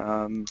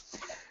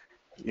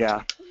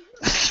 Yeah.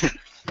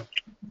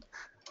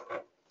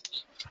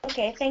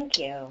 Okay, thank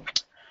you.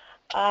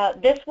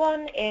 This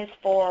one is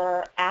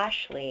for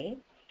Ashley.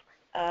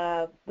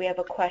 We have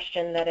a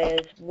question that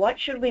is, what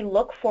should we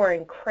look for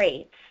in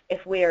crates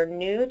if we are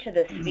new to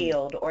this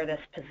field or this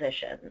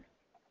position?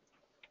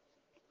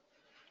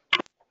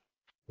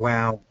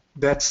 Wow,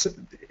 that's a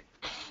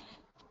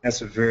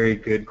very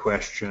good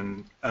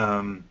question.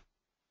 And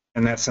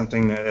that's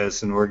something that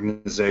as an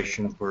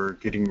organization we're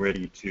getting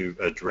ready to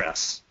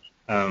address.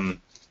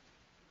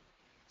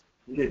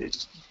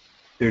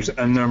 There's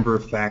a number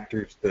of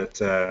factors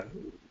that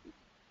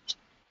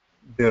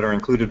are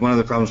included. One of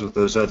the problems with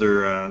those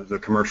other the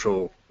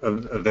commercial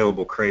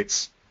available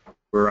crates,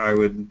 where I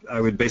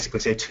would basically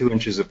say 2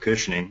 inches of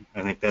cushioning.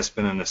 I think that's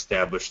been an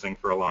established thing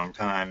for a long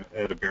time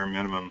at a bare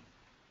minimum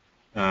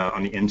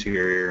on the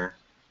interior.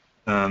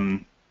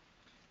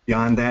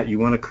 Beyond that, you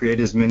want to create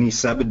as many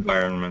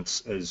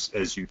sub-environments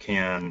as you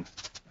can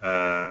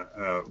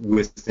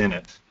within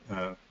it,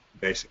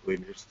 basically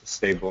just to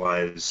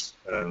stabilize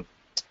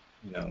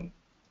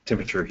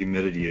temperature,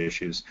 humidity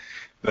issues.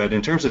 But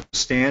in terms of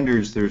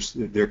standards,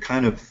 they're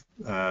kind of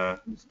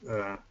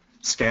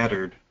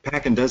scattered.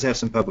 Packin does have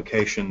some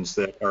publications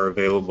that are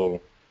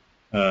available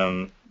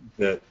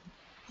that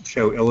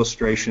show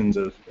illustrations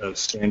of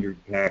standard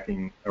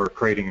packing or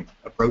crating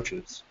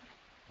approaches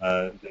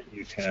that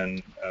you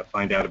can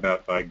find out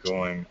about by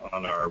going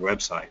on our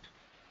website.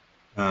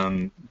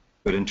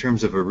 But in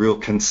terms of a real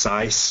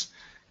concise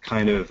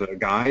kind of a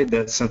guide,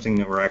 that's something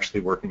that we're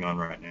actually working on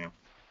right now.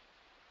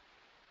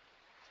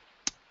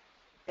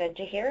 Good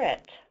to hear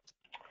it.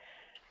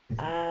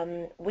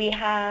 We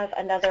have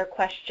another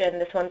question.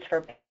 This one's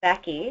for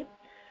Becky.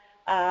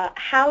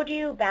 How do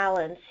you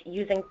balance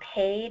using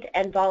paid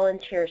and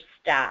volunteer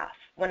staff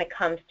when it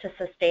comes to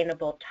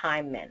sustainable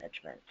time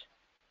management?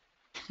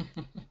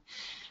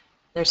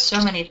 There's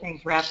so many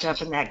things wrapped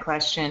up in that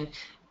question.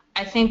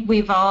 I think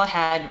we've all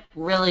had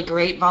really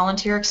great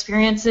volunteer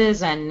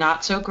experiences and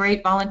not so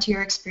great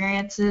volunteer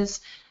experiences.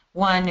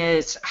 One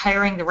is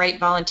hiring the right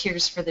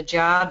volunteers for the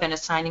job and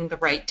assigning the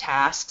right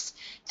tasks,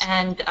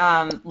 and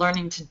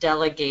learning to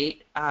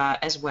delegate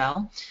as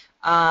well.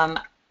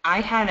 I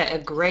had a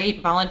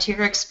great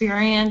volunteer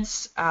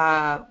experience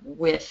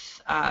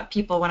with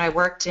people when I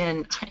worked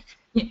in,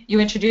 you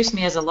introduced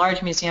me as a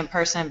large museum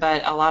person,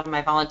 but a lot of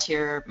my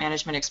volunteer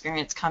management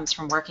experience comes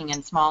from working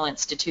in small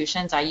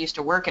institutions. I used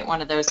to work at one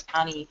of those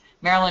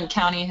Maryland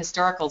County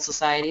Historical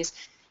Societies,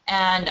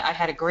 and I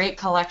had a great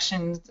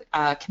collections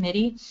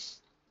committee,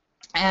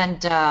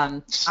 and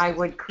I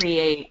would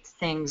create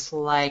things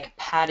like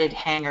padded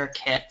hanger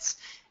kits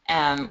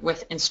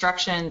with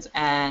instructions,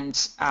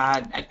 and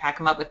I'd pack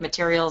them up with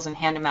materials and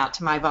hand them out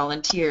to my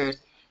volunteers.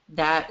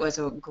 That was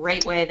a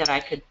great way that I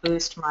could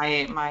boost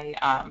my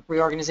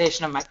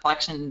reorganization of my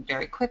collection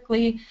very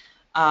quickly,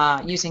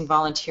 using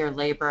volunteer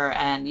labor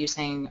and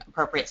using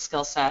appropriate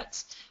skill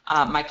sets.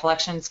 My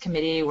collections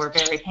committee were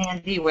very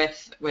handy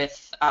with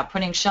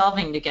putting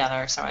shelving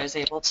together, so I was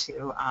able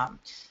to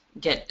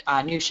get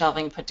new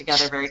shelving put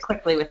together very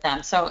quickly with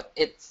them. So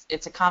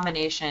it's a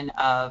combination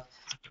of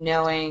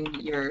knowing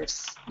your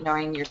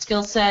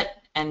skill set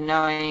and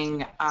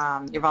knowing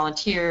your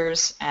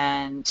volunteers,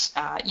 and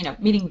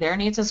meeting their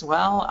needs as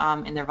well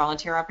in their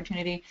volunteer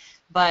opportunity,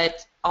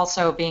 but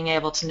also being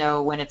able to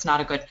know when it's not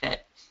a good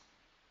fit.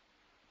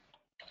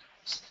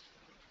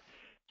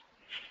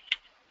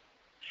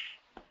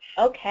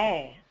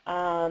 Okay,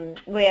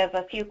 we have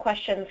a few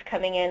questions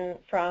coming in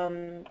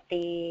from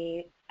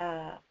the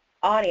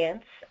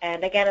audience,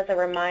 and again, as a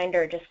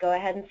reminder, just go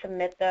ahead and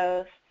submit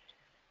those.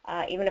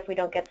 Even if we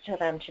don't get to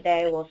them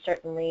today, we'll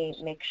certainly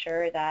make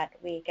sure that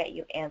we get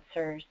you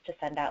answers to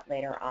send out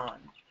later on.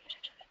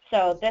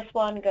 So this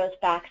one goes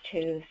back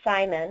to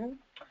Simon.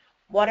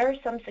 What are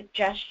some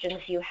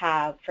suggestions you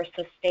have for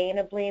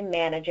sustainably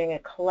managing a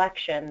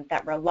collection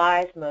that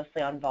relies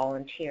mostly on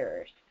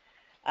volunteers,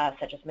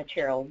 such as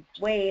material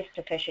waste,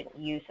 efficient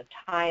use of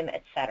time,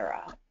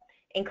 etc.?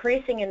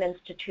 Increasing an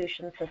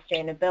institution's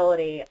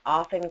sustainability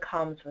often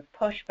comes with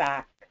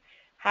pushback.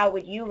 How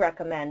would you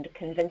recommend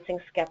convincing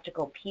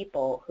skeptical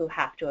people who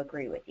have to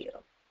agree with you?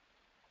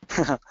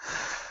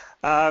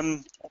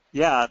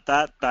 Yeah,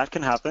 that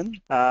can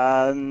happen.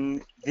 I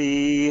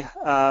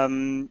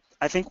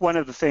think one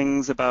of the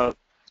things about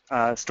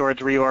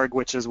storage reorg,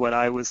 which is what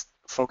I was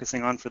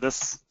focusing on for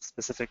this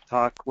specific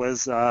talk,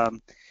 was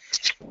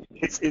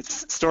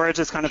storage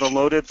is kind of a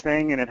loaded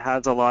thing, and it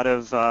has a lot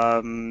of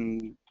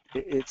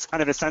it's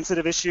kind of a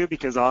sensitive issue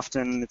because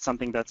often it's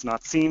something that's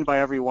not seen by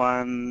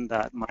everyone,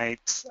 that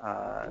might,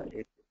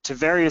 to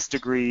various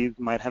degrees,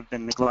 might have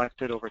been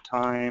neglected over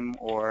time,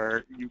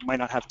 or you might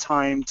not have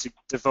time to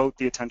devote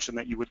the attention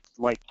that you would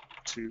like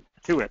to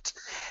it.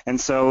 And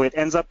so it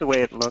ends up the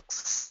way it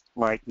looks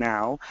like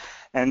now.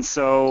 And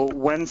so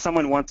when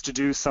someone wants to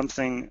do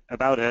something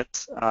about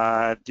it,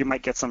 you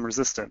might get some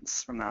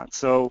resistance from that.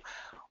 So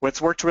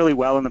what's worked really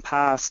well in the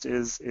past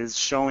is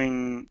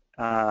showing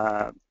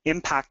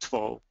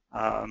impactful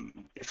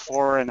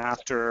before and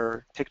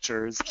after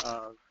pictures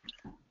of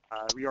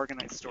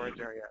reorganized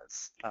storage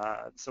areas.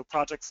 So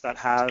projects that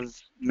have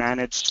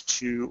managed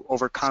to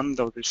overcome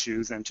those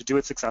issues and to do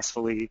it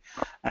successfully.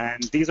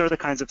 And these are the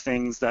kinds of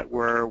things that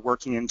we're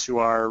working into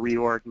our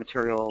reorg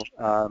material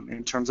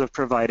in terms of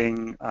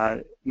providing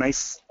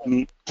nice,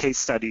 neat case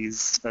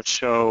studies that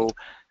show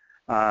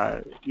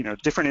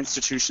different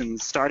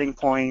institutions' starting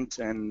point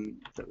and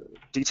the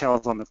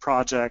details on the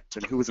project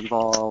and who was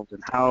involved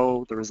and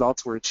how the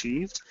results were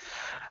achieved.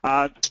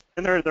 And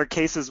there are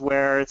cases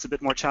where it's a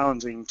bit more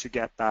challenging to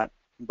get that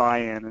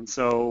buy-in. And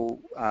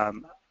so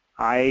one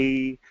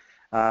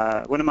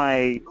of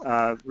my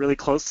really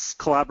close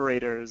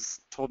collaborators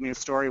told me a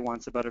story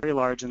once about a very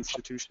large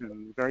institution,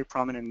 a very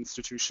prominent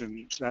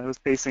institution that was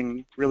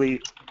facing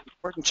really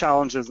important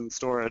challenges in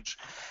storage.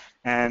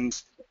 And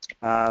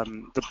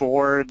the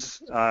board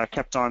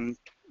kept on,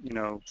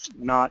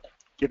 not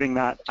giving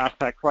that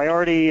aspect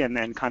priority, and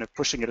then kind of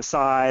pushing it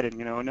aside, and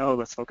no,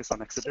 let's focus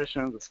on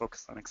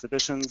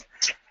exhibitions.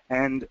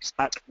 And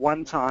at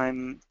one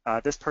time,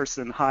 this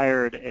person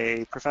hired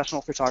a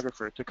professional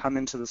photographer to come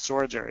into the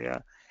storage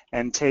area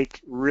and take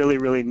really,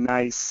 really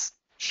nice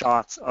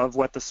shots of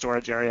what the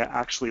storage area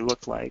actually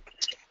looked like,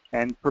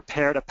 and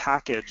prepared a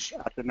package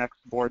at the next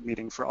board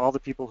meeting for all the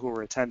people who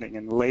were attending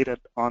and laid it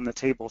on the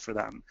table for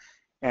them.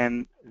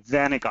 And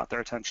then it got their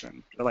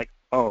attention. They're like,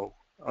 oh,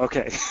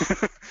 okay,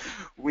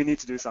 we need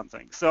to do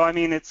something. So, I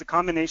mean, it's a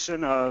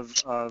combination of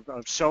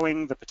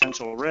showing the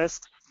potential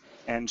risk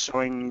and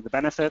showing the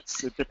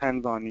benefits. It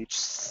depends on each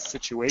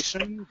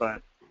situation,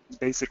 but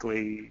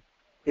basically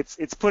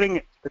it's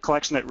putting the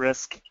collection at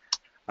risk,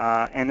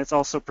 and it's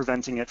also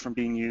preventing it from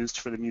being used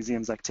for the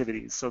museum's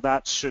activities. So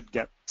that should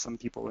get some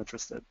people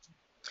interested.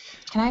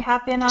 Can I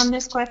hop in on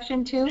this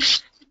question too?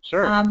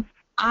 Sure.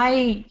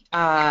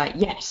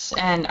 Yes,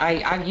 and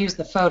I've used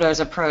the photos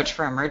approach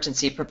for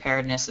emergency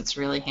preparedness. It's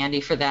really handy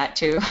for that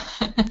too.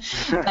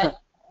 But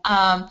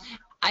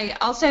I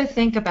also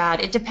think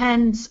about, it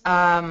depends,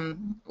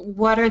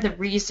 what are the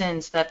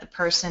reasons that the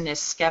person is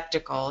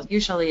skeptical.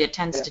 Usually it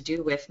tends to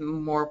do with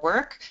more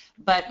work,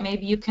 but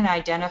maybe you can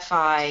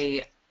identify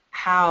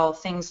how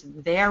things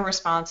they're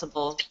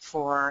responsible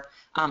for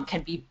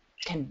can be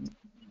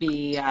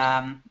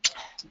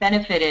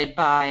benefited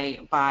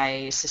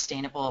by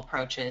sustainable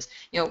approaches.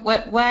 You know,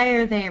 why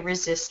are they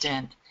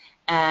resistant?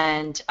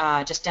 And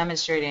just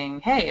demonstrating,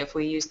 hey, if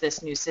we use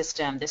this new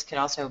system, this could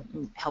also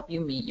help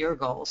you meet your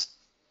goals.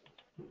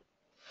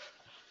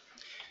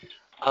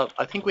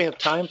 I think we have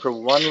time for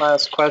one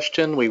last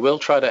question. We will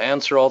try to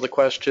answer all the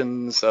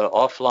questions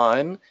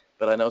offline,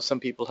 but I know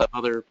some people have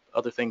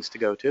other things to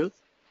go to.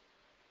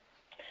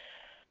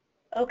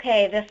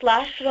 Okay, this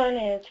last one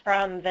is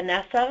from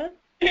Vanessa,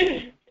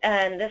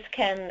 and this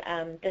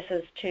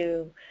is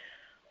to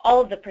all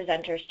of the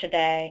presenters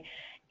today.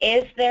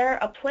 Is there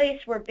a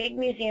place where big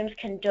museums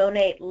can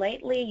donate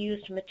lightly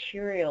used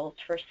materials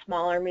for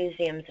smaller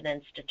museums and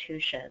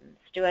institutions?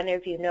 Do any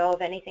of you know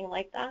of anything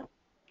like that?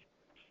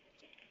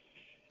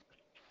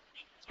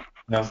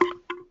 No.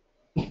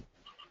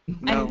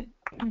 No.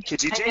 I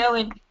Kijiji? know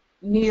in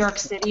New York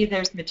City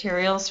there's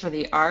materials for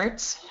the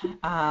arts.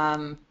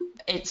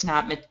 It's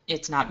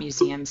not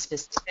museum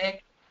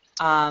specific,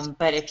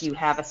 but if you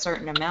have a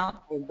certain amount,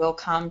 they will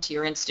come to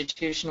your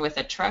institution with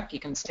a truck. You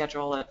can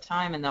schedule a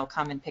time and they'll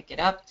come and pick it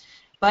up.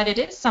 But it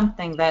is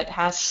something that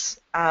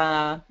has,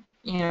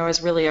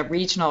 is really a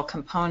regional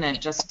component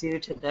just due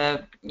to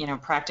the,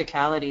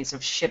 practicalities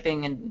of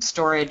shipping and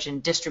storage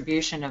and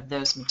distribution of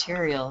those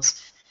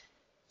materials.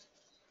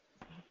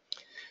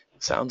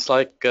 Sounds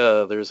like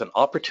there's an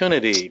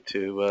opportunity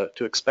to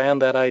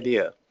expand that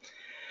idea.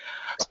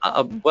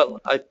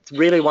 Well, I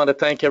really want to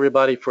thank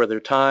everybody for their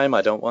time.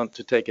 I don't want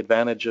to take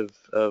advantage of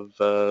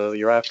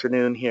your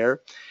afternoon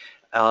here,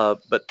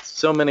 but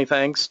so many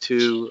thanks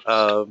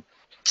to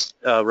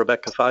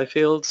Rebecca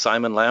Fifield,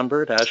 Simon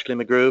Lambert, Ashley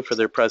McGrew for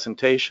their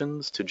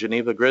presentations, to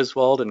Geneva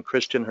Griswold and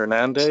Christian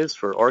Hernandez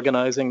for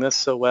organizing this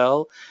so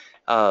well,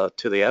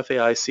 to the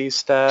FAIC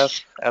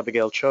staff,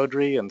 Abigail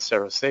Chaudhry and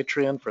Sarah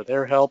Satrian for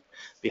their help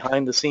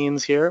behind the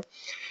scenes here.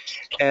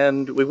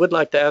 And we would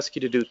like to ask you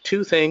to do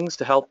two things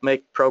to help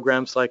make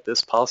programs like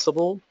this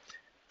possible.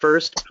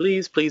 First,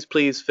 please, please,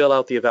 please fill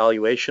out the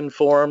evaluation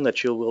form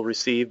that you will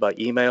receive by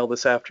email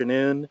this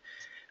afternoon.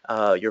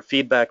 Your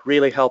feedback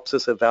really helps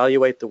us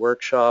evaluate the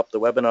workshop, the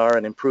webinar,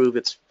 and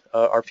improve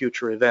our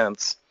future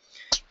events.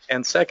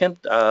 And second,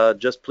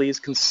 just please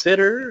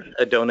consider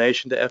a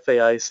donation to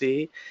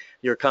FAIC.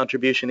 Your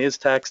contribution is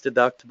tax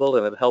deductible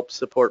and it helps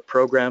support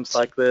programs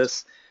like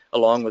this,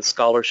 along with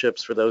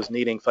scholarships for those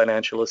needing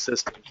financial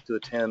assistance to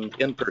attend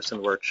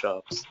in-person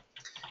workshops.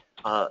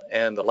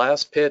 And the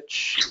last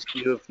pitch, if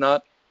you have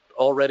not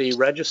already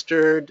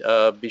registered,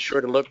 be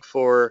sure to look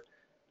for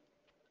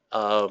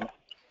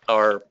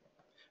our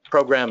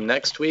program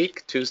next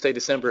week, Tuesday,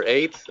 December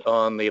 8th,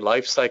 on the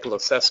Life Cycle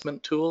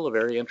Assessment Tool, a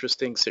very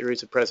interesting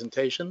series of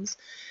presentations,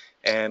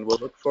 and we'll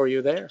look for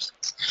you there.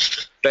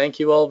 Thank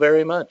you all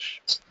very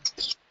much.